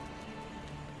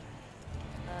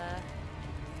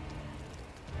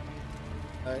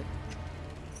 Alright.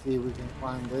 See if we can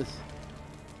climb this.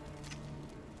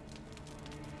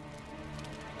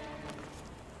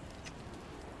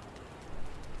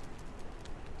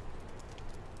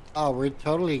 Oh, we're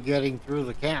totally getting through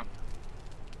the camp.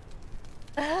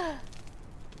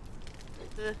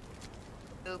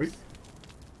 Oops.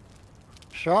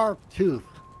 Sharp tooth.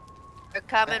 We're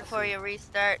coming for you,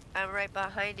 restart. I'm right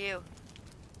behind you.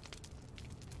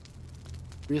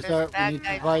 Restart. There's We need to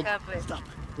bad fight. guys coming.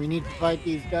 We need to fight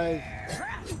these guys.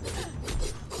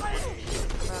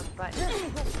 Wrong button.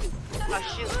 Oh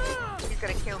shoot! He's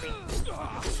gonna kill me.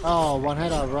 Oh, one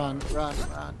head out. Run.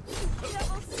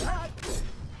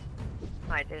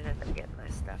 I didn't end up getting my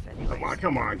stuff anyway.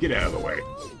 Come on, get out of the way.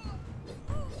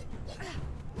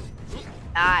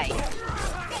 Die.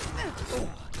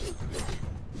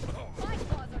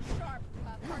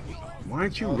 Why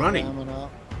aren't you running? Stamina.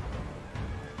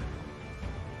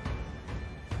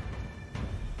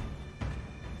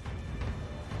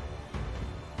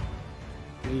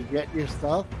 Did you get your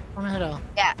stuff? One head out.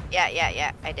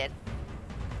 Yeah. I did.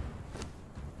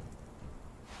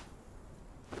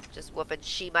 Just whooping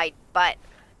she-mite butt.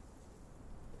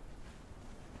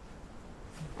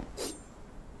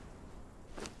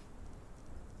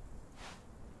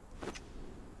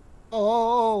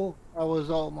 Oh, I was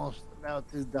almost about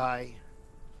to die.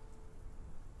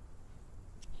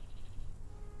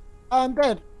 I'm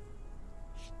dead.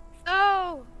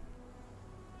 No!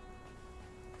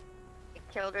 I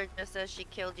killed her just as she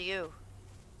killed you.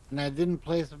 And I didn't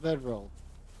place a bedroll.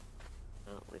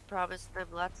 Well, we promised them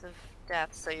lots of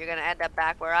deaths, so you're gonna end up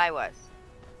back where I was.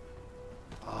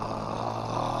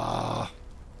 Ah.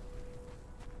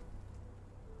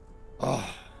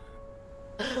 Oh.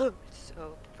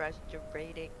 So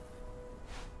frustrating.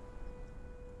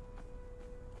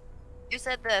 You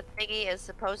said the thingy is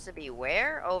supposed to be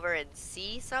where? Over in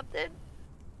C something?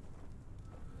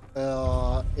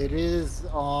 It is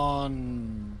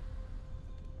on.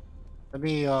 Let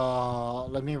me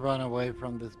run away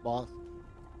from this boss.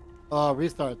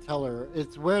 Restart. Tell her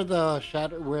it's where the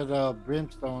shadow, where the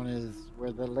brimstone is,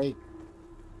 where the lake,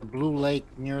 the blue lake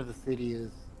near the city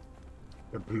is.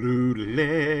 The blue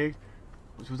lake.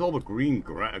 What's with all the green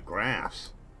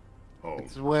grass? Oh.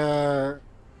 It's where.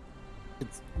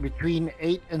 It's between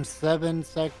 8 and 7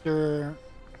 sector.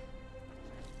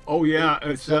 Oh yeah,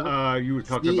 8 it's 7. you were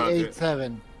talking about it.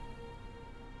 7.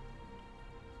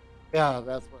 Yeah,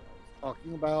 that's what I was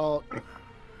Talking about.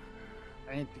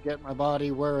 I need to get my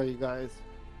body. Where are you guys?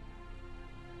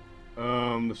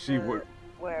 Let's see what.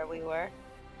 Where we were.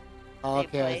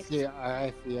 Okay, I place. see.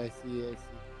 I see.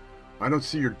 I don't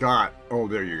see your dot. Oh,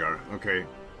 there you go. Okay.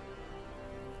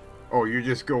 Oh, you're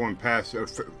just going past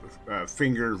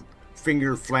finger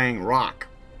flang rock.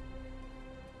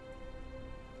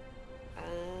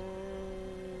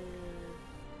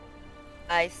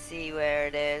 I see where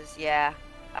it is. Yeah,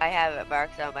 I have it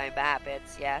marked on my map.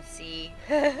 It's C.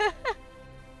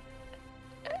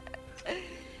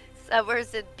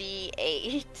 Somewhere's in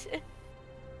B8.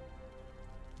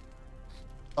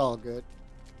 All good.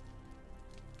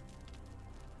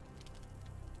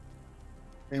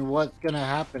 And what's gonna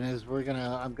happen is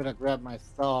I'm gonna grab my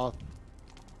stuff.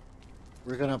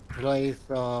 We're gonna place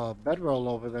a bedroll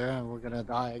over there, and we're gonna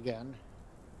die again.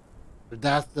 But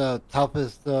that's the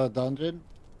toughest dungeon.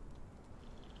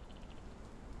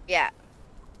 Yeah.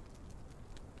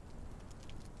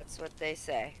 That's what they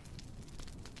say.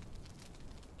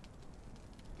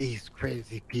 These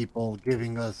crazy people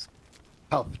giving us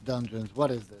tough dungeons.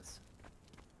 What is this?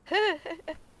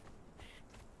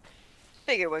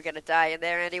 Figure we're gonna die in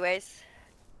there anyways.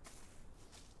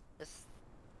 Just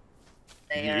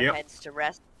lay our heads to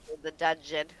rest in the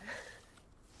dungeon.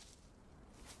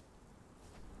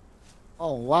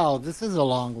 Oh wow, this is a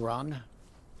long run.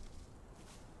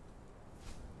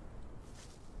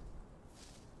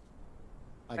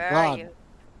 My Where God. are you?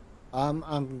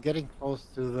 I'm getting close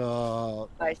to the.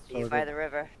 I see you by the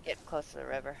river. Getting close to the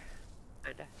river.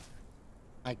 Kinda.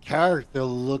 My character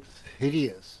looks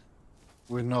hideous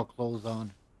with no clothes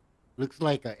on. Looks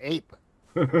like an ape.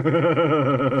 Well,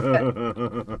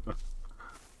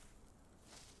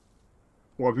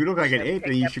 if you look like an ape,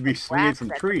 then you should be swinging from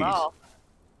trees.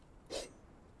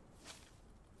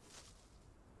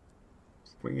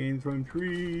 Swinging from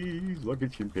trees like a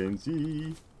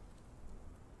chimpanzee.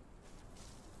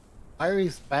 Why are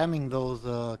you spamming those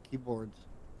keyboards?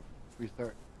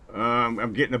 Restart.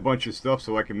 I'm getting a bunch of stuff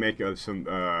so I can make some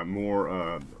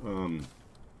more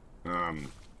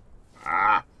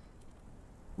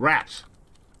wraps.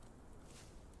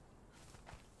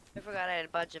 I forgot I had a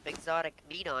bunch of exotic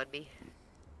meat on me.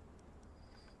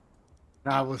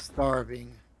 I was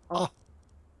starving. Oh.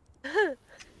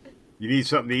 You need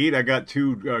something to eat? I got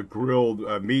 2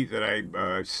 grilled meat that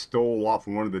I stole off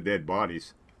of one of the dead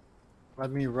bodies. Let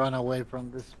me run away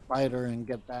from this spider and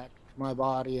get back to my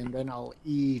body, and then I'll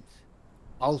eat.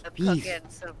 I'm cooking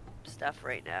some stuff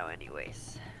right now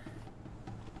anyways.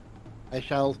 I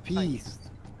shall feast.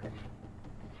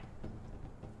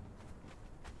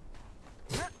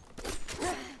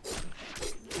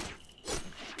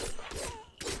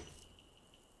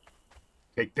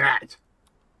 Take that!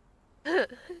 What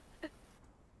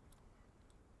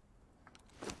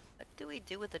do we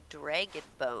do with a dragon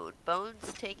bone?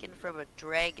 Bones taken from a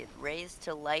dragon, raised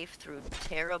to life through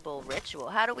terrible ritual.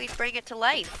 How do we bring it to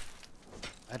life?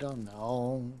 I don't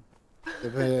know.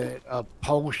 Give it a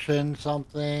potion,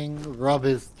 something. Rub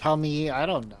his tummy. I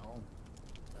don't know.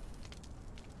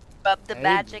 Rub the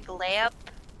magic lamp?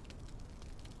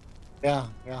 Yeah.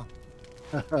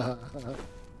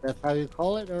 That's how you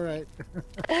call it? Alright.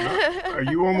 Are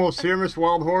you almost here, Miss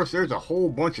Wild Horse? There's a whole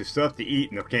bunch of stuff to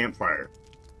eat in the campfire.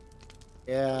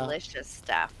 Yeah. Delicious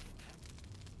stuff.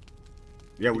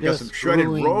 Yeah, we got some shredded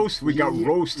roast. We got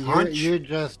roast hunch. You're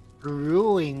just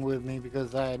screwing with me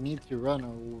because I need to run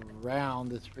around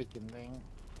this freaking thing.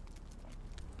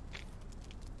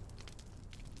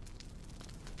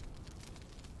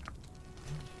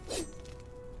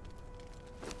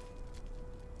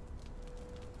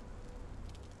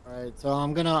 Alright, so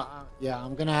I'm gonna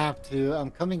have to, I'm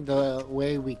coming the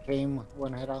way we came,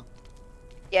 one head off.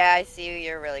 Yeah, I see you.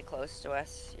 You're really close to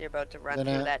us. You're about to run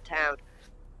through that town.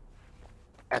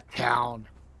 A town.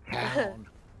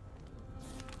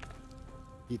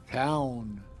 The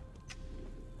town.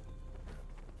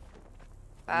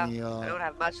 Wow, I don't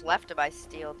have much left of my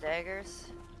steel daggers.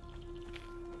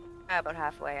 About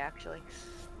halfway, actually.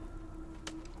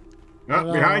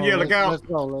 Oh, behind you, look out! Let's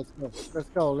go.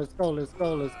 Leave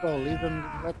them,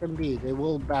 let them be. They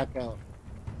will back out.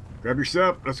 Grab your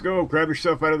stuff. Let's go. Grab your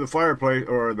stuff out of the fireplace,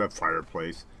 or the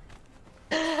fireplace.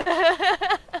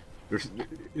 There's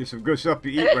some good stuff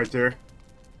to eat right there.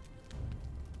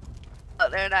 Oh,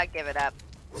 they're not giving up.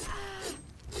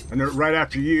 And they're right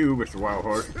after you, Mr. Wild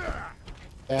Horse.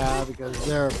 Yeah, because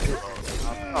they're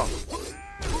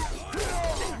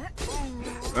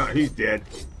Oh, he's dead.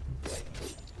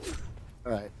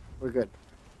 Alright, we're good.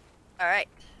 Alright.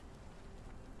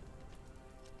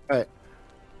 Alright.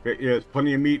 Okay, yeah, there's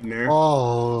plenty of meat in there.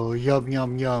 Oh, yum.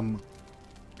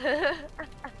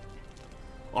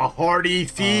 A hearty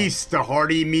feast, a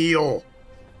hearty meal.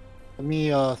 Let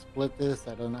me split this.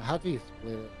 I don't know. How do you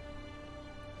split it?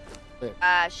 Split.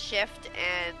 Shift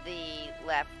and the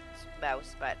left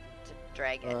mouse button to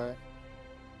drag it. Alright.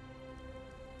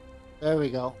 There we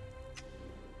go.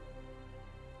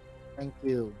 Thank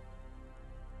you.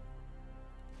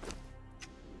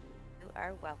 You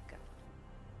are welcome.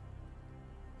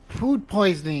 Food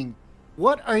poisoning.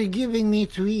 What are you giving me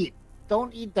to eat?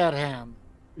 Don't eat that ham.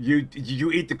 Did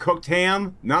you eat the cooked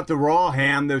ham? Not the raw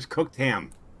ham. There's cooked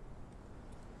ham.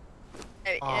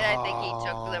 I think he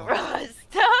took the raw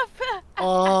stuff.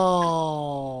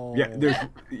 Oh.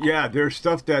 There's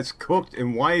stuff that's cooked,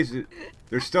 and why is it?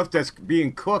 There's stuff that's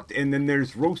being cooked, and then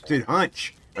there's roasted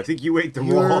hunch. I think you ate the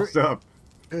raw stuff.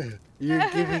 You're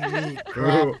giving me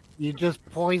crap. You just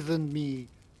poisoned me.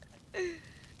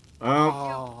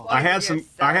 I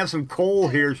have some coal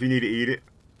here if you need to eat it.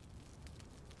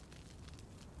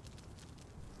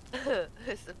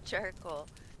 Some charcoal.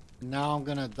 Now I'm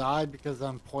gonna die because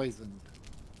I'm poisoned.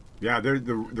 Yeah, there's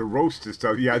the roasted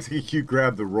stuff. Yeah, I think you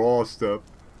grabbed the raw stuff.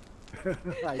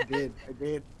 I did.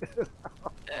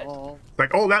 Oh. It's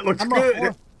like, oh, that looks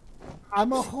good.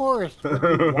 I'm a horse. What do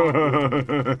you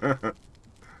want?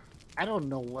 I don't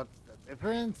know what's the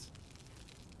difference.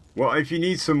 Well, if you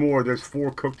need some more, there's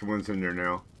 4 cooked ones in there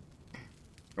now,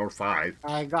 or 5.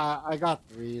 I got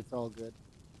 3. It's all good.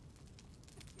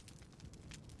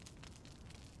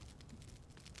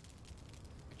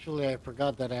 Actually, I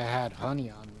forgot that I had honey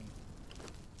on me.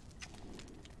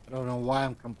 I don't know why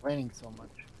I'm complaining so much.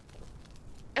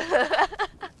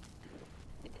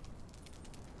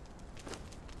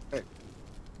 Hey.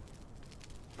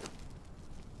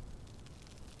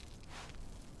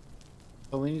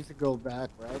 So we need to go back,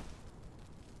 right?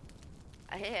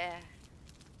 Yeah.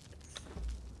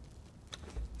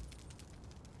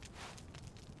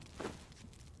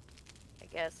 I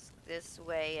guess this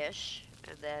way-ish,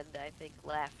 and then I think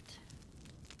left.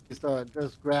 So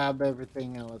just grab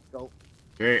everything and let's go.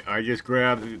 Okay, I just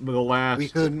grabbed the last.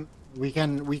 We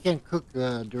can cook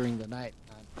during the night,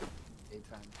 not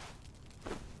daytime.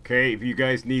 Okay, if you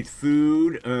guys need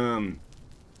food,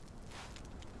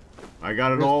 I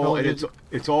got it all, and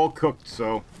it's all cooked.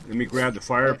 So let me grab the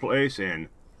fireplace and.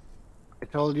 I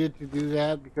told you to do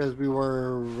that because we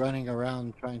were running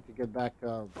around trying to get back to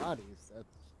our bodies.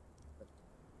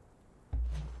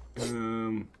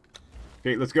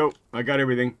 Okay, let's go. I got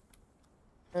everything.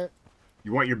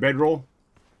 You want your bedroll?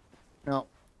 No.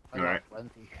 I got Alright.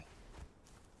 plenty.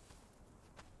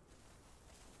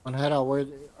 Anhera, where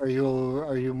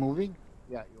are you moving?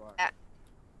 Yeah, you are. Yeah.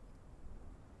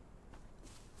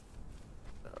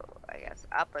 So I guess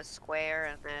up a square,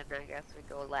 and then I guess we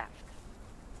go left.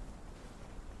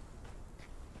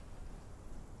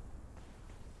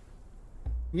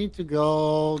 We need to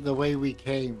go the way we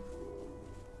came.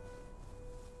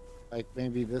 Like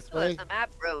maybe this Oh, way? there's a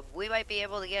map road. We might be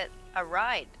able to get a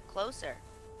ride closer.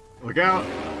 Look out!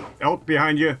 Elk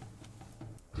behind you.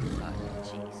 Oh,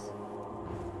 jeez.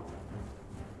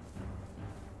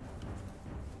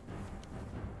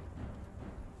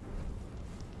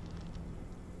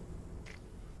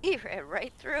 He ran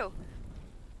right through.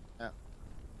 Yeah.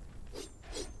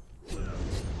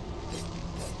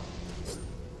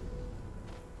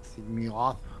 See me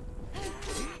off.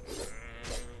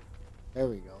 There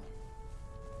we go.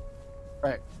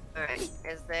 Right. Alright,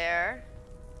 is there...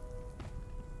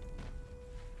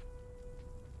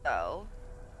 So...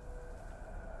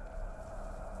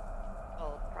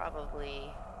 I'll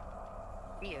probably...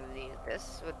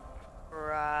 This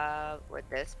would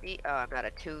this be? Oh, I'm not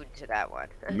attuned to that one.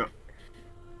 No.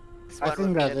 This I one think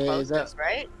would be that the is closest,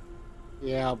 right?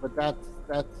 Yeah, but that's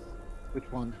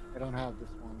which one? I don't have this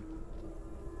one.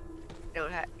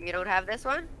 You don't have this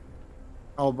one?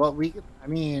 Oh, but we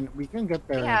can get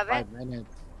there in have 5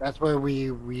 minutes. That's where we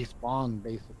respawn,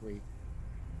 basically.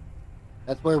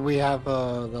 That's where we have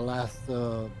the last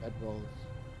bedrolls.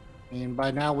 I mean,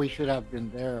 by now we should have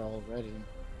been there already.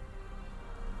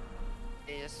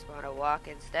 You just want to walk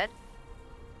instead?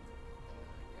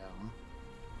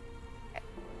 Yeah.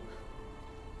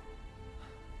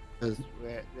 'Cause,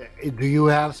 do you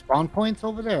have spawn points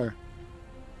over there?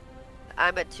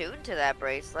 I'm attuned to that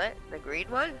bracelet, the green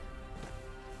one.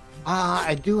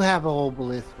 I do have an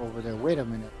obelisk over there. Wait a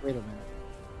minute.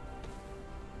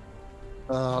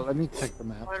 Let me check the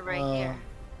map. One right here.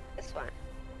 This one.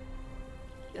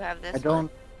 You have this I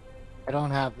don't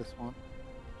have this one.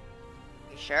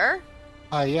 You sure?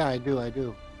 Yeah, I do.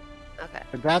 Okay.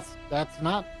 But that's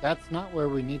not where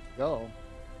we need to go.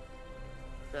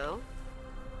 No?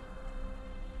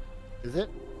 Is it?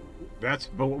 That's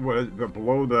below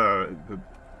the.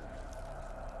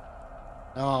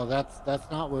 No, that's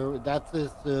not where. That's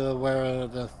just where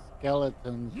the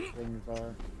skeletons things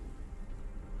are.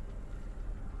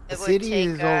 The It would city take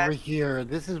is over here.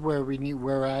 This is where we need.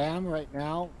 Where I am right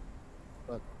now.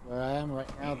 Look, where I am right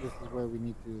now. This is where we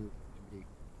need to be.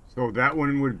 So that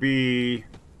one would be.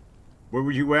 Where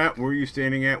were you at? Where were you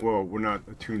standing at? Well, we're not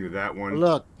attuned to that one.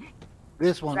 Look,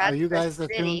 this one. Are That's you the guys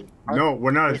city. attuned? No,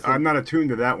 we're not. Listen. I'm not attuned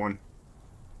to that one.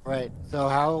 Right. So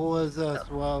how was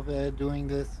Suave doing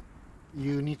this?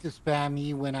 You need to spam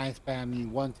me when I spam me.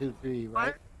 1, 2, 3.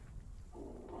 Right.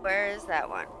 Where is that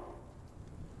one?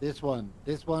 This one.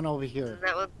 This one over here. Isn't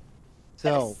that one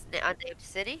So unnamed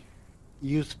city?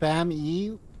 you spam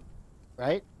E,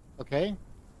 right? Okay.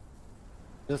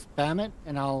 Just spam it,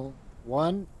 and I'll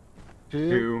 1, 2,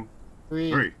 2,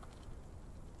 3. 3.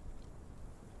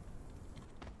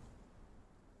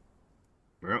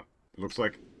 Well, looks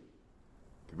like.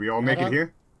 Did we all make it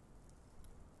here?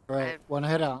 Right. One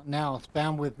head out. Now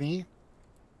spam with me.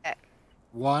 Okay.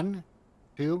 1,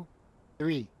 2,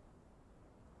 3.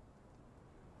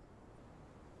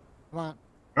 Come on.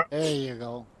 There you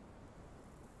go.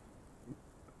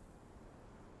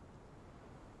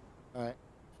 All right.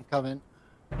 I'm coming.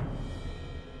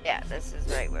 Yeah, this is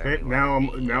right where. Okay, we now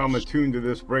wanna be. I'm attuned to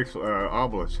this brakes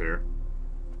obelisk here.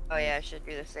 Oh yeah, I should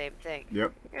do the same thing.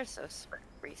 Yep. You're so smart.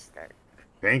 Restart.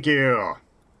 Thank you.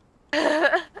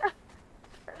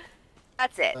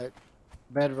 That's it. Right.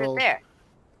 Bed Right rolls. there.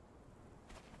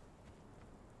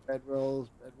 Bed rolls.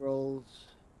 Bed rolls.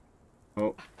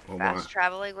 Oh, hold on. Fast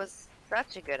traveling was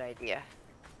such a good idea.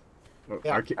 Oh,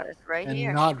 Yeah. I can't- But it's right And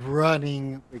here. not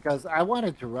running because I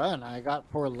wanted to run. I got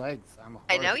 4 legs. I'm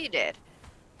I know hard. you did.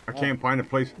 I can't find a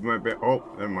place for my bed. Oh,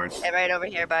 never mind. And right over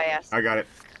here by us. I got it.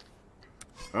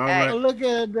 All Hey. Oh, right. look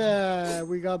at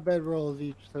we got bed rolls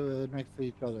each next to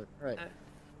each other. Right.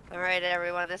 All right,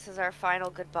 everyone. This is our final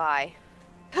goodbye.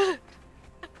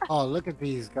 Oh, look at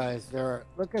these guys.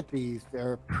 Look at these.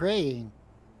 They're praying.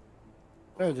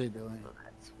 What are they doing? Oh,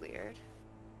 that's weird.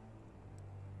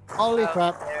 Holy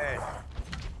crap. There.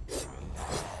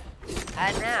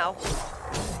 And now.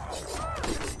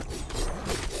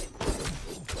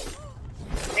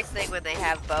 Nice thing when they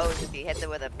have bows, if you hit them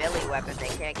with a melee weapon, they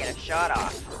can't get a shot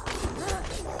off.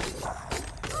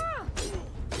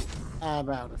 I'm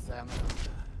out of stamina.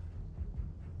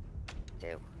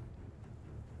 Too.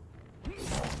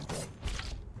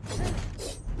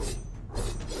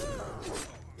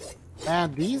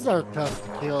 Man, these are tough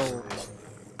to kill.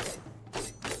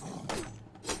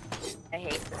 I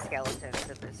hate the skeletons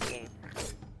in this game.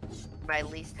 My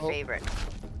least Oh. favorite.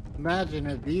 Imagine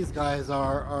if these guys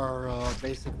are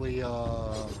basically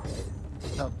tough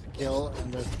to kill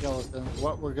and they're skeletons.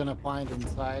 What we're gonna find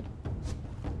inside?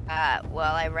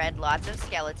 Well, I read lots of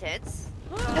skeletons.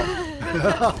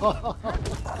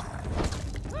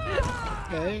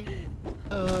 Okay,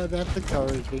 that's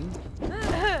encouraging.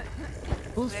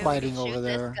 Who's Maybe we fighting should over shoot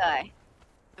there? This guy.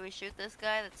 Can we shoot this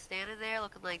guy that's standing there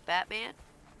looking like Batman?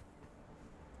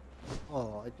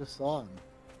 Oh, I just saw him.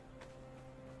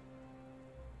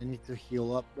 I need to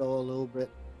heal up though a little bit.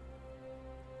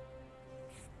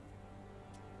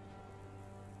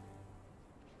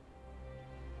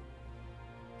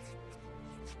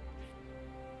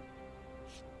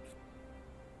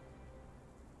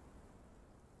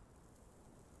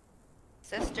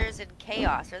 Sisters in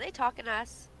Chaos. Are they talking to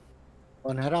us?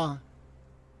 One head on.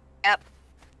 Yep.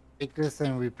 Take this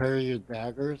and repair your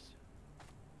daggers.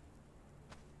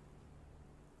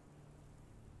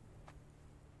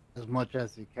 As much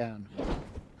as you can.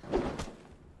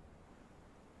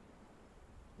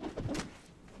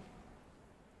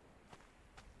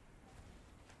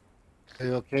 Are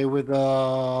you okay with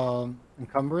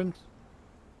encumbrance?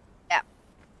 Yep.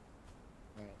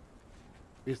 Alright.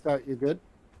 Restart, you good?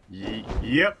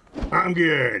 Yep, I'm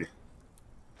good.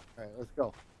 Alright, let's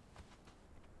go.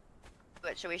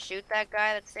 But should we shoot that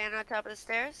guy that's standing on top of the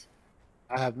stairs?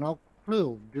 I have no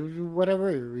clue. Do you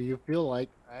whatever you feel like.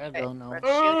 I don't know. Let's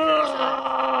shoot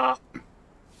him.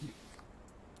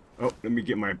 Oh, let me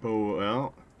get my bow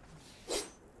out.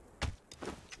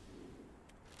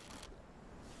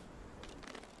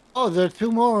 Oh, there are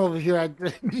 2 more over here. I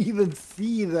didn't even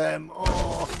see them.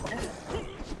 Oh.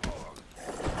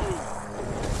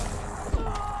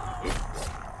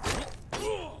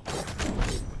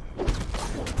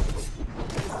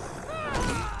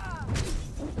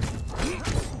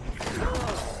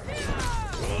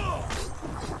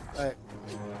 Alright.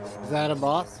 Is that a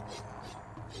boss?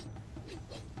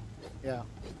 Yeah.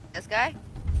 This guy?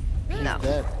 He's No.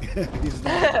 dead. He's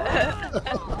not.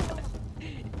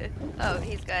 Oh,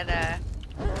 he's got Yeah.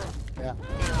 heal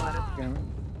on him. Can-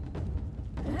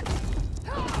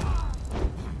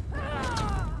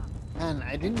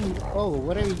 I didn't. Oh,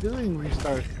 what are you doing?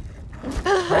 Restart.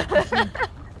 Practicing?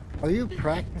 Are you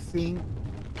practicing?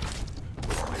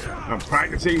 I'm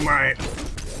practicing my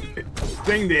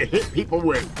thing to hit people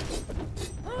with.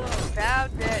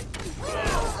 Found it.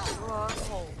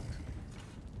 Stronghold.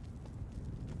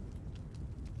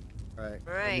 All All right.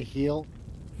 Let me heal.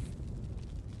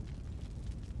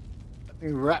 Let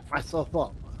me wrap myself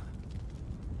up.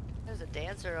 There's a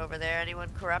dancer over there. Anyone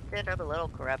corrupted? I'm a little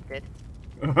corrupted.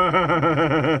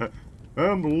 I'm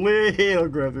little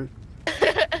corrupted.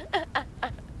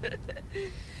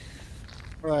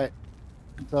 All right.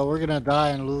 So we're gonna die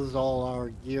and lose all our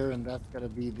gear, and that's gonna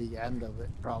be the end of it,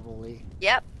 probably.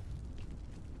 Yep.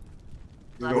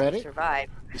 You Unless we ready? survive.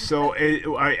 So,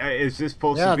 is this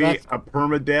supposed Yeah, to be that's- a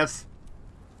permadeath?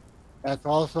 That's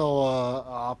also an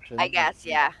option. I guess,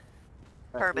 yeah.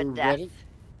 Right, you Permadeath. ready?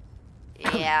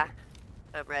 Yeah.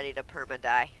 I'm ready to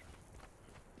perma-die.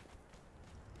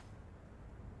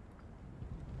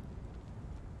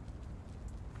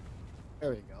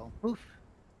 There we go. Poof.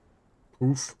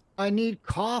 Poof. I need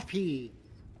coffee.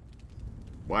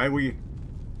 Why we?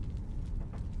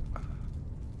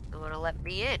 You wanna let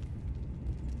me in?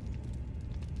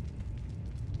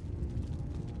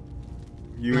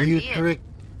 You Let You me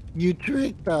in.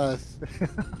 tricked us.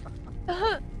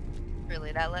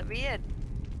 Really not let me in.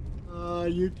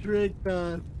 You tricked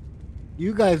us.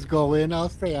 You guys go in. I'll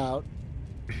stay out.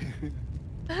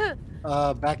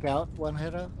 Back out one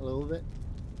head up a little bit.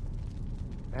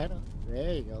 Head up.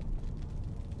 There you go.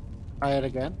 Try it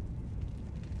again.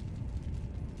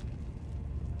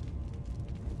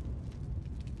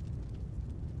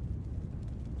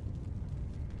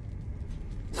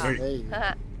 Hey. There you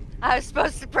go. I was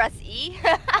supposed to press E?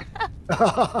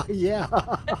 Yeah.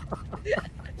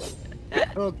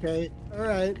 Okay. All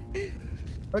right.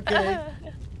 Okay.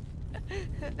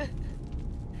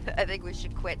 I think we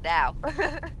should quit now.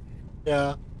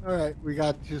 Yeah. All right. We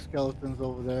got 2 skeletons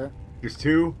over there. There's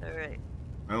 2. Alright.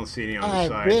 I don't see any on the I've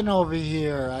side. been over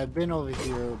here.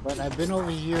 But I've been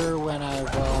over here when I've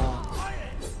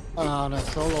on a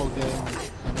solo game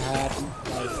and had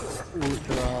like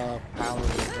ultra powers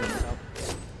and stuff.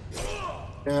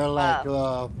 There are like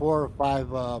 4 or 5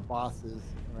 bosses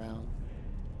around.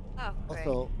 Oh, great.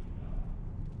 Also,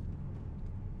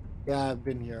 yeah, I've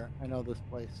been here. I know this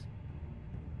place.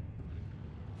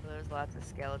 There's lots of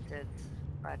skeletons.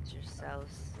 Watch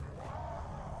yourselves.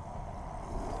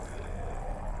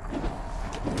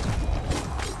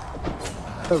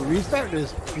 The restart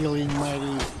is feeling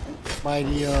mighty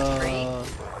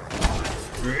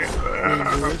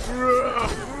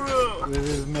with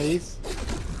his mace.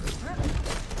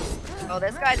 Oh,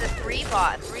 this guy's a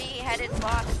 3-headed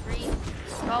boss,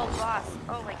 3-skull boss.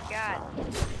 Oh my god.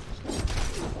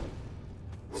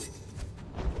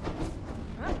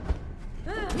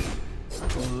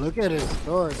 Look at his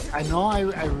sword. I know. I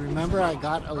remember I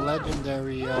got a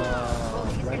legendary. Oh,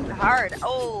 he's hitting hard.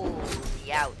 Oh,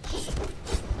 ouch.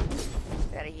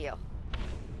 Gotta heal.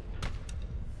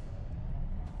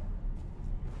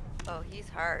 Oh, he's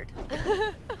hard.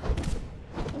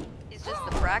 He's just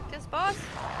the practice boss?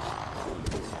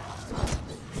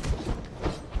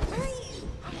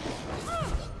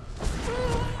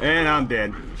 And I'm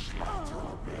dead.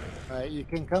 Alright, you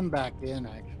can come back in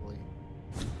actually.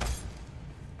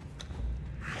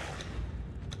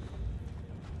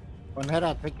 One head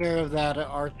up, take care of that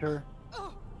archer.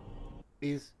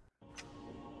 Please.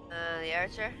 The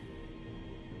archer?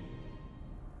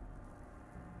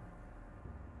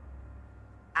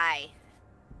 Aye,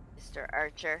 Mr.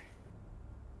 Archer.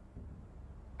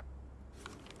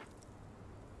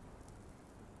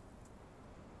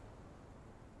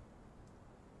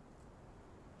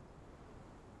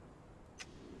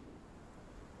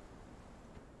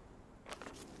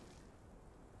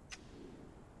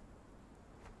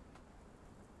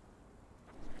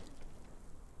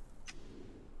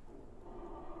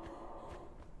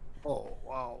 Oh,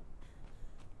 wow.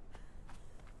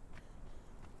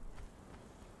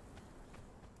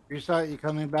 You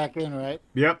coming back in, right?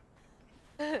 Yep.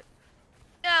 No,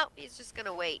 he's just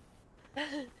gonna wait.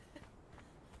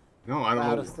 No, I don't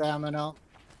Out know. of stamina.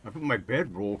 I put my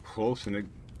bedroll close and it...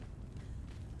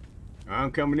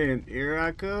 I'm coming in. Here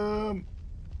I come.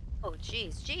 Oh,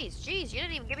 jeez. You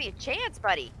didn't even give me a chance,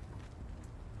 buddy.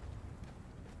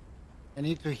 I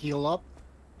need to heal up.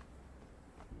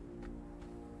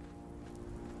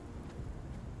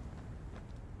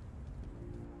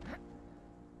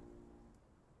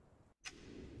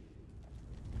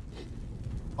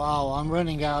 Wow, I'm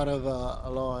running out of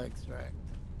aloe extract.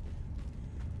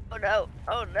 Oh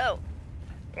no.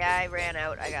 Yeah, I ran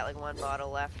out. I got like 1 bottle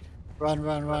left. Run,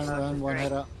 one Great.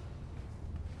 head up.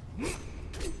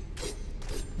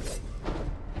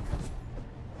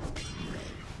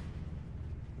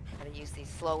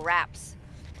 slow wraps.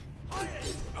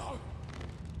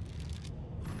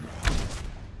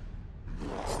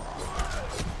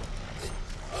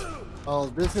 Oh,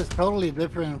 this is totally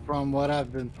different from what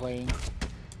I've been playing.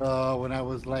 When I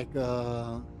was like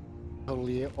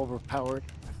totally overpowered.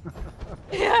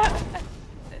 Yeah.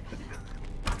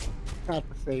 Not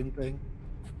the same thing.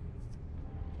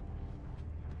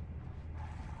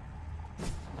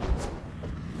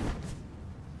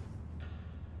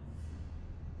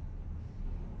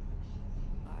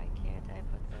 Why can't I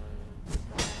put those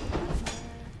back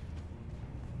there?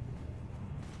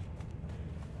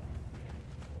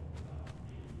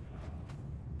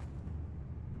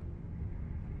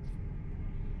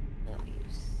 No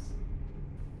use.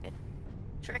 It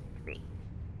tricked me.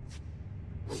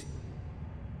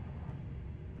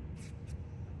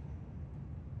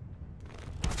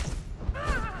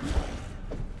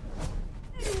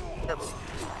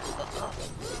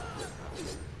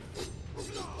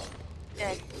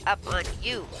 Get up on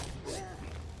you.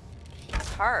 It's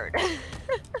hard.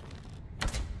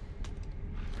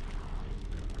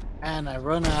 And I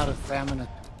run out of stamina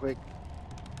too quick.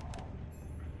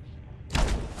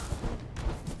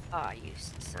 Oh, you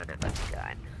son of a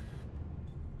gun.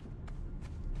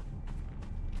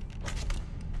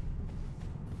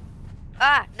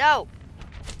 Ah, no!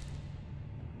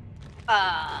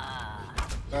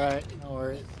 Alright, no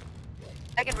worries.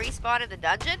 I can respawn in the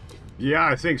dungeon? Yeah,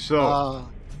 I think so. Oh.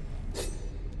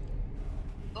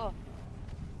 Oh,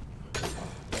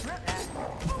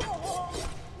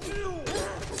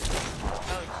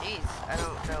 jeez. I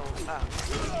don't know.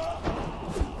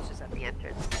 Oh. It's just at the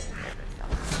entrance.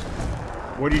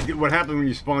 What do you do? What happened when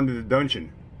you spawned to the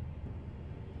dungeon?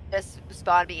 Just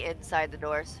spawn me inside the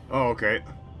doors. Oh, okay.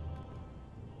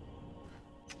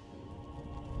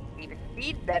 Even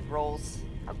feed bed rolls.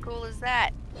 How cool is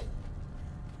that?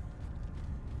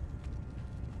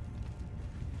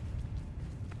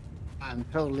 I'm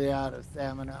totally out of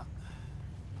stamina.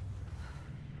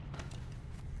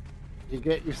 You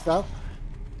get your stuff?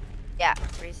 Yeah,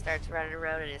 restarts running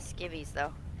around in his skivvies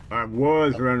though. I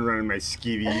was running around in my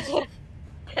skivvies.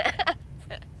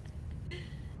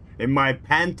 In my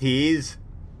panties.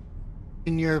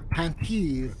 In your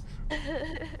panties.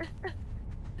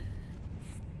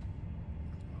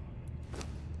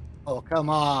 Oh, come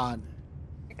on.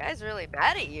 The guy's really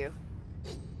mad at you.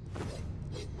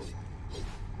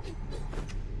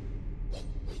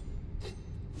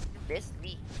 You missed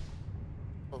me.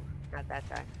 Oh, not that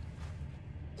time.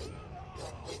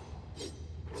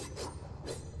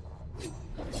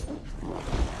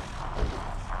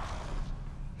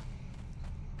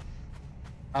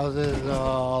 How's his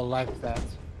life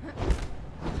stats?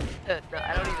 No,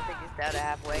 I don't even think he's down to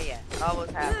halfway yet.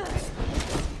 Almost halfway.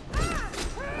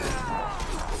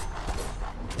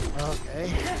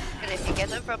 Okay. And if you get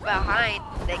them from behind,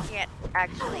 they can't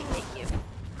actually hit you.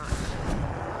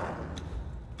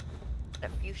 A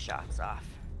few shots off.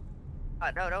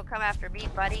 Oh no, don't come after me,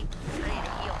 buddy. I need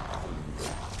to heal.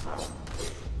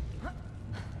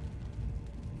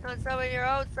 Doing some of your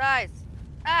own size.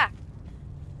 Ah!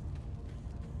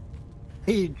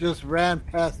 He just ran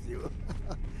past you.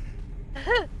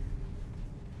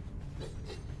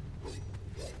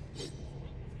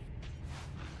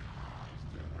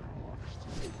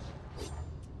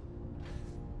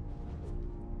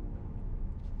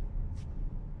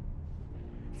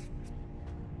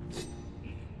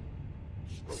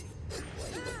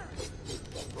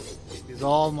 He's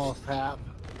almost half.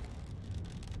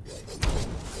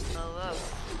 Oh,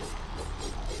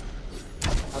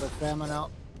 Out of stamina.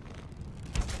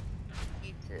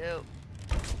 me too.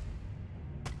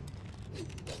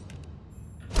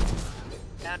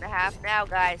 Down to half now,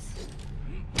 guys.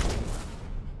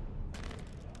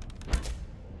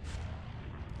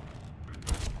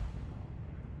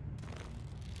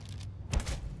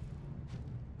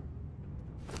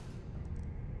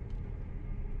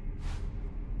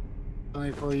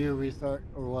 Before you restart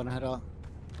or one head off.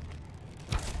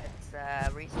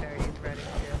 It's restart is ready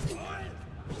too.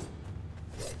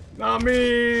 Not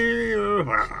me!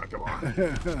 Ah, come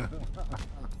on.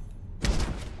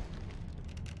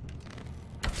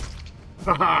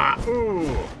 Haha!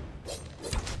 Ooh!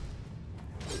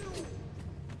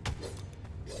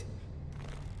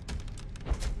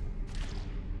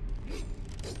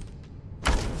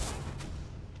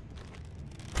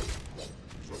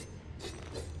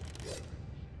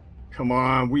 Come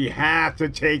on, we have to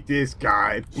take this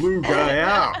guy, blue guy,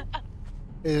 out.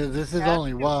 This is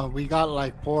only one. We got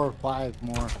like 4 or 5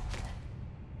 more.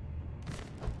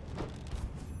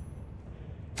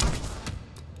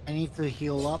 I need to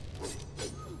heal up.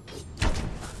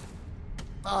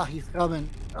 Ah, he's coming.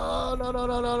 Oh, no, no,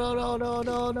 no, no, no, no, no,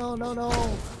 no, no, no,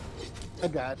 no. I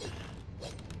got.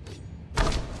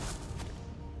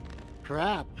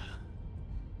 Crap.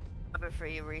 Before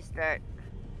you restart.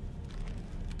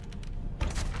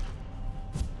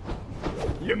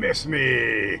 You missed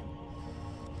me.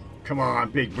 Come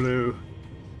on, Big Blue.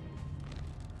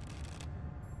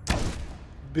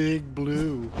 Big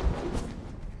Blue.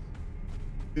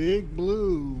 Big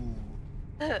Blue.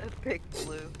 Big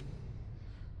Blue.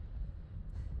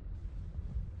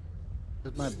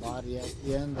 Is my body at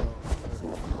the end, or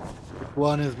which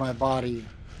one is my body?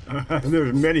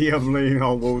 There's many of them laying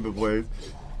all over the place.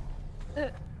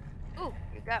 Ooh,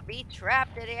 you got me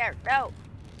trapped in here. No.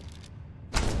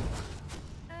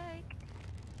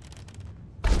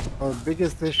 Our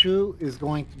biggest issue is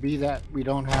going to be that we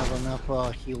don't have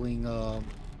enough healing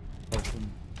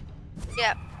potions.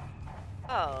 Yep.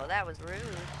 Oh, that was rude.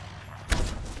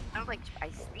 I don't like I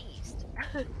sneezed.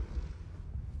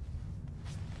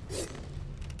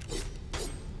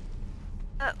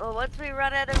 Well, once we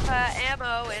run out of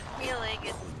ammo and healing,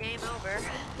 it's game over.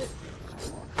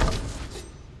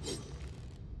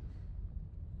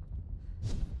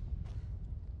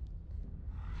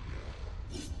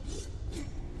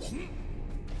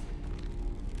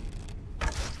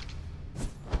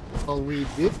 Well, we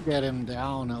did get him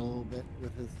down a little bit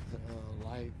with his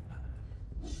life.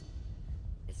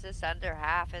 It's just under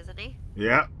half, isn't he?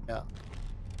 Yeah. Yeah.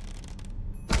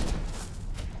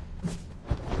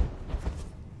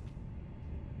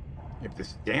 If the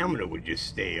stamina would just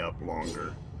stay up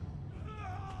longer.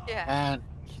 Yeah. And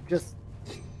he just...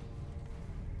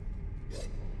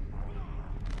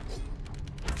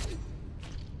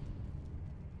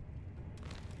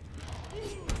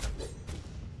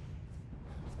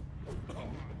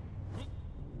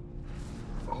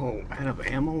 Oh, out of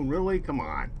ammo? Really? Come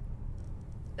on.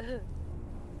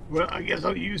 Well, I guess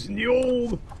I'm using the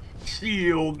old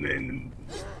shield and...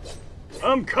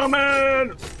 I'm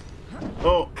coming!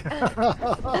 Oh.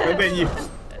 And then you...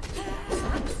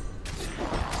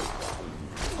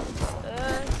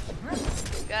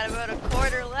 Got about a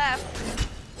quarter left.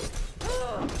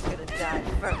 Oh, I'm gonna die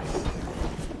first.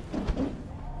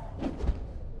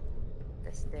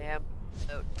 This damn...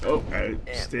 Oh, damn.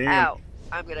 stand. Ow.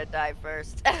 I'm gonna die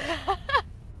first. I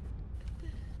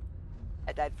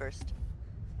died first.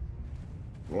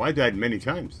 Well, I died many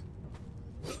times.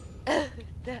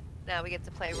 Now we get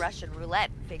to play Russian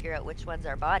roulette and figure out which one's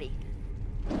our body.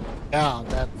 Yeah,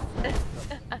 that's...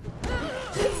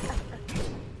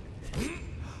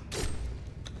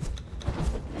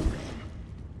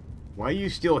 Why are you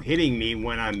still hitting me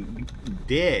when I'm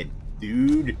dead,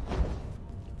 dude?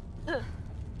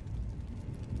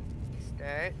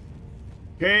 Start.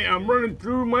 Okay, I'm running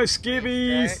through my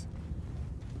skivvies. Start.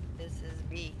 This is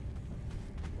B.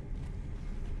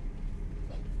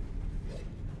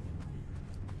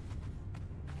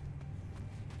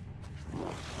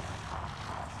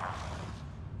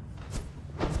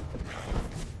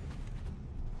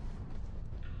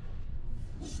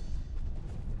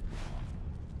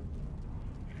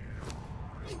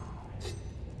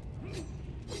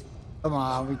 Come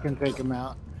on, we can take him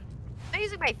out. I'm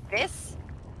using my fists?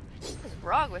 What is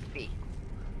wrong with me?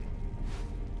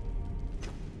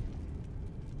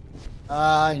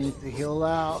 I need to heal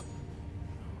out.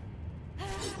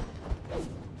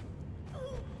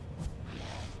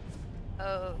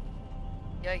 Oh.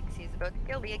 Yikes, he's about to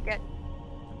kill me again.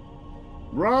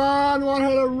 Run! Want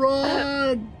her to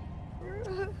run!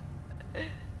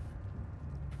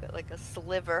 Got like a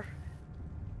sliver.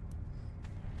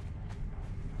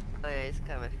 Oh yeah, he's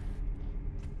coming.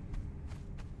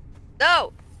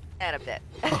 No! And I'm dead.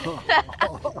 I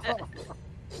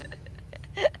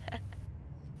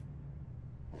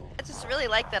just really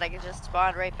like that I can just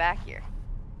spawn right back here.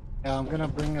 Yeah, I'm gonna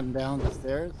bring him down the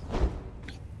stairs.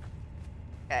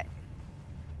 Okay.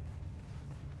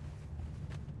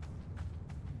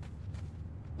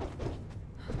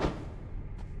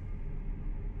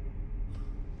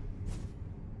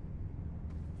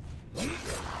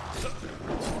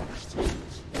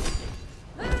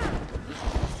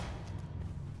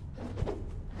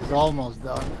 He's almost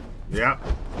done. Yeah.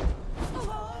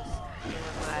 Give him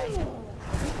my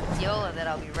Yola that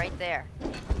I'll be right there.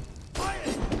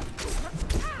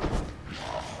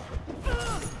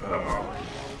 Oh.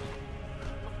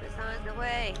 It's on the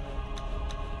way.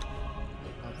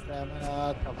 No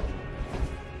stamina. Come on.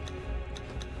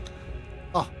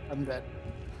 Oh, I'm dead.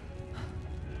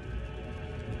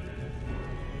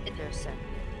 Intercept.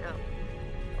 No.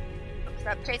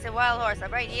 Stop chasing wild horse.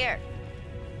 I'm right here.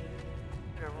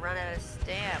 I'm gonna run out of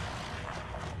stamp.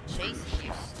 Chasing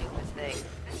you, stupid thing.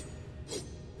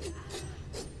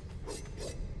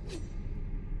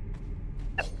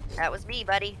 That was me,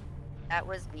 buddy. That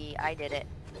was me. I did it.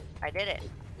 I did it.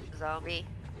 It was all me.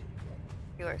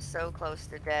 You are so close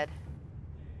to dead.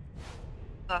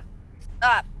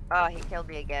 Stop! Oh, he killed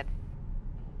me again.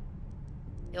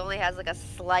 He only has like a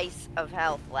slice of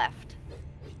health left.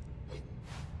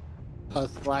 A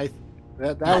slice.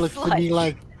 That A looks to slice. me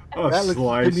like A that looks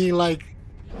slice. to me like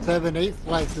 7, 8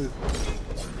 slices.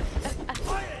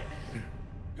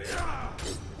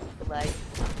 Like,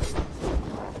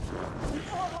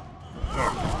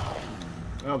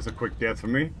 That was a quick death for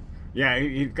me. Yeah,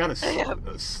 he got a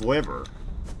sliver.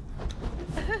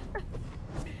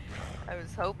 I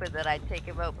was hoping that I'd take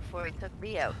him out before he took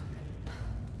me out.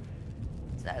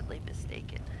 Sadly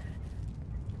mistaken.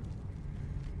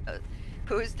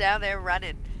 Who's down there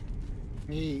running?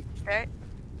 Me. Okay.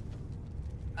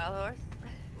 Wild horse?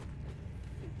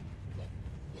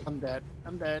 I'm dead.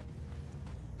 I'm dead.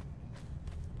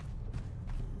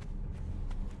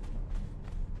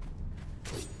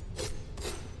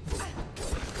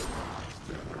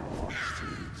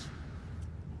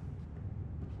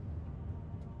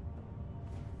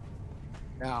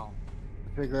 Now,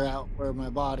 figure out where my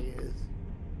body is.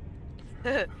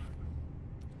 Could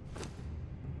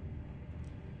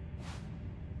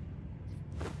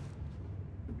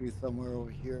be somewhere over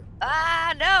here.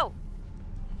 Ah, no!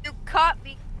 You caught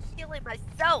me killing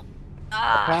myself!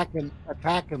 Ah! Attack him!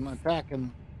 Attack him! Attack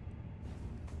him!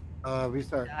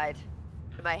 Restart. Died.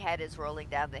 My head is rolling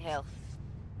down the hill.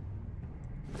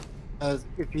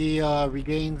 If he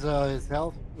regains his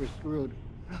health, we're screwed.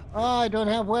 Oh, I don't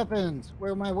have weapons.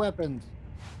 Where are my weapons?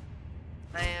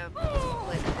 I am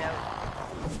glitched out.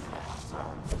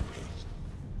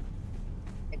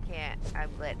 I can't. I'm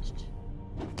glitched.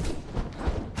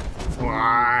 Come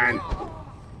on.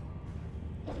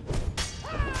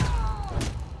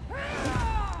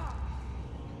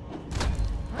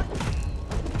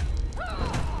 So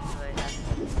I have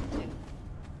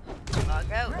to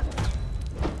log out.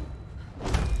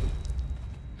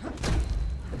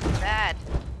 Bad.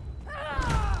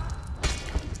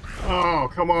 Oh,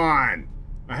 come on.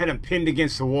 I had him pinned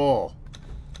against the wall.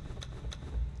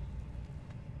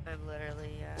 I'm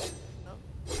literally, oh.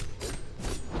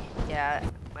 Yeah,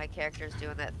 my character's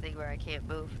doing that thing where I can't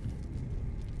move.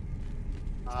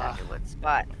 Stuck in one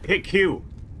spot. Hit Q.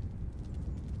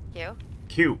 You?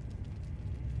 Q.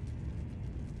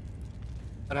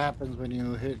 What happens when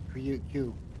you hit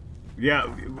Q?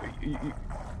 Yeah,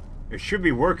 it should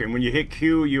be working. When you hit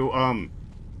Q, you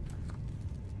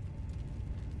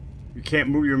can't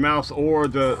move your mouse or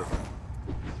the...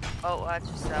 Oh, watch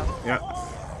yourself. Yeah.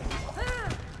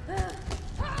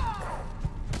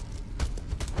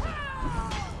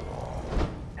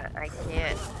 I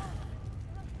can't.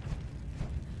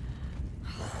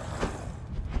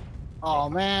 Oh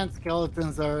man,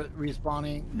 skeletons are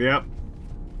respawning. Yep.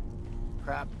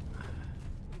 Crap.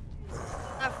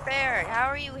 Not fair. How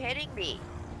are you hitting me?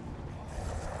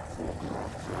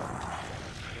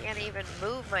 Can't even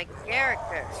move my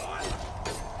character.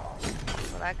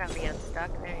 Well, that got me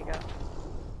unstuck. There you go.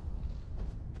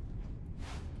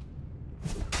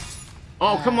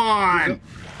 Oh, come on!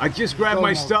 I just grabbed my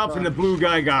almost stuff done. and the blue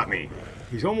guy got me.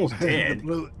 He's almost dead.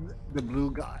 the blue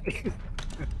guy.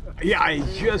 Yeah,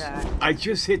 I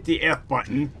just hit the F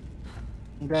button.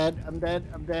 I'm dead. I'm dead.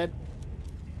 I'm dead.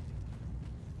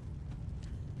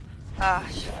 Oh,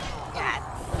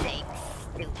 God sake,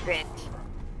 stupid.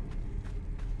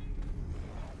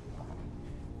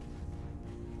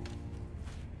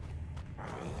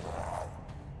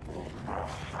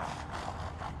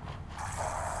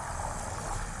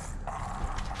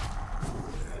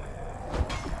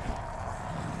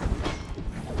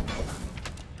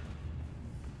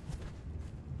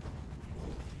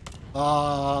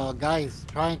 Guys,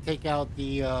 try and take out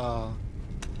the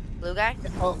Blue guy?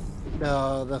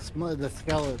 the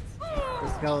skeletons. The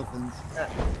skeletons.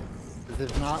 Because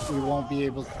if not, we won't be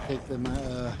able to take them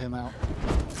him out.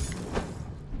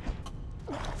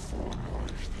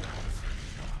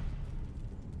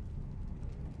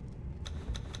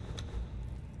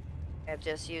 I've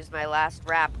just used my last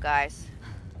wrap, guys.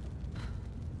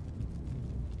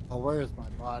 Oh, where is my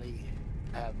body?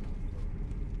 I have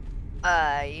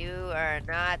You are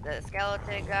not the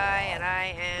skeleton guy, and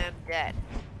I am dead.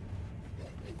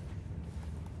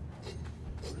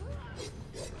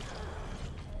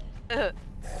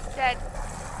 Dead.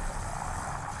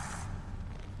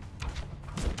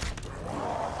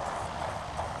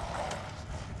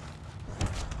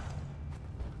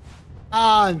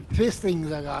 Ah, I'm fisting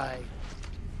the guy.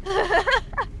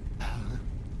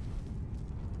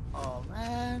 Oh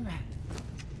man.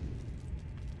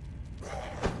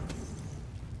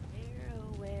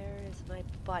 Where is my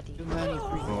body. Too many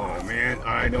freaking. Oh man,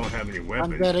 I don't have any I'm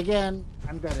weapons. dead again.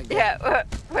 I'm dead again. Yeah,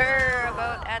 we're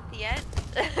about at the end.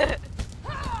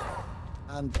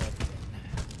 I'm dead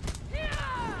again.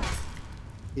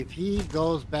 If he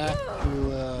goes back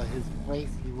to his place,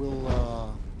 he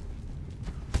will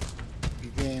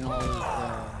regain all his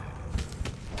stuff.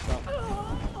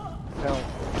 Health.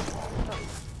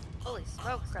 Holy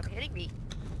smokes, stop hitting me.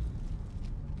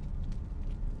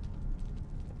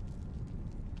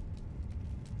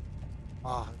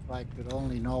 Ah, if I could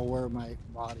only know where my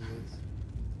body is.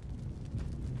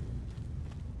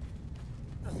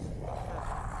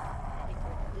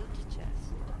 Loot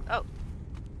chest. Oh.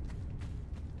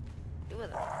 Two of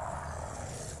them.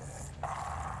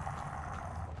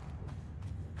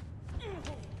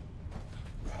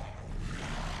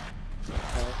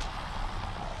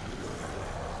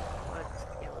 One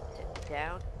skeleton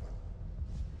down.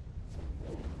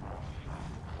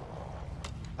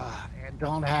 I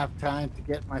don't have time to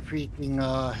get my freaking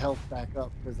health back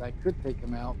up because I could take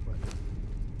him out, but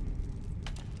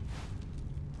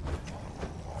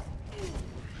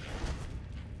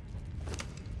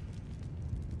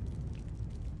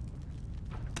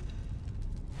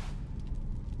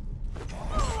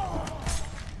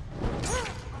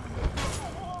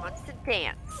Wants to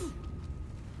dance.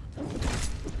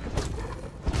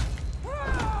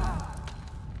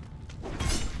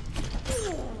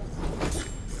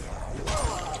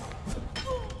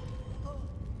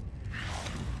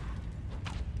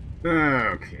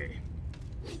 Okay.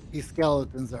 these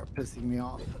skeletons are pissing me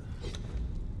off.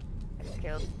 I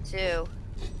killed two.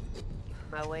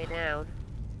 My way down.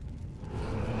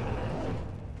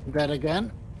 Dead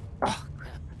again? Oh,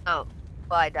 crap. Oh,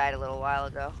 well, I died a little while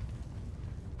ago.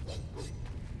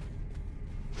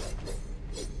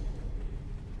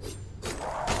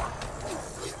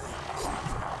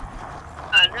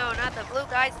 No, not the blue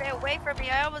guy. Stay away from me.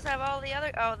 I almost have all the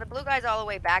other. Oh, the blue guy's all the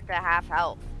way back to half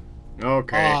health.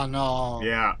 Okay. Oh, no.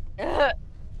 Yeah.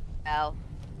 Well,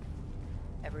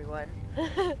 everyone.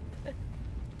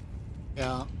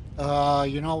 Yeah.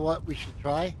 You know what we should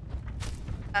try?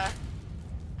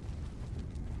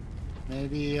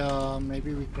 Maybe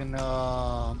we can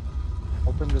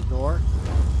open the door.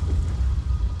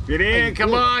 Get in,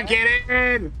 come on, get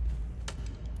in!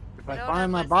 If I don't find have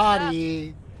my my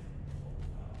body,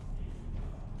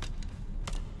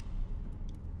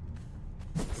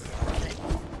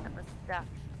 That was stuff.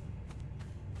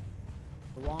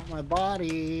 I want my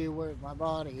body. Where's my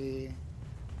body?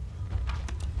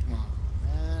 Come on,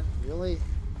 man. Really?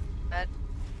 That,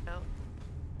 no.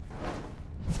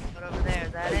 What over there?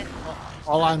 Is that it?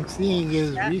 All I'm seeing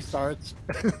is Yeah. restarts.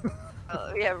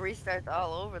 Oh, yeah, restarts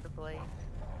all over the place.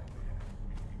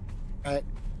 Alright.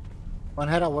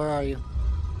 Bonhetta, where are you?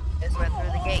 Just went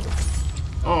through the gate.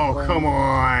 Oh, Where come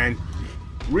am on.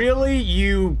 Really,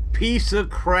 you piece of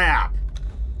crap?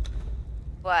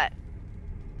 What?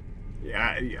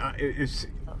 Yeah, it's.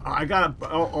 I got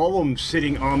all of them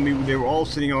sitting on me. They were all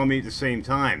sitting on me at the same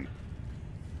time.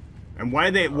 And why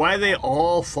are they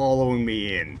all following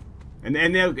me in? And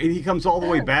he comes all the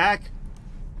way back.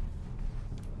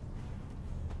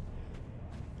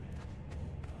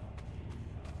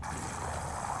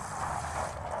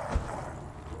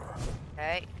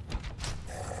 Okay.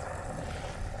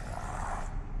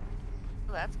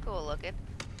 Oh, that's cool looking.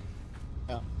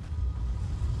 Yeah.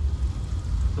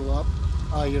 Go up.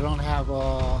 You don't have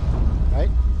right?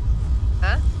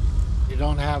 Huh? You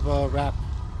don't have a wrap.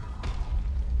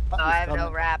 No, I have no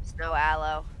coming. wraps, no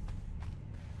aloe.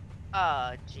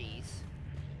 Oh, jeez.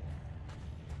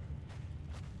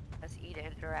 Let's eat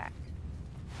and interact.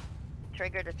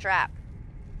 Triggered a trap.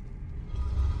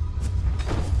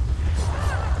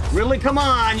 Really, come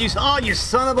on, you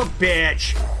son of a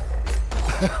bitch!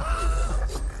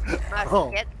 Must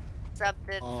Oh. get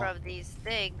something Oh. from these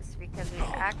things because we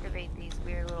activate these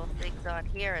weird little things on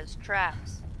here as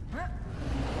traps.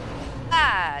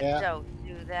 Ah, Yeah. don't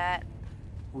do that.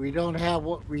 We don't have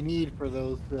what we need for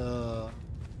those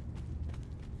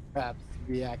traps to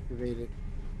be activated.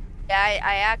 Yeah,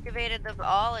 I activated them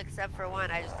all except for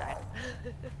one. I just died.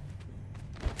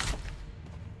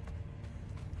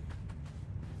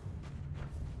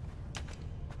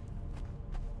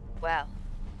 Well.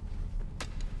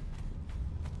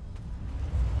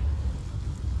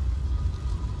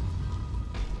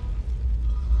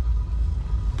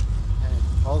 And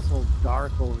it's also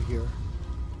dark over here.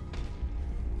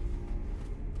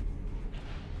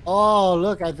 Oh,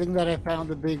 look, I think that I found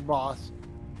the big boss.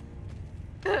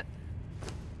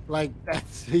 Like,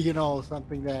 that's, you know,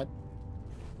 something that...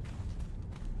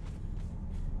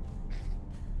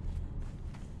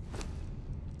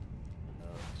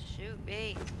 Oh, shoot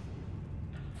me.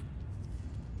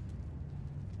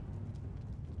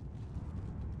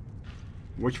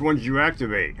 Which ones did you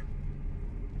activate?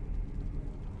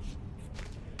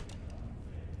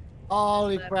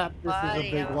 Holy crap, this is a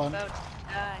Buddy, big I'm one. about to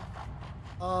die.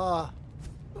 Uh,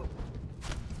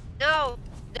 No,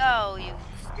 no, you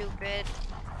stupid.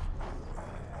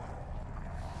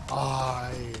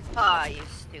 I. Ah, you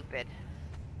stupid.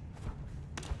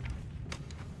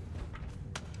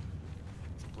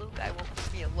 This blue guy won't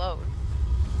leave me alone.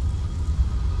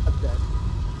 I'm dead.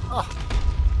 Oh,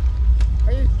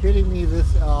 are you kidding me?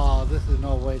 This is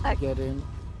no way to get in.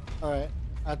 All right,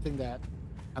 I think that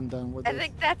I'm done with I this.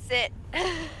 think that's it.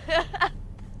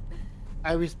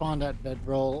 I respawned at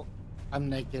bedroll. I'm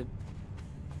naked.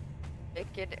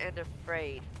 Naked and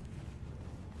afraid.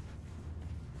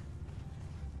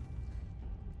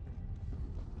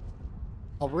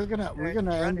 Oh, we're gonna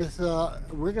end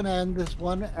this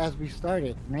one as we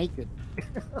started, naked.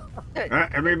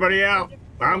 Everybody out.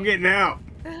 I'm getting out.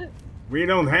 We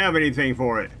don't have anything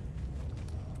for it.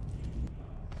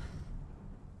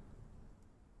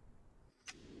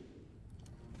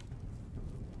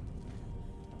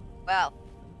 Well,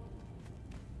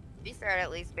 Restart at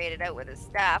least made it out with his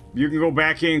stuff. You can go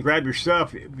back in and grab your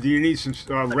stuff. Do you need some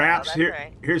wraps? that's Here,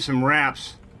 right. here's some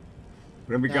wraps.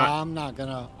 What have we got? I'm not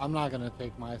gonna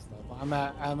take my stuff. I'm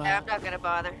I'm not gonna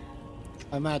bother.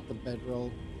 at the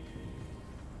bedroll.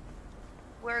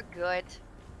 We're good.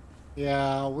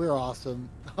 Yeah, we're awesome.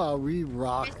 We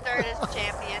rock. Restart is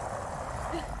champion.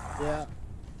 Yeah.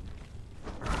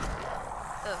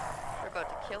 Oh, they're about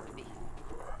to kill me.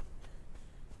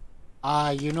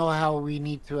 You know how we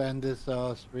need to end this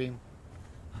stream?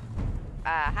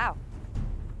 How?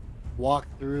 Walk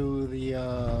through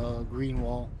the green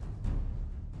wall.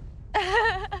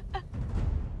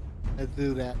 Let's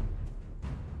do that.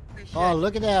 We should. Oh,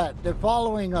 look at that! They're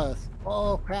following us.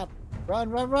 Oh crap! Run,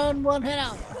 run, run! One hit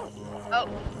out. Oh!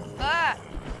 Ah!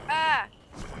 Ah!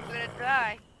 I'm gonna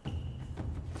die.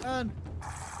 Run!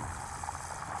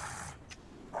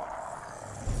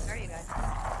 Where are you guys?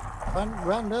 Run!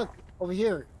 Run! Look over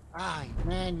here. Ah,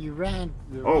 man, you ran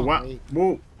the Oh, wrong wow. way.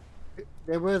 Whoa.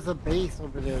 There was a base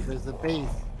over there. There's a base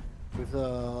with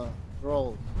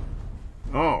rolls.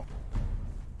 Oh.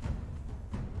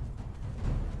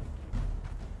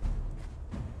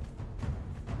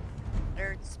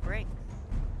 Third spring.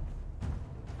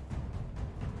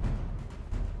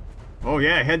 Oh,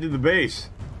 yeah. Head to the base.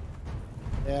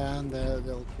 Yeah, and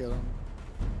they'll kill him.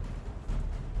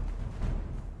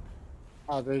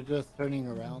 Oh, they're just turning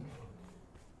around.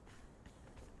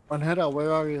 Anheta,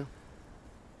 where are you?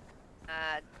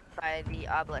 By the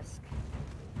obelisk.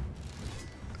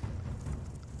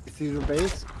 You see the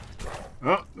base?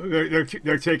 Oh, they're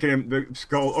taking him. The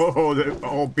skull. Oh, they're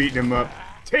all beating him up.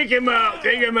 Take him out!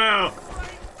 Take him out!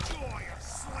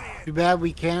 Too bad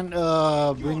we can't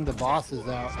bring the bosses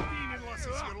out.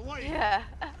 Yeah.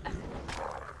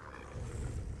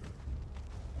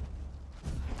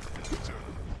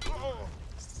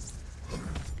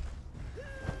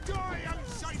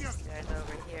 Guys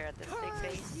over here at this big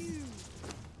base.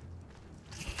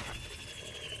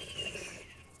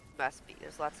 Must be.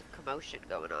 There's lots of commotion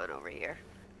going on over here.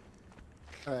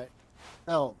 Alright.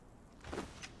 Oh.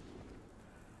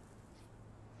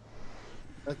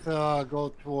 Let's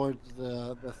go towards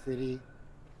the city,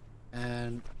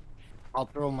 and I'll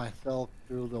throw myself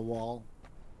through the wall.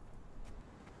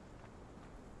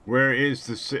 Where is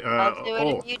the... I'll do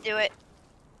it if you do it.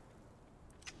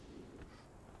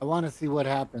 I want to see what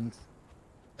happens.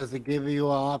 Does it give you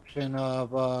an option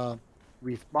of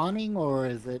respawning, or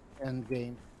is it end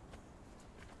game?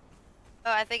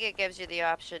 Oh, I think it gives you the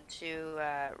option to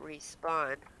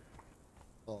respawn.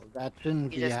 Well, that shouldn't You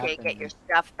be just happening. can't get your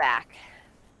stuff back.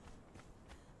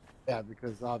 Yeah,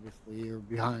 because obviously you're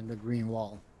behind the green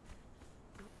wall.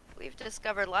 We've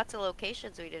discovered lots of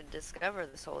locations we didn't discover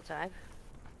this whole time.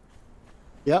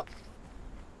 Yep.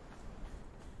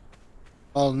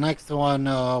 Well, next one,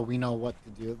 we know what to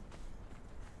do.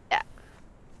 Yeah.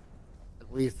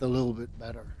 At least a little bit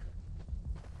better.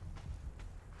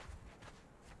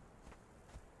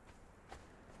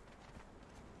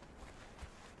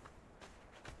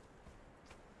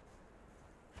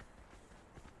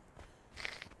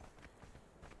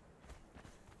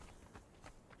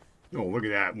 Oh, look at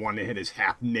that. One that hit is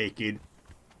half naked.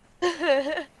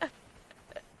 There's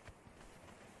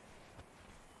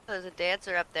a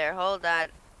dancer up there. Hold on.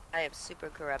 I am super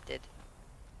corrupted.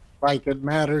 Like it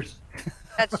matters.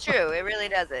 That's true. It really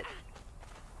doesn't.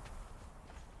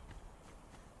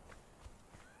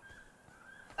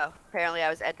 Oh, apparently I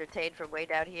was entertained from way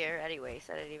down here anyway,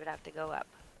 so I didn't even have to go up.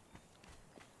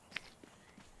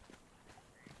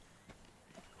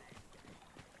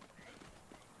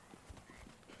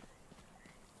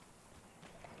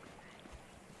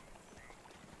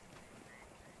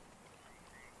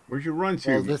 Where'd you run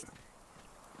to? Well, this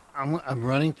I'm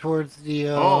running towards the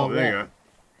oh, there you wall. go.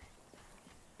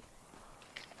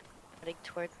 Heading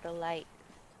towards the light.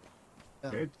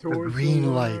 Head The towards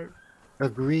green light. The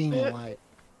green light.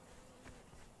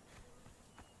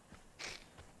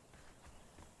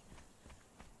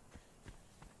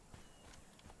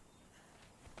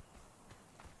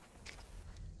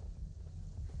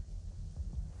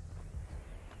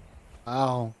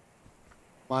 Wow.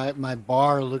 My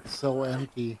bar looks so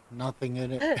empty. Nothing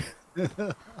in it.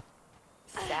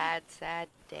 Sad, sad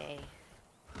day.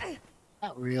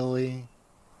 Not really.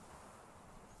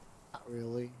 Not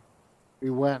really. We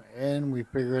went in, we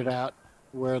figured out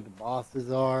where the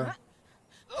bosses are.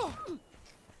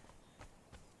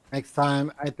 Next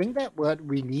time, I think that what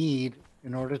we need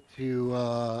in order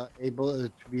to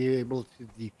be able to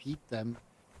defeat them,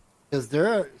 because there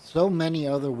are so many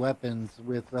other weapons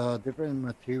with different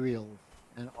materials,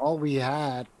 and all we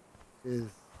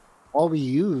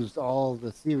used all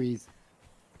the series,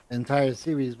 the entire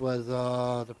series was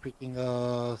the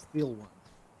freaking steel ones.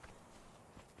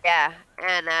 Yeah,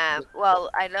 and well,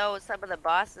 I know some of the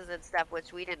bosses and stuff,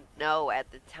 which we didn't know at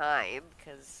the time,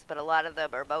 but a lot of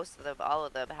them, or most of them, all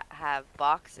of them, have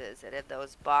boxes, and in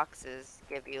those boxes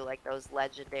give you like those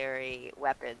legendary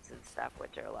weapons and stuff,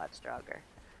 which are a lot stronger.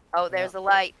 Oh, there's a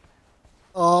light.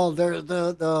 Oh, there's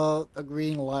the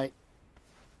green light.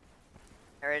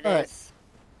 There it All right. is.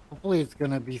 Hopefully, it's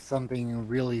gonna be something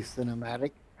really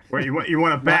cinematic. Wait, you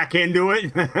want to back into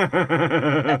it?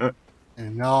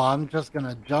 And no, I'm just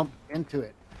gonna jump into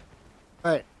it.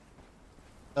 All right.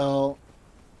 So,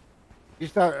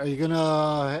 are you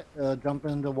gonna jump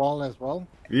in the wall as well?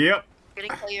 Yep. You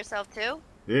gonna kill yourself too?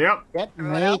 Yep. Get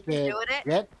Everyone else is naked. doing it?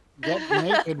 Get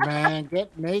naked, man.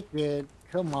 Get naked.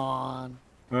 Come on.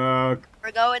 We're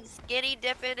going skinny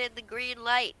dipping in the green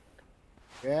light.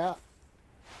 Yeah.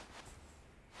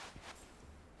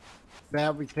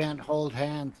 Bad we can't hold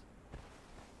hands.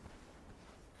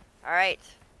 All right.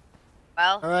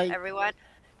 Well, All right. everyone,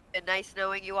 been nice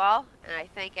knowing you all, and I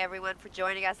thank everyone for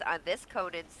joining us on this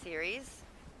Conan series.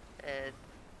 And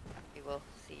we will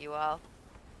see you all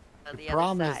on the other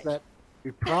Promise side. that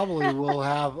we probably will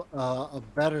have a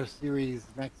better series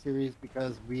next series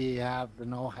because we have the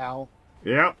know-how.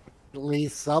 Yep. At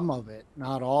least some of it,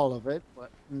 not all of it,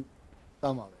 but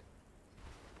some of it.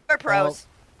 We're pros.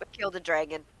 We killed a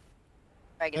dragon.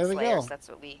 There Dragon we slayers. go. That's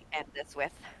what we end this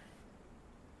with.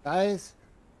 Guys,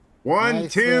 1,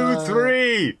 Nice, 2,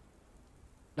 3.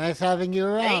 nice having you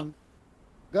around.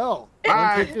 Go.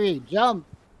 Bye. 1, 2, 3, jump.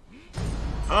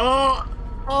 Oh.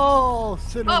 Oh, Oh,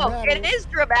 cinematic. it is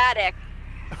dramatic.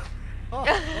 Oh,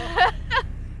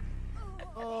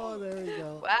 there we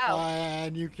go. Wow.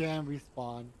 And you can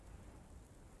respawn.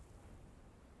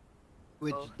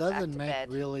 Which Oh, back doesn't to make bed.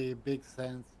 really big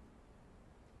sense.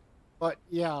 But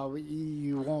yeah,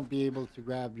 you won't be able to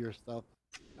grab your stuff.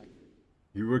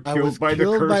 You were I was killed by the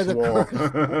killed by curse the wall.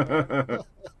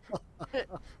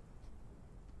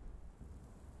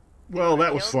 Well,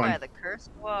 that was Killed by fun. the curse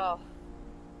wall.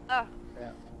 Oh, Yeah.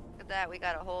 look at that. We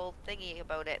got a whole thingy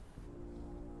about it.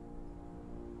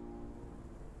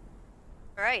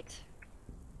 All right.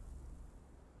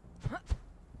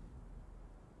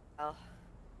 Well,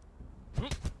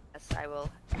 yes, I will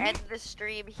end the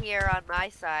stream here on my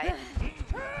side,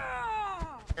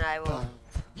 and I will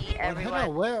see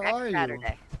everyone where next are you?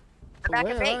 Saturday. I'm back at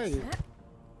Where are base. you?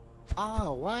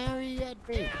 Oh, why are you at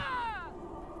base?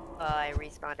 Well, I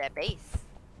respawned at base.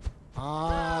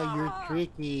 Ah, you're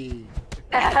tricky.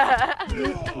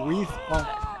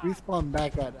 We spawn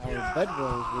back at our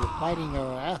bedrolls. We're fighting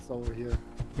our ass over here.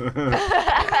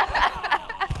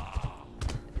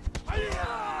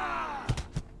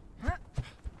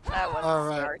 That was All a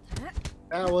right. start.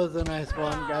 That was a nice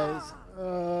one, guys.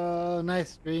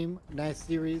 Nice stream, nice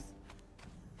series.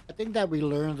 I think that we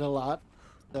learned a lot.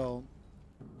 So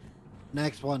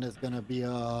next one is gonna be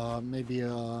maybe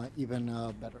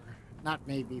even better. Not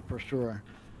maybe, for sure.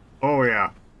 Oh,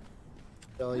 yeah.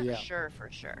 So yeah. For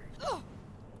sure.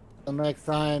 Till next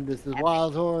time, this is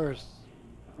Wild Horse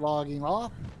logging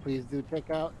off. Please do check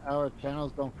out our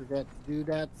channels. Don't forget to do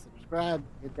that. Subscribe,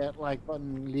 hit that like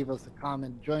button, leave us a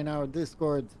comment, join our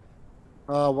Discords.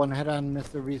 One Head on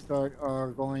Mr. Restart are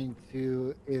going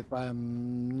to, if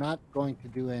I'm not going to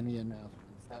do any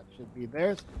announcements, that should be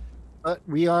theirs. But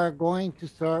we are going to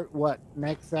start what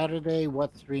next Saturday?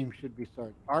 What stream should we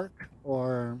start? Arc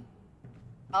or?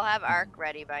 I'll have Arc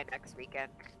ready by next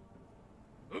weekend.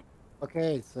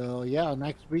 Okay, so yeah,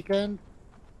 next weekend,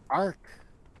 Arc.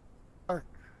 That's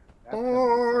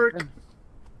Arc. something.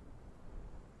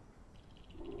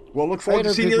 Well, look forward to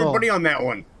Later, seeing people. everybody on that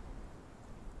one.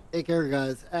 Take care,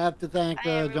 guys. I have to thank Bye,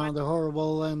 everyone. John the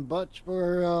Horrible and Butch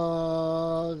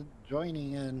for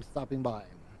joining and stopping by.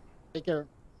 Take care.